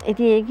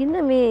ඉතින් ඒකින්ද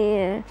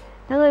මේ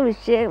තමයි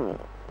විශ්ය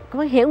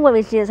කොහොම හෙව්ව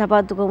විශ්ය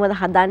සපත්තු කොහොමද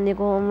හදන්නේ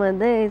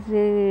කොහොමද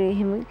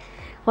එහෙම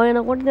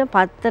හොයනකොට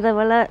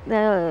පත්තරවල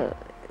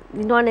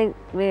දිනවනේ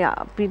මේ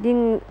පිටින්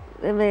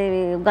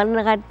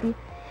ගන්න කට්ටිය.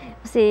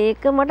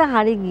 ඒක මට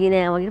හරි ගියේ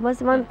නෑ වගේ. ඊට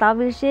පස්සේ මම තව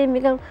විෂය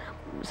මේක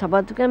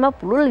සපත්තු කරන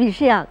පුළුල්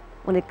විෂයක්.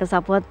 එක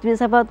සපත්තුවේ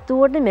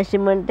සපත්තුවට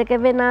මෙෂර්මන්ට් එක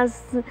වෙනස්,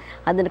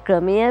 හදන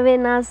ක්‍රමය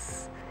වෙනස්.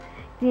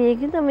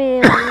 ඒකද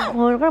මේ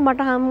හොරකට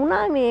මට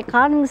හම්බුණා මේ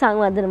කාර්මික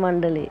සංවර්ධන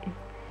මණ්ඩලයේ.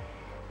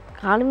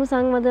 කාර්මික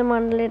සංවර්ධන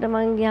මණ්ඩලයට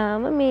මං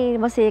ගියාම මේ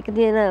බස් ඒක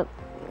තියෙන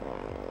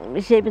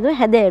විශේෂ පිටු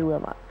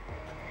හැදෑරුවා.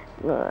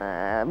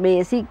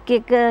 බේසික්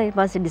එක ඊට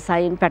පස්සේ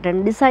ඩිසයින්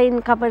පැටර්න් ඩිසයින්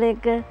කපන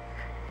එක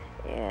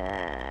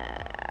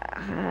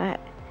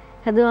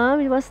හදුවාම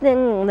ඊට පස්සේ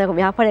දැන්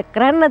ව්‍යාපාරයක්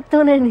කරන්නත්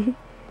ඕනේනේ.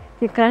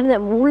 ඒක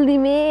කරන්න මුල්ලි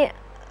මේ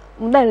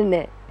මුදල්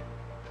නෑ.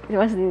 ඊට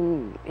පස්සේ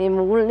මේ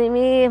මුල්ලි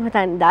මේ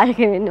මතන් දායක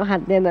වෙන්න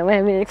මහත්ය තමයි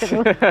මේකට.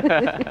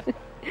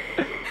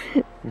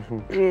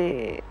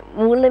 ඒ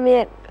මුල්ලි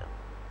මේ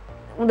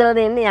මුදල්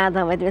දෙන්නේ යා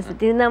තමයි. ඊට පස්සේ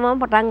ඉතින් මම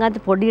පටන්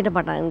ගත්තේ පොඩියට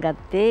පටන්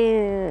ගත්තේ.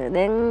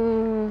 දැන්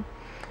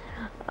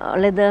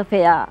ලෙදර්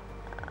ෆෙයා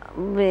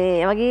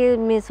මේ වගේ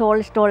මේ සෝල්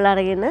ස්ටෝල්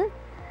අරගෙන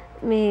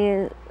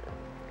මේ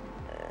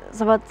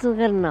සපත්තු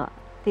කරනවා.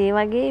 ඒ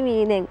වගේ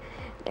මේ දැන්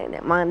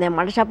මම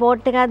මට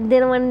සපෝට් එකක්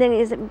දෙනවනේ දැන්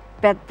ඒ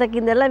පැත්තක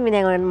ඉඳලා මේ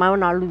දැන් මම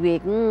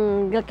නළුවෙක්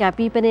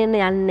කැපිපෙනෙන්න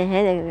යන්නේ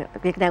නැහැ.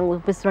 ඒක දැන්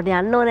ඔෆිස් වලට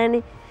යන්න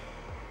ඕනෑනේ.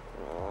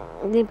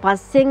 ඉතින්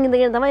පස්සෙන්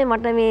ඉඳගෙන තමයි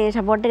මට මේ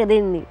සපෝට් එක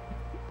දෙන්නේ.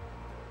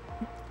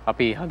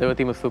 අපි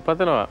හදවතින්ම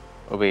සුපතනවා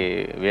ඔබේ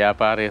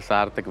ව්‍යාපාරයේ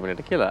සාර්ථක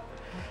වෙන්නට කියලා.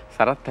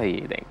 සරත්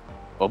අයියේ දැන්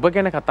ඔබ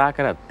ගැන කතා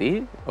කරද්දී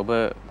ඔබ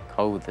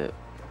කවුද?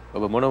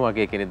 ඔබ මොන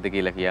වගේ කෙනෙක්ද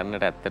කියලා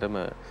කියන්නට ඇත්තටම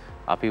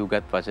අපි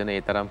උගත් වචන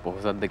ඒ තරම්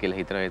පොහොසත්ද කියලා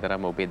හිතනවා. ඒ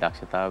තරම් ඔබේ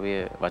දක්ෂතාවය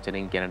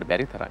වචනෙන් කියන්නට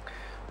බැරි තරම්.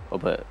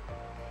 ඔබ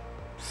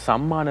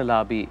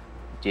සම්මානලාභී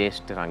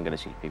ජ්‍යෙෂ්ඨ රංගන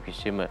ශිල්පී.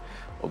 විශේෂයෙන්ම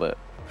ඔබ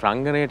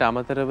රංගනයට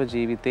අමතරව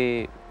ජීවිතේ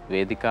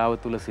වේදිකාව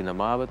තුල,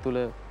 සිනමාව තුල,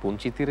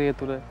 පුංචි තිරය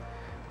තුල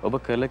ඔබ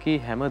කළ කී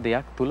හැම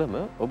දෙයක් තුලම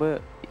ඔබ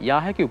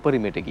යා හැකි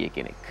උපරිමයට ගිය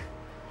කෙනෙක්.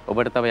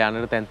 ඔබට තව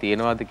යන්නට තැන්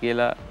තියෙනවද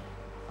කියලා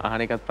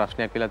අහන එකත්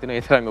ප්‍රශ්නයක් වෙලා තිනවා.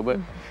 ඒ තරම්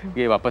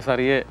ඔබගේ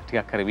වපසරිය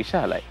ටිකක් හරි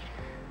විශාලයි.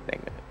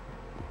 දැන්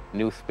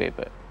නිවුස්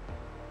පේපර්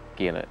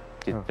කියන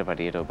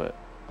චිත්‍රපටියට ඔබ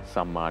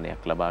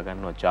සම්මානයක් ලබා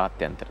ගන්නවා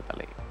ජාත්‍යන්තර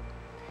තලයේ.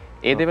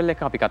 ඒ දෙවල්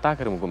එක අපි කතා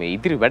කරමුකෝ මේ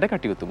ඉදිරි වැඩ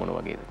කටයුතු මොන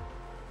වගේද?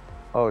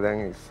 ඔව් දැන්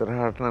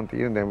ඉස්සරහට නම්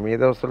තියෙන දැන් මේ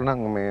දවස්වල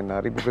නම් මේ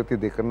නරිපුරති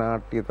දෙක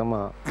නාට්‍ය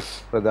තමයි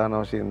ප්‍රධාන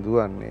වශයෙන්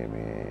දුවන්නේ.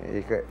 මේ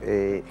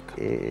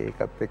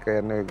ඒකත් එක්ක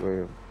යන්නේ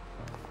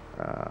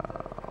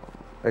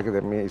ඒක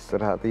දැන් මේ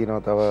ඉස්සරහ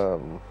තියෙනවා තව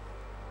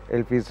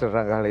එල්පීස්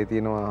රංගහලේ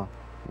තියෙනවා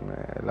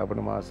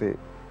ලබන මාසේ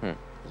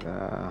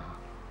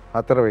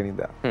 4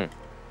 වෙනිදා.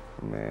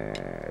 මේ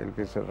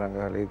එල්පීස්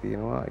රංගහලේ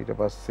තියෙනවා. ඊට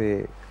පස්සේ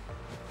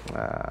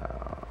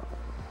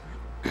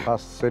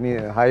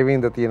 6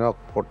 වෙනිදා තියෙනවා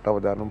කොට්ටව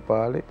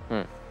දනුම්පාලේ.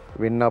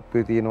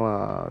 වෙන්නප්පේ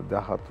තියෙනවා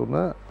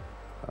 13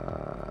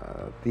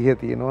 30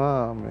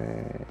 තියෙනවා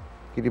මේ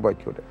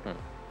කිරිබච්චුවට.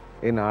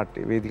 ඒ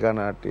නාට්‍ය වේදිකා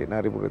නාට්‍ය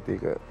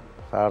නරිපුරතික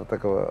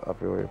සාර්ථකව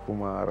අපි ඔය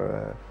කුමාර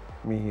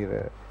මිහිර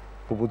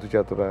පුබුදු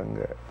චතුරංග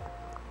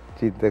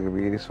චිත්තක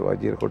වීරිස්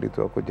වජිර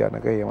කොටිතුවක්ක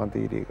ජනක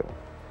යමතීරී කරන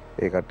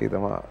ඒ කට්ටිය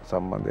තමයි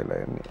සම්බන්ධ වෙලා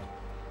යන්නේ.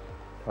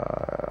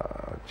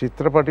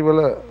 චිත්‍රපටිවල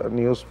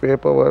නිවුස්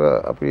පේපර් වල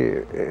අපි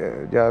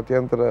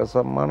ජාත්‍යන්තර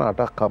සම්මාන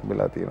 8ක්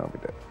හම්බෙලා තියෙනවා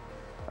අපිට.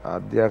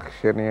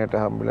 අධ්‍යක්ෂණයට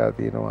හම්බෙලා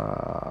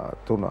තියෙනවා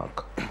 3ක්.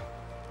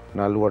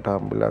 නළුවට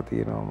හම්බෙලා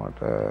තියෙනවා මට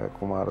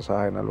කුමාර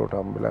සහය නළුවට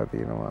හම්බෙලා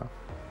තියෙනවා.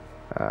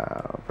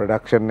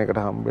 ප්‍රොඩක්ෂන්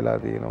එකට හම්බෙලා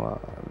තියෙනවා.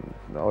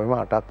 ඔයම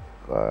 8ක්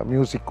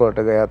මියුසික්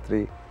වලට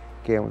ගයත්‍රි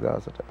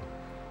කේමදාසට.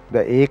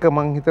 දැන් ඒක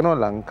මං හිතනවා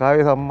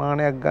ලංකාවේ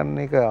සම්මානයක් ගන්න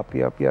එක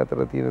අපි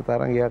අතර තියෙන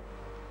තරගයක්.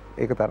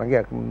 ඒක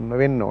තරගයක්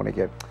නොවෙන්න ඕනේ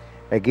කියන්නේ.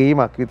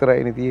 ඇගීමක්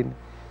විතරයිනේ තියෙන්නේ.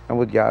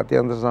 නමුත්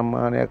ජාත්‍යන්තර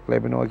සම්මානයක්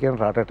ලැබෙනවා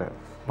කියන්නේ රටට.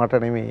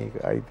 මට නෙමෙයි ඒක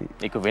අයිති.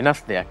 ඒක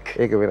වෙනස් දෙයක්.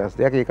 ඒක වෙනස්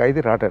දෙයක්. ඒක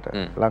අයිති රටට.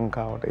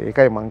 ලංකාවට.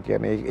 ඒකයි මං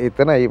කියන්නේ.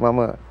 එතනයි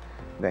මම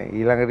දැන්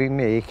ඊළඟට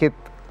ඉන්නේ ඒකෙත්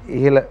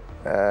ඉහළ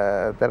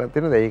තැනක්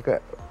තියෙනවා. ඒක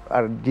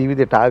අර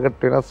ජීවිතේ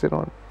ටාගට් වෙනස්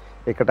වෙනවනේ.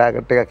 ඒක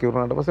ටාගට් එකක්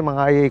ඉවරනාට පස්සේ මම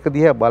ආයේ ඒක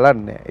දිහා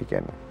බලන්නේ නැහැ. ඒ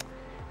කියන්නේ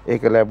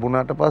ඒක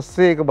ලැබුණාට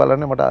පස්සේ ඒක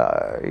බලන්නේ මට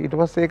ඊට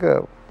පස්සේ ඒක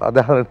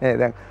අදාළ නැහැ.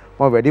 දැන්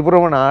මම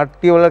වැඩිපුරම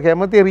නාට්‍ය වල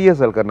කැමති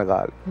රිහර්සල් කරන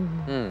කාලේ.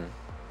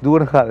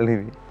 දුවන කාලේ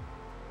නෙවෙයි.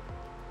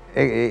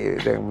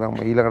 දැන් මම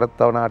ඊළඟට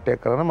තව නාට්‍යයක්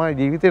කරනවා. මගේ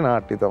ජීවිතේ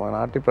නාට්‍ය තමයි.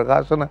 නාට්‍ය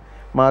ප්‍රකාශන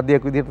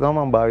මාධ්‍යයක් විදිහට තමයි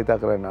මම භාවිත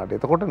කරන්නේ නාට්‍ය.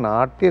 එතකොට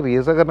නාට්‍ය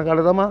රිහර්සල් කරන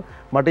කාලේ තමයි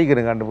මට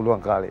ඉගෙන ගන්න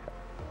පුළුවන් කාලය.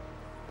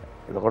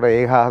 එතකොට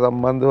ඒ හා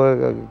සම්බන්ධව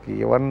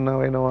කියවන්න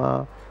වෙනවා,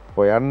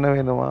 හොයන්න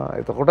වෙනවා.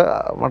 එතකොට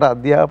මට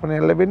අධ්‍යාපනය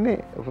ලැබෙන්නේ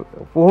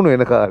පුහුණු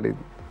වෙන කාලෙදී.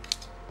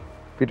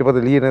 පිටපත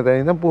ලියන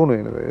තැන ඉඳන් පුහුණු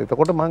වෙන.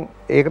 එතකොට මම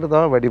ඒකට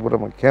තමයි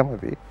වැඩිපුරම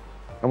කැමති.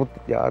 නමුත්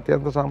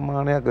ජාත්‍යන්තර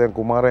සම්මානයක් දැන්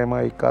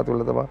කුමාරයමයි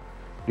එක්කාතුල තමයි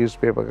නිවුස්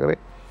පේපර් කරේ.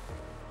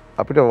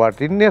 අපිට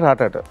වටින්නේ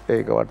රටට.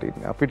 ඒක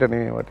වටින්නේ. අපිට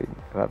නෙමෙයි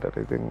වටින්නේ රටට.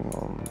 ඉතින්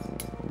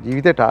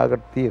ජීවිතේ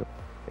ටාගට් තියෙනවා.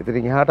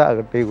 එතනින් එහාට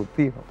ටාගට් එකකුත්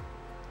තියෙනවා.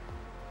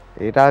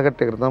 ඒ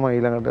ටාගට් එකට තමයි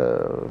ඊළඟට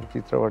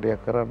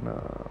චිත්‍රපටයක් කරන්න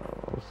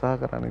උත්සාහ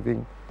කරන්නේ. ඉතින්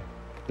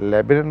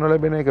ලැබෙන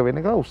නොලැබෙන එක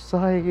වෙනක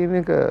උත්සාහය කියන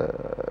එක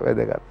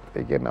වැදගත්.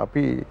 ඒ කියන්නේ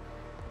අපි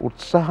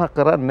උත්සාහ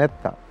කරන්නේ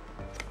නැත්තම්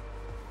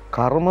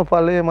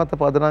කර්මඵලය මත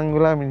පදනම්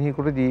වෙලා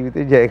මිනිහෙකුට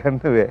ජීවිතේ ජය ගන්න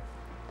බෑ.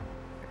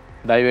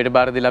 දෛවයට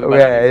බාර දීලා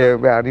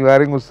අපි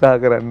අනිවාර්යෙන් උත්සාහ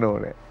කරන්න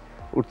ඕනේ.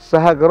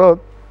 උත්සාහ කරොත්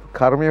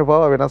කර්මය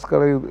පවා වෙනස්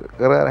කර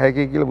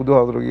හැකි කියලා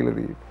බුදුහාමුදුරුවෝ කියලා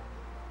තියෙනවා.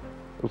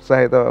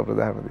 උත්සාහය තමයි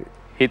ප්‍රධාන දේ.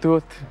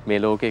 හිතුවොත් මේ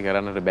ලෝකේ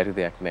කරන්නට බැරි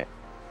දෙයක් නැහැ.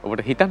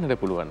 ඔබට හිතන්නට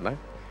පුළුවන් නම්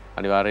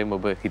අනිවාර්යයෙන්ම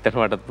ඔබ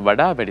හිතනවටත්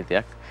වඩා බැරි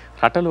දෙයක්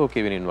රට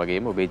ලෝකෙ වෙනින්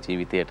වගේම ඔබේ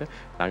ජීවිතයට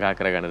ළඟා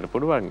කරගන්නට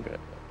පුළුවන්.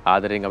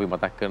 ආදරෙන් අපි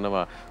මතක්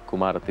කරනවා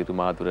කුමාර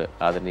තිරුමාදුර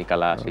ආදරණීය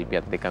කලා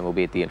ශිල්පියත් එක්කන්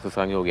ඔබේ තියෙන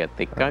සුසංයෝගයත්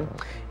එක්කන්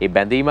ඒ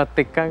බැඳීමත්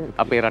එක්කන්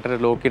අපේ රටේ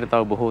ලෝකෙට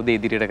තව බොහෝ දේ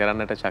ඉදිරියට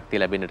කරන්නට ශක්තිය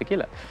ලැබෙන්නට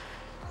කියලා.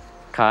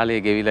 කාලය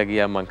ගෙවිලා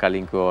ගියා මං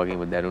කලින් කිව්වා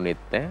වගේම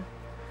දැනුනෙත් නැහැ.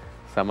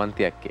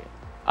 සමන්තියක්කේ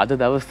අද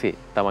දවසේ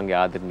තමන්ගේ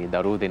ආදරණීය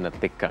දරුවෝ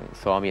දෙන්නත් එක්කන්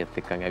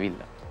ස්වාමියාත් එක්කන්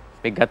ඇවිල්ලා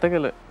මේ ගත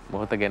කළ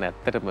මොහොත ගැන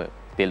ඇත්තටම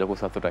තේ ලොකු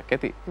සතුටක්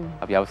ඇති.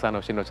 අපි අවසාන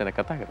වශයෙන් වචන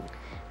කතා කරමු.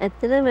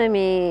 ඇත්තටම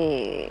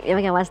මේ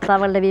එවගේ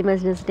අවස්ථාවල් ලැබීම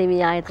සිරස TV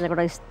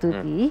ආයතනයට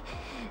ස්තුතියි.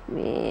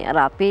 මේ අර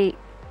අපේ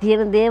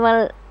තියෙන දේවල්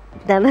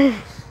දැන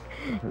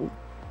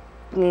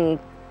මේ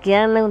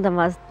කියන්න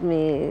තමයි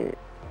මේ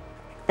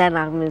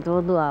තැනක් මේ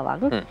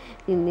තෝදුවාවක්.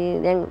 ඉන්නේ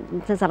දැන්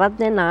සරත්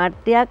දැන්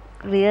නාට්‍යයක්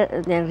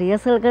දැන්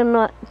රියසල්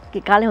කරනවා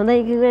කාලේ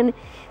හොඳයි කිව්වනේ.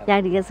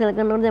 දැන් රියසල්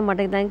කරනකොට දැන්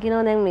මට දැන්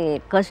කියනවා දැන්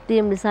මේ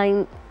කොස්ටියම් ඩිසයින්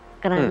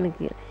කරන්න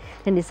කියලා.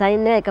 දැන්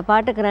ඩිසයින් එක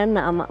එකපාරට කරන්න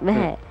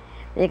බෑ.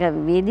 ඒක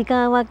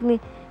වේදිකාවක්නේ.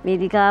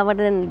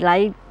 වේදිකාවට දැන්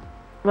ලයිට්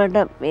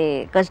වලට මේ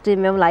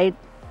කොස්ටියම් එක ලයිට්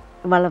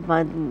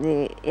බලපන්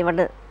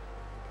ඒවට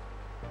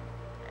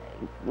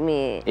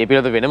මේ ඒ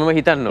පිළිබඳ වෙනම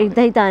හිතන්න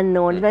ඕනේ. හිතන්න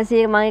ඕනේ. ඊට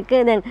පස්සේ මම එක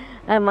දැන්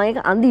මම එක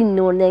අඳින්න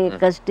ඕනේ.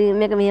 දැන්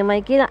කොස්ටියම් එක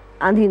මෙහෙමයි කියලා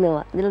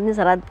අඳිනවා. ඊළඟට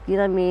සරත්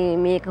කියලා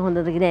මේක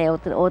හොඳද කියලා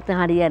ඕත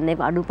හරියන්නේ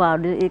නැහැ.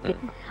 අඩුපාඩු ඒක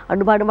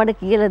අඩුපාඩු මට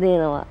කියලා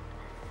දෙනවා.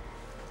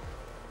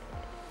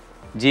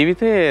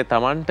 ජීවිතයේ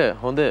Tamanට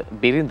හොඳ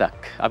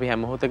බිරිඳක් අපි හැම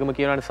මොහොතකම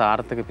කියනවානේ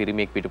සාර්ථක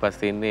පිරිමියෙක්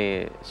පිටුපස්සේ ඉන්නේ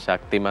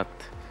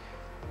ශක්තිමත්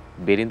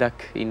බිරිඳක්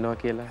ඉන්නවා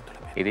කියලා.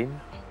 ඉතින්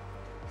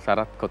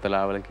සරත්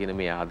කොතලාවල කියන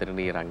මේ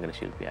ආදරණීය රංගන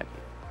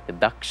ශිල්පියාගේ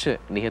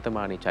දක්ෂ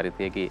නිහතමානී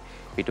චරිතයගේ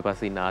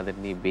පිටුපස්සේ ඉන්න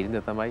ආදරණීය බිරිඳ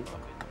තමයි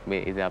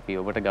මේ ඉතින්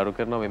අපි ඔබට ගරු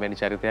කරනවා මේ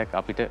වැනි චරිතයක්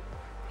අපිට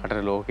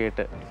රටට ලෝකයට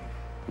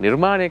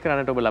නිර්මාණය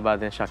කරන්නට ඔබ ලබා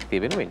දෙන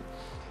ශක්තිය වෙනුවෙන්.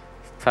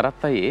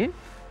 සරත් අයියේ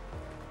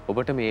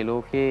ඔබට මේ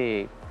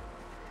ලෝකේ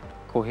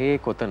කොහේ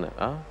කොතන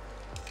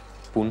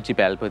පුංචි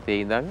පැල්පතේ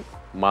ඉඳන්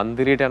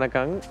මන්දිරයට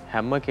යනකම්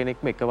හැම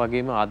කෙනෙක්ම එක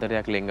වගේම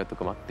ආදරයක්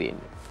ලෙන්ගතුකමක්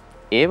තියෙනවා.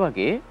 ඒ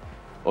වගේ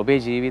ඔබේ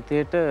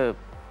ජීවිතයට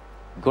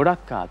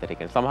ගොඩක් ආදරය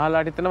කරන.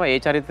 සමහරවිට හිතනවා ඒ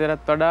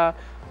චරිතයටත් වඩා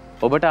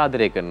ඔබට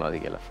ආදරය කරනවාද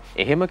කියලා.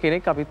 එහෙම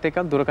කෙනෙක් අපිත් එක්ක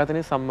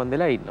දුරකථනයේ සම්බන්ධ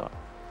වෙලා ඉන්නවා.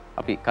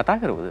 අපි කතා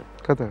කරමුද?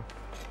 කතා.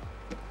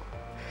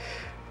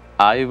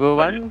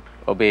 ආයුබෝවන්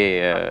ඔබේ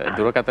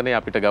දුරකථනයේ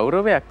අපිට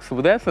ගෞරවයක්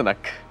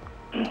සුබදෑසනක්.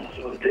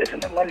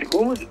 සුබදෑසන මල්ලි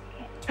කොහොමද?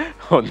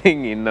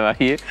 හොඳින් ඉන්නවා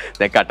අයියේ.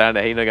 දැන් කටහඬ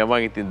ඇහින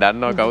ගමන් ඉතින්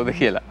දන්නවා කවුද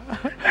කියලා.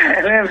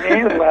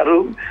 මේ මරු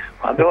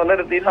අද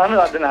හොඳට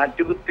තියෙනවා අද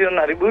නාට්‍ය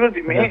කෘත්‍යයන්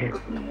හරිබුරදි මේ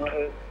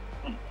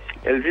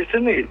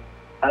එල්විස්නේ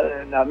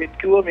නමිත්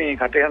කිව්වා මේ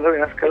කටහඬ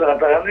වෙනස් කරලා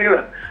කතා කරන්න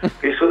කියලා.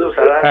 පිස්සුද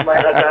සරාත් මම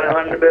කතා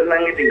කරන්න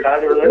බැරනම් ඉතින්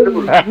කාලේ වලට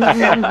පුළුවන්.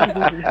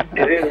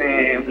 ඉතින්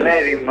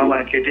මේ මම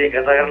කෙටි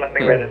කතා කරන්න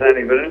මේ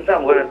වැඩසටහන ඉවර නිසා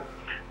මොකද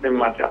දැන්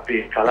මට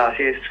අපේ කලා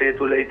ශාස්ත්‍රය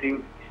තුල ඉතින්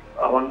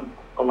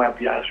කොහොම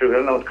අපි ආශ්‍රය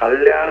කරන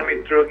කල්යාණ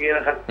මිත්‍රෝ කියන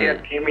කට්ටියක්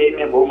කීමේ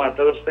ඉන්නේ බොහොම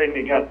අතවස්ථයින්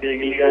එකත්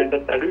ඒගිලි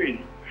ගන්නත් අඩුයි.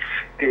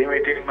 ඉතින් මේ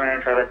ටික මම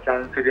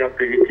සරච්චන්සුරිය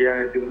අපේ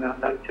කියන්නේ තිබුණා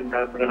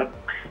සරච්චන්දාබර.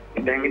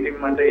 දැන් ඉතින්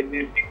මට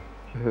ඉන්නේ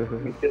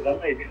මිත්‍ය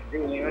තමයි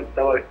ඉතින් මේ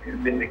තව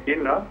දෙන්න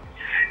කියනවා.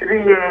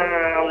 ඉතින්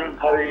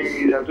හරි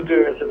සතුටු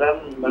වෙසදන්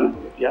බලන්න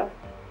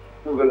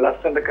මොකද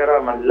ලස්සනට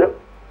කරා මල්ල.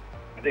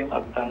 ඉතින්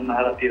අත්තන්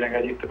ආලා තියෙන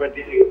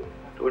ගලිටපටි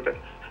උඩට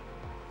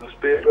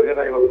ස්පේපර්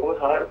කරා ඒක කොහොමද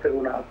සාර්ථක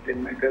වුණා අත්ෙන්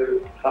මේක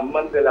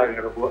සම්බන්ධ වෙලා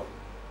කරපුවා.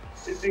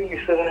 ඉතින්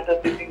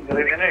ඉස්සරහට ඉතින්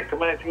කරගෙන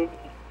එකම ඉතින්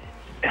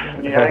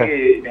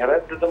මෙයාගේ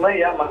නැරද්ද තමයි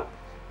යා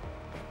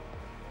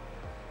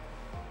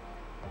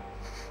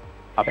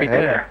අපිට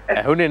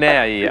ඇහුනේ නෑ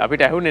අයියේ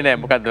අපිට ඇහුනේ නෑ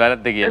මොකක්ද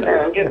වැරද්ද කියලා.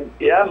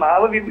 එයා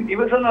මාව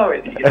ඉවසනවා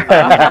වෙන්නේ.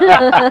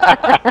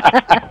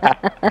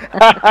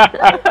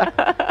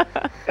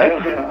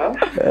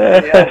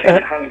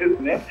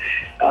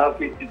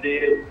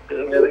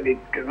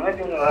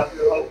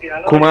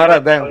 කුමාර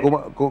දැන්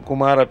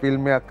කුමාර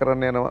ෆිල්ම් එකක්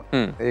කරන්න යනවා.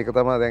 ඒක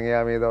තමයි දැන්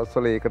එයා මේ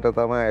දවස්වල ඒකට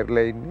තමයි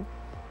ඇරිලා ඉන්නේ.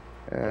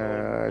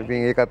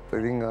 ඉතින් ඒකත්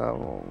ඉතින්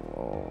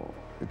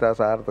ඉතා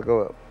සාර්ථකව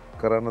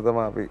කරන්න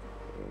තමයි අපි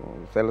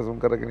සැලසුම්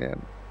කරගෙන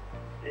යන්නේ.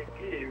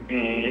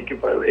 ඒක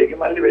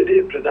මල්ලි වැඩි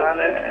ප්‍රධාන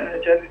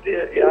චරිතය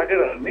එයා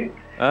කරන්නේ.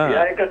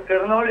 එයා එකක්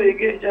කරනකොට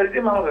ඒකේ චරිතය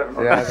මම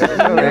කරනවා.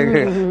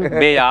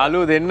 මේ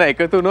යාළුවෝ දෙන්න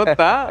එකතු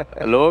වුණොත්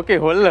ලෝකේ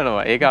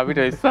හොල්ලනවා. ඒක අපිට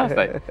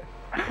විශ්වාසයි.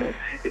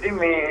 ඉතින්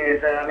මේ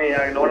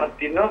යාගේ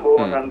නෝනක් ඉන්නවා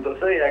බොහොම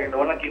සන්තෝෂයි. යාගේ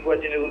නෝනා කිව්ව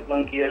වචනකුත්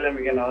මම කියලා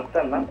මේක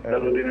නවත්තන්න.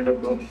 දරුවෝ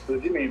දෙන්නට බොහොම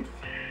ස්තුතියි. මේ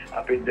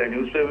අපේ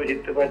නිවුස් පේපර්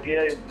චිත්‍රපටිය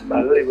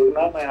බලලා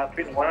ඉවරනා මම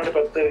අපි මොනකට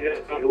පත්තර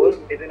ගිහුවොත්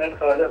මෙතනට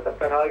කාලා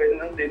සතරහාගෙන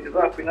නම් දෙන්නක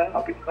අපි නම්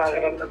අපිට කා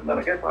කරන්නත්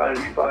නරකයි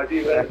පාටි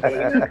ඉවර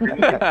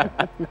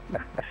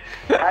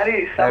හරි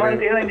සමන්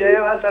තියෙන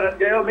ජයවර්ධන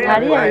ජයව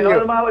මේ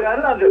නෝල්මාව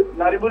ගන්නද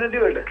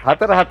නරිබුරදී වලට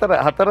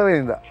 4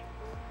 වෙනිදා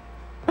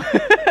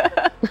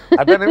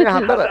අද නෙමෙයි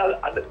 4.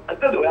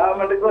 අද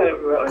ඔයාමට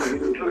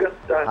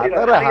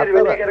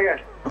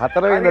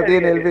හතර වෙනිදා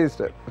තියෙන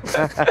එල්පිස්ට.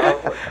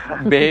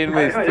 බෙහෙන්ම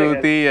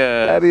ස්තුතියි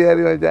හරි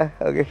මචං.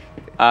 ඕකේ.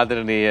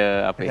 ආදරණීය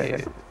අපේ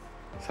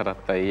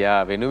සරත් අයියා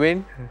වෙනුවෙන්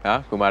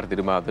කුමාර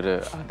දිරුමාදුර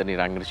ආදරණීය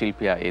රංගන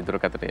ශිල්පියා ඒ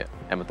දුරකථනය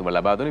ඇමතුම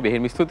ලබා දුන්නේ.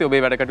 බෙහෙන්ම ස්තුතියි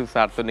ඔබේ වැඩ කටයුතු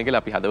සාර්ථක වෙන්න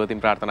කියලා අපි හදවතින්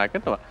ප්‍රාර්ථනා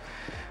කරනවා.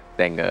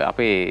 දැන්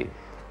අපේ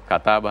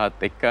කතා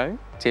බහත් එක්කන්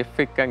චෙෆ්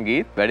එක්කන්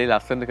ගීත් වැඩි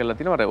ලස්සනට කරලා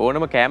තිනවා.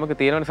 ඕනම කෑමක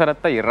තියෙනවනේ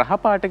සරත් අයියා රහ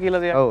පාට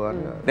කියලා දෙයක්. ඔව්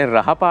දැන්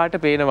රහ පාට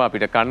පේනවා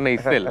අපිට කන්න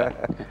ඉස්සෙල්ලා.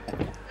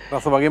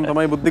 රස වගේම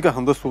තමයි බුද්ධික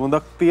හොඳ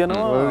සුවඳක්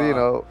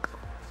තියෙනවා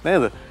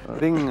නේද?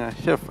 ඉතින්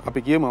ෂෙෆ් අපි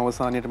කියමු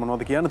අවසානයේට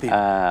මොනවද කියන්න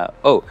තියෙන්නේ?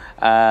 ඔව්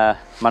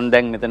මම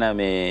දැන් මෙතන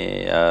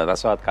මේ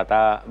රසවත්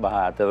කතා බහ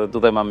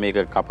අතරතුර මම මේක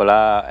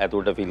කපලා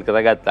ඇතුළට ෆිල්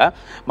කරගත්තා.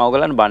 මම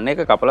ඔයගලන්ට බන් එක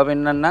කපලා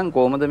පෙන්නන්නම්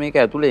කොහොමද මේක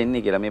ඇතුළේ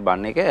එන්නේ කියලා. මේ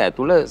බන් එක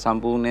ඇතුළ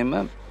සම්පූර්ණයෙන්ම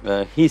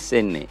හිස්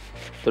එන්නේ.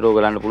 ඒතර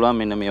ඔයගලන්ට පුළුවන්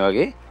මෙන්න මේ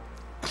වගේ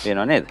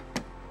වෙනව නේද?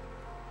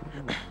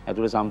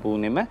 ඇතුළේ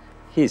සම්පූර්ණයෙන්ම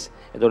හිස්.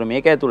 ඒතකොට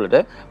මේක ඇතුළට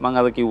මම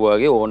අර කිව්වා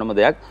වගේ ඕනම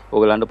දෙයක්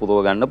ඔයගලන්ට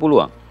පුරව ගන්න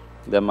පුළුවන්.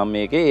 දැන් මම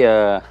මේකේ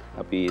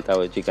අපි තව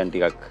චිකන්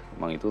ටිකක්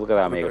මම ඉතුරු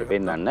කරා මේකට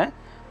පෙන්නන්න.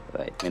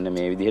 රයිට් මෙන්න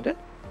මේ විදිහට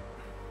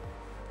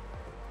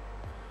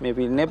මේ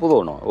පින්නේ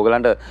පුරවනවා.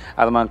 ඔයගලන්ට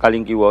අර මම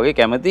කලින් කිව්වා වගේ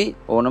කැමති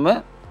ඕනම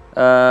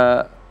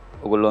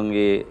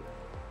ඔයගොල්ලන්ගේ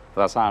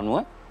රස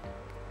අනුව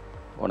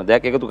ඕන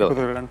දෙයක් එකතු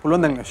කරගන්න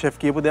පුළුවන්. දැන් ෂෙෆ්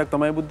කියපු දෙයක්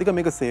තමයි බුද්ධික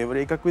මේක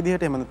සේවරි එකක්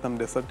විදිහට එහෙම නැත්නම්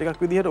ඩෙසර්ට්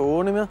එකක් විදිහට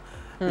ඕනෙම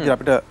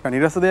අපිට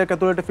කනිරස දෙයක්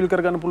ඇතුළට ෆිල්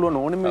කරගන්න පුළුවන්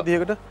ඕනෙම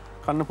විදිහකට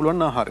කන්න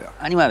පුළුවන් ආහාරයක්.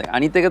 අනිවාර්යයෙන්.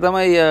 අනිත් එක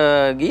තමයි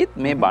ගීත්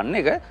මේ බන්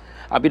එක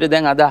අපිට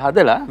දැන් අද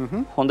හදලා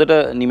හොඳට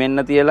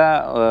නිමෙන්න තියලා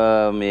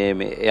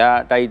මේ එයා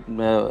ටයිට්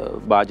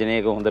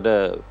භාජනයක හොඳට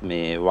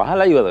මේ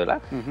වහලා ඉවර වෙලා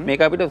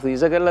මේක අපිට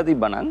ෆ්‍රීසර් කරලා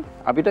තිබ්බනම්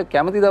අපිට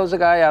කැමති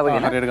දවසක ආයෙ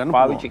අරගෙන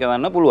පාවිච්චි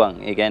කරන්න පුළුවන්.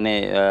 ඒ කියන්නේ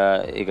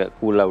ඒක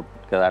කූල් අවුට්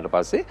කරාට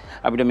පස්සේ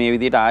අපිට මේ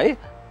විදිහට ආයේ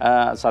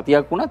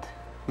සතියක් වුණත්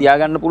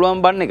තියාගන්න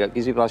පුළුවන් බන් එක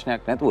කිසි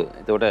ප්‍රශ්නයක් නැතුව.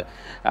 එතකොට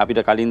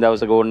අපිට කලින්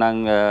දවසක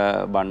ඕනනම්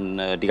බන්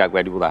ටිකක්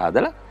වැඩිපුර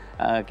හදලා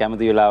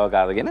කැමති වෙලාවක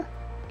අරගෙන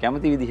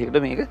කැමති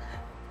විදිහකට මේක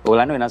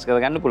ඕගලන්ට වෙනස්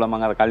කරගන්න පුළුවන්.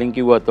 මම අර කලින්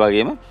කිව්වත්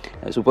වගේම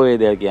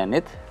සුපවේදය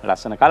කියන්නේත්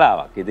ලස්සන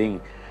කලාවක්. ඉතින්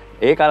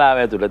ඒ කලාව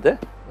ඇතුළත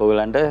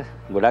ඔයගලන්ට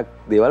ගොඩක්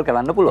දේවල්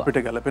කරන්න පුළුවන්.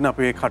 අපිට ගැලපෙන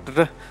අපේ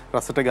කටට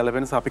රසට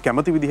ගැලපෙන අපි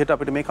කැමති විදිහට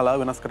අපිට මේ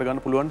කලාව වෙනස්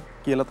කරගන්න පුළුවන්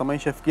කියලා තමයි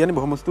ෂෙෆ් කියන්නේ.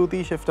 බොහොම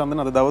ස්තුතියි ෂෙෆ් චන්දන.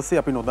 අද දවසේ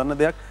අපි නොදන්න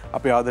දෙයක්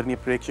අපේ ආදරණීය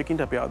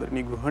ප්‍රේක්ෂකින්ට අපේ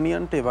ආදරණීය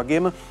ගෘහණියන්ට ඒ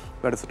වගේම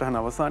වැඩසටහන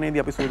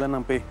අවසානයේදී අපි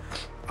සූදානම් අපේ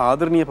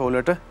ආදරණීය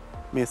පවුලට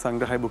මේ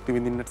සංග්‍රහය භුක්ති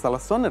විඳින්නට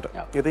සලස්වන්නට.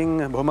 ඉතින්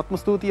බොහොමත්ම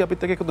ස්තුතියි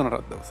අපිත් එක්ක එකතු වුණ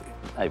රත් දවසේ.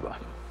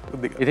 අයිබෝන්.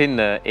 ඉතින්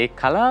ඒ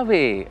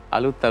කලාවේ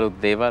අලුත්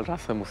දේවල්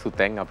රස මුසු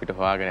තැන් අපිට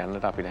හොයාගෙන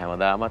යන්නට අපිට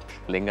හැමදාමත්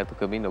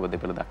ලෙන්ගතුකමින් ඔබ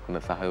දෙපළ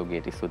දක්වන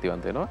සහයෝගයට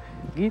ස්තුතිවන්ත වෙනවා.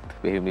 ගීත්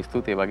බෙහෙම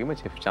ස්තුතියි. ඒ වගේම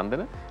ෂෙෆ්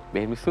චන්දන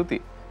බෙහෙම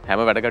ස්තුතියි.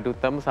 හැම වැඩ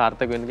කටයුත්තම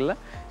සාර්ථක වෙන්න කියලා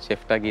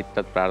ෂෙෆ්ට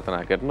ගීත්ටත්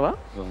ප්‍රාර්ථනා කරනවා.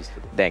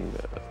 දැන්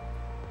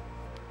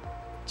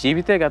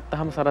ජීවිතය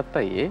ගත්තහම සරත්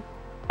අයියේ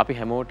අපි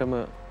හැමෝටම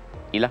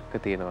ඉලක්ක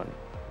තියෙනවානේ.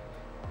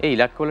 ඒ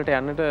ඉලක්ක වලට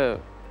යන්නට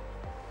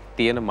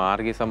තියෙන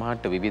මාර්ගය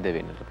සමහරට විවිධ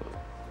වෙන්නට පුළුවන්.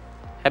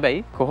 හැබැයි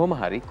කොහොම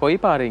හරි කොයි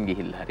පාරෙන්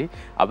ගිහිල්ලා හරි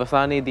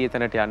අවසානයේදී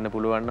එතනට යන්න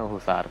පුළුවන් නම් ඔහු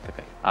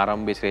සාර්ථකයි.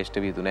 ආරම්භයේ ශ්‍රේෂ්ඨ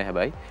විය යුතු නැහැ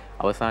හැබැයි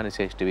අවසානයේ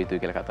ශ්‍රේෂ්ඨ විය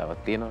යුතුයි කියලා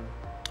කතාවක් තියෙනවනේ.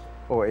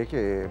 ඔව්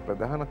ඒකේ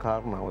ප්‍රධාන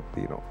කාරණාවක්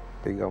තියෙනවා.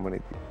 ඒ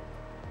ගමනේදී.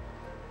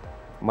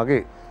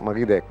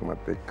 මගේ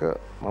දැක්මත් එක්ක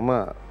මම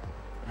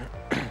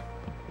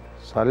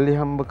සල්ලි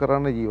හම්බ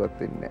කරන්න ජීවත්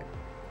වෙන්නේ නැහැ.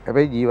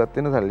 හැබැයි ජීවත්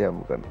වෙන සල්ලි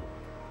හම්බ කරනවා.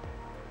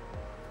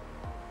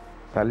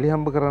 සල්ලි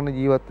හම්බ කරන්න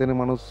ජීවත් වෙන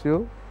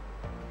මිනිස්සු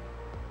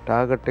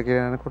ටාගට් එක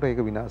යනකොට ඒක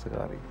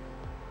විනාශකාරී.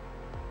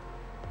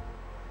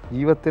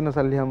 ජීවත් වෙන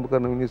සල්ලි හම්බ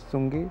කරන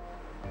මිනිස්සුන්ගේ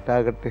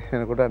ටාගට් එක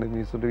යනකොට අනිත්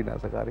මිනිස්සුන්ට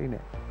විනාශකාරී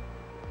නෑ.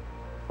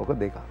 ඔක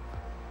දෙකක්.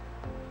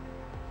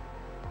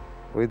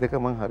 ওই දෙක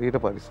මං හරියට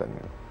පරිස්සම්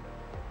වෙනවා.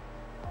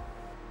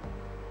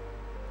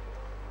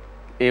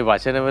 ඒ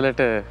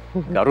වචනවලට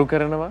ගරු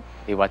කරනවා.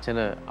 ඒ වචන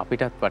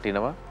අපිටත්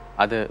වටිනවා.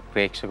 අද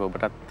ප්‍රේක්ෂක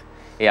ඔබටත්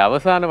ඒ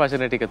අවසාන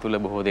වචන ටික තුල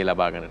බොහෝ දේ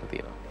ලබා ගන්නට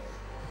තියෙනවා.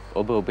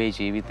 ඔබ ඔබේ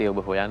ජීවිතේ ඔබ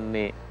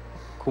හොයන්නේ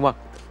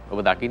කුමක්ද? ඔබ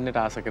දකින්නට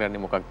ආස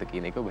කරන්නේ මොකක්ද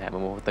කියන එක ඔබ හැම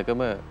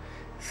මොහොතකම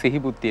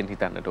සිහිබුද්ධියෙන්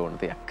හිතන්නට ඕන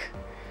දෙයක්.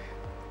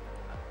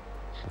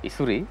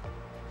 ඉසුරිත්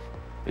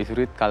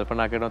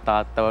කල්පනා කරනවා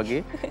තාත්තා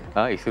වගේ.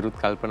 ඉසුරුත්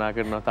කල්පනා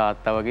කරනවා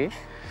තාත්තා වගේ.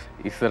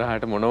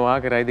 ඉස්සරහට මොනවා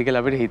කරයිද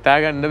කියලා අපිට හිතා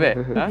ගන්න බෑ.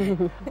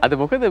 අද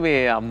මොකද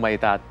මේ අම්මයි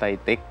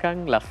තාත්තයිත් එක්කන්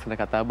ලස්සන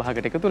කතා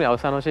බහකට එකතුනේ.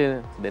 අවසාන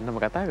වශයෙන් දෙන්නම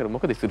කතා කරමු.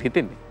 මොකද ඉසුරු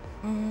හිතෙන්නේ?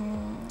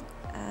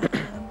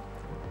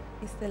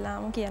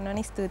 ඉස්ලාම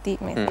කියන්නවනේ ස්තුතියි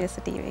මේ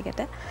Sirasa TV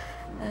එකට.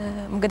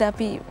 මොකද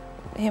අපි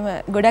එහෙම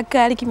ගොඩක්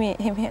කාලෙක මේ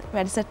එහෙම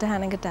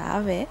වැඩසටහනකට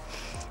ආවේ.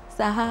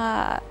 සහ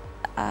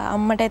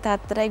අම්මටයි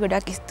තාත්තටයි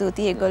ගොඩක්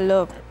ස්තුතියි.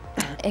 ඒගොල්ලෝ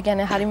ඒ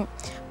කියන්නේ හරි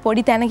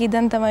පොඩි තැනක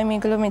ඉඳන් තමයි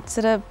මේගොල්ලෝ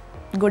මෙච්චර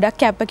ගොඩක්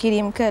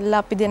කැපකිරීම කරලා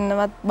අපි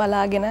දෙන්නවත්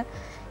බලාගෙන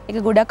ඒක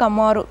ගොඩක්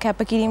අමාරු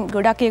කැපකිරීම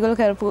ගොඩක් ඒගොල්ලෝ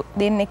කරපු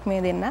දෙන්නෙක්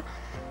මේ දෙන්න.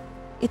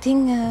 ඉතින්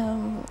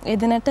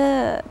එදෙනට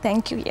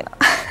thank you කියනවා.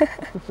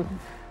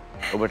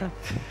 ඔබට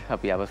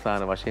අපි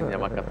අවසාන වශයෙන්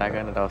යමක් කතා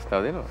කරන්නට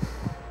අවස්ථාව දෙනවා.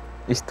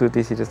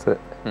 ස්තුතියි Sirasa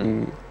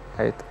TV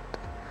අයත්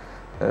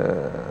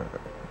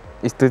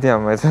ස්තුතියි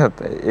අම්මයි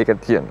තාත්තයි ඒක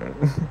කියන්න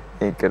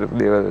ඒ කරපු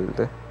දේවල්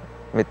වලට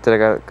මෙච්චර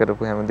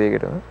කරපු හැම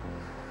දෙයකටම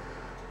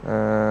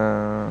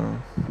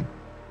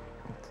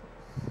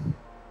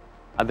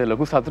අද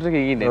ලොකු සතුටක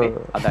ඉන්නේ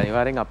අද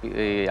අනිවාර්යෙන්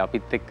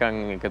අපිත් එක්කන්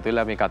එකතු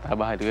වෙලා මේ කතා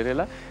බහ ඉවර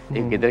වෙලා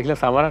ඒ ගෙදර කියලා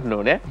සමරන්න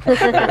ඕනේ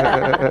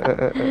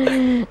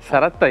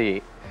සරත්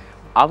අයියේ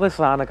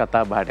අවසාන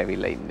කතා බහට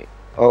ඇවිල්ලා ඉන්නේ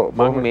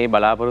මම මේ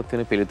බලාපොරොත්තු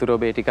වෙන පිළිතුර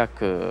ඔබේ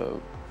ටිකක්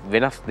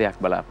වෙනස් දෙයක්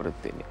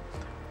බලාපොරොත්තු වෙන්නේ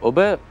ඔබ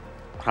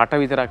රට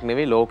විතරක්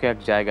නෙවෙයි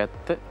ලෝකයක්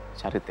ජයගත්ත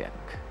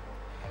චරිතයක්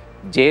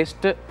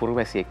ජේෂ්ඨ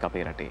පුරවැසියෙක්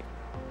අපේ රටේ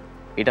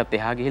ඊටත්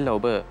එහා ගිහිල්ලා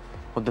ඔබ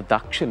හොඳ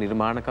දක්ෂ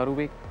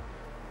නිර්මාණකරුවෙක්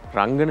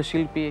රංගන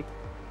ශිල්පියෙක්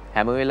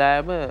හැම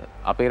වෙලාවෙම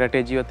අපේ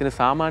රටේ ජීවත් වෙන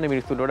සාමාන්‍ය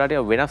මිනිස්සුන්ට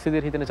වඩා වෙනස්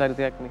විදිහට හිතන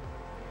චරිතයක් නේ.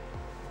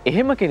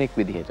 එහෙම කෙනෙක්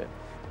විදිහට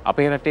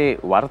අපේ රටේ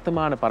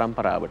වර්තමාන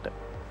પરම්පරාවට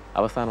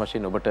අවසාන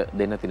වශයෙන් ඔබට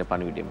දෙන්න තියෙන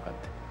පණිවිඩය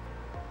මොකක්ද?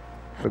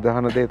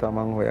 ප්‍රධාන දේ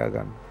තමන්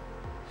හොයාගන්න.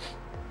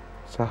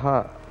 සහ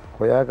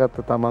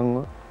හොයාගත්ත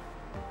තමන්ව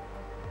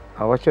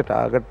අවශ්‍ය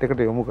ටාගට් එකට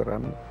යොමු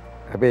කරන්න.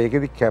 හැබැයි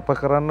ඒකෙදි කැප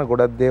කරන්න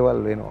ගොඩක්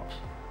දේවල් වෙනවා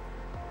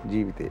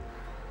ජීවිතේ.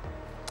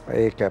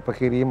 ඒ කැප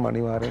කිරීම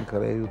අනිවාර්යෙන්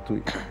කළ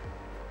යුතුයි.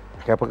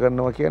 කැප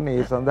කරනවා කියන්නේ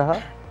ඒ සඳහා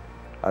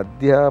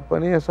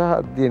අධ්‍යාපනය සහ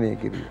අධ්‍යයනය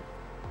කිරීම.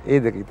 ඒ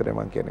දෙක විතරයි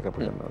මම කියන්නේ කැප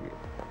කරනවා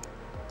කියන්නේ.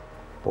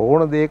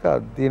 ඕන දෙයක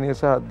අධ්‍යයනය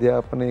සහ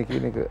අධ්‍යාපනය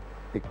කියන එක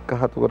එක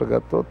හතු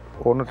කරගත්තොත්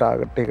ඕන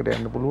ටාගට් එකකට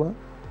යන්න පුළුවන්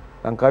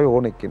ලංකාවේ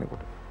ඕන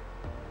එක්කෙනෙකුට.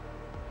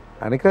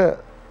 අනික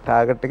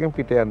ටාගට් එකෙන්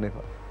පිට යන්න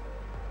එපා.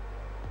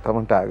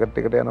 තමන් ටාගට්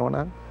එකට යනවා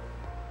නම්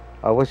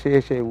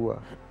අවශේෂය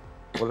වුණා.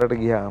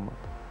 වලට ගියාම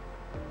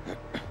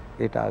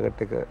ඒ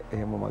ටාගට් එක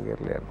එහෙම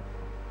මගහැරලා යනවා.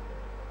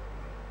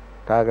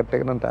 ටාගට්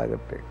එක නම්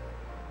ටාගට් එක.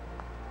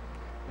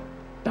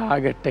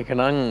 ටාගට් එක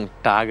නම්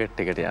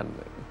ටාගට් එකට යන්න.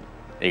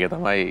 ඒක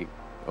තමයි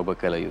ඔබ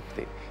කළ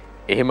යුත්තේ.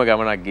 එහෙම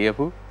ගමනක්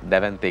ගියපු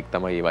දැවැන්තෙක්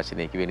තමයි මේ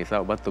වචනේ කිව්වේ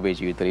නිසා ඔබත් ඔබේ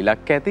ජීවිතේ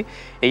ඉලක්ක ඇති.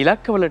 ඒ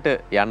ඉලක්කවලට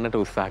යන්නට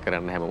උත්සාහ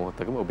කරන්න හැම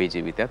මොහොතකම ඔබේ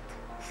ජීවිතයත්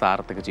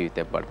සාර්ථක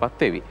ජීවිතයක්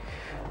බවටපත් වෙවි.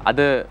 අද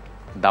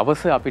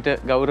දවස අපිට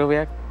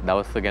ගෞරවයක්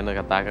දවස ගැන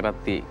කතා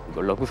කරද්දී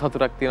ලොකු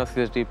සතුටක් තියෙනවා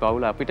සිරස්ටි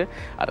පවුල අපිට.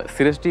 අර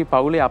සිරස්ටි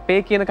පවුලේ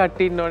අපේ කියන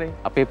කට්ටිය ඉන්නෝනේ.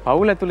 අපේ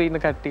පවුල ඇතුලේ ඉන්න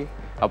කට්ටිය.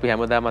 අපි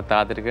හැමදාමත්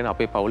ආදර කරන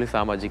අපේ පවුලේ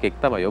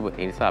සමාජිකෙක් තමයි ඔබ.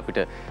 ඒ නිසා අපිට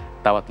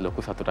තවත්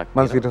ලොකු සතුටක්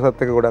මම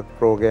සිරසත් එක ගොඩක්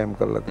ප්‍රෝග්‍රෑම්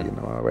කරලා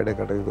තියෙනවා වැඩ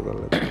කටයුතු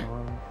කරලා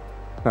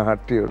තියෙනවා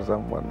නාට්‍යවලට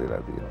සම්බන්ධ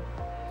වෙලා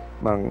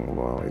තියෙනවා මම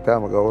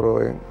ඊටම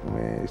ගෞරවයෙන්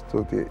මේ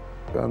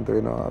ස්තුතිවන්ත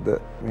වෙනවා අද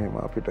මෙහෙම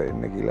අපිට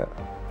එන්න කියලා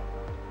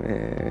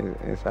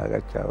මේ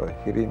සාකච්ඡාව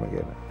කිරීම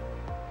ගැන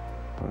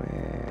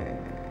මේ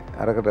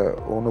අරකට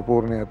ඕන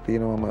පූර්ණයක්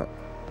තියෙනවා මම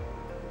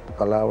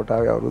කලාවට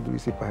ආවේ අවුරුදු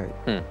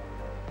 25යි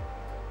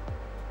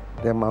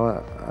දැන් මම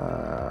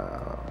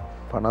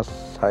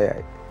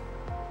 56යි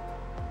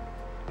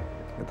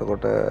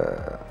එතකොට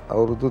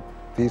අවුරුදු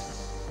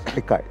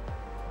 31යි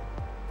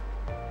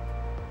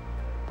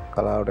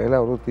කලාවට එලා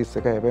අවුරුදු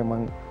 31යි හැබැයි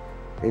මම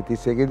ඒ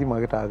 31 දී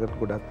මගේ ටාගට්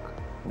ගොඩක්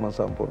මම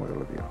සම්පූර්ණ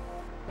කරලා තියෙනවා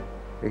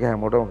ඒක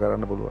හැමෝටම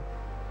කරන්න පුළුවන්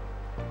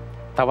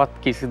තවත්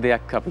කිසි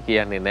දෙයක් අපි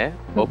කියන්නේ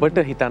නැහැ ඔබට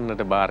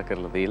හිතන්නට බාර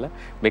කරලා දීලා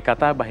මේ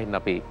කතා බහින්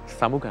අපි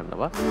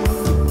සමුගන්නවා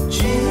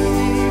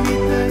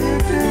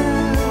ජීවිතයට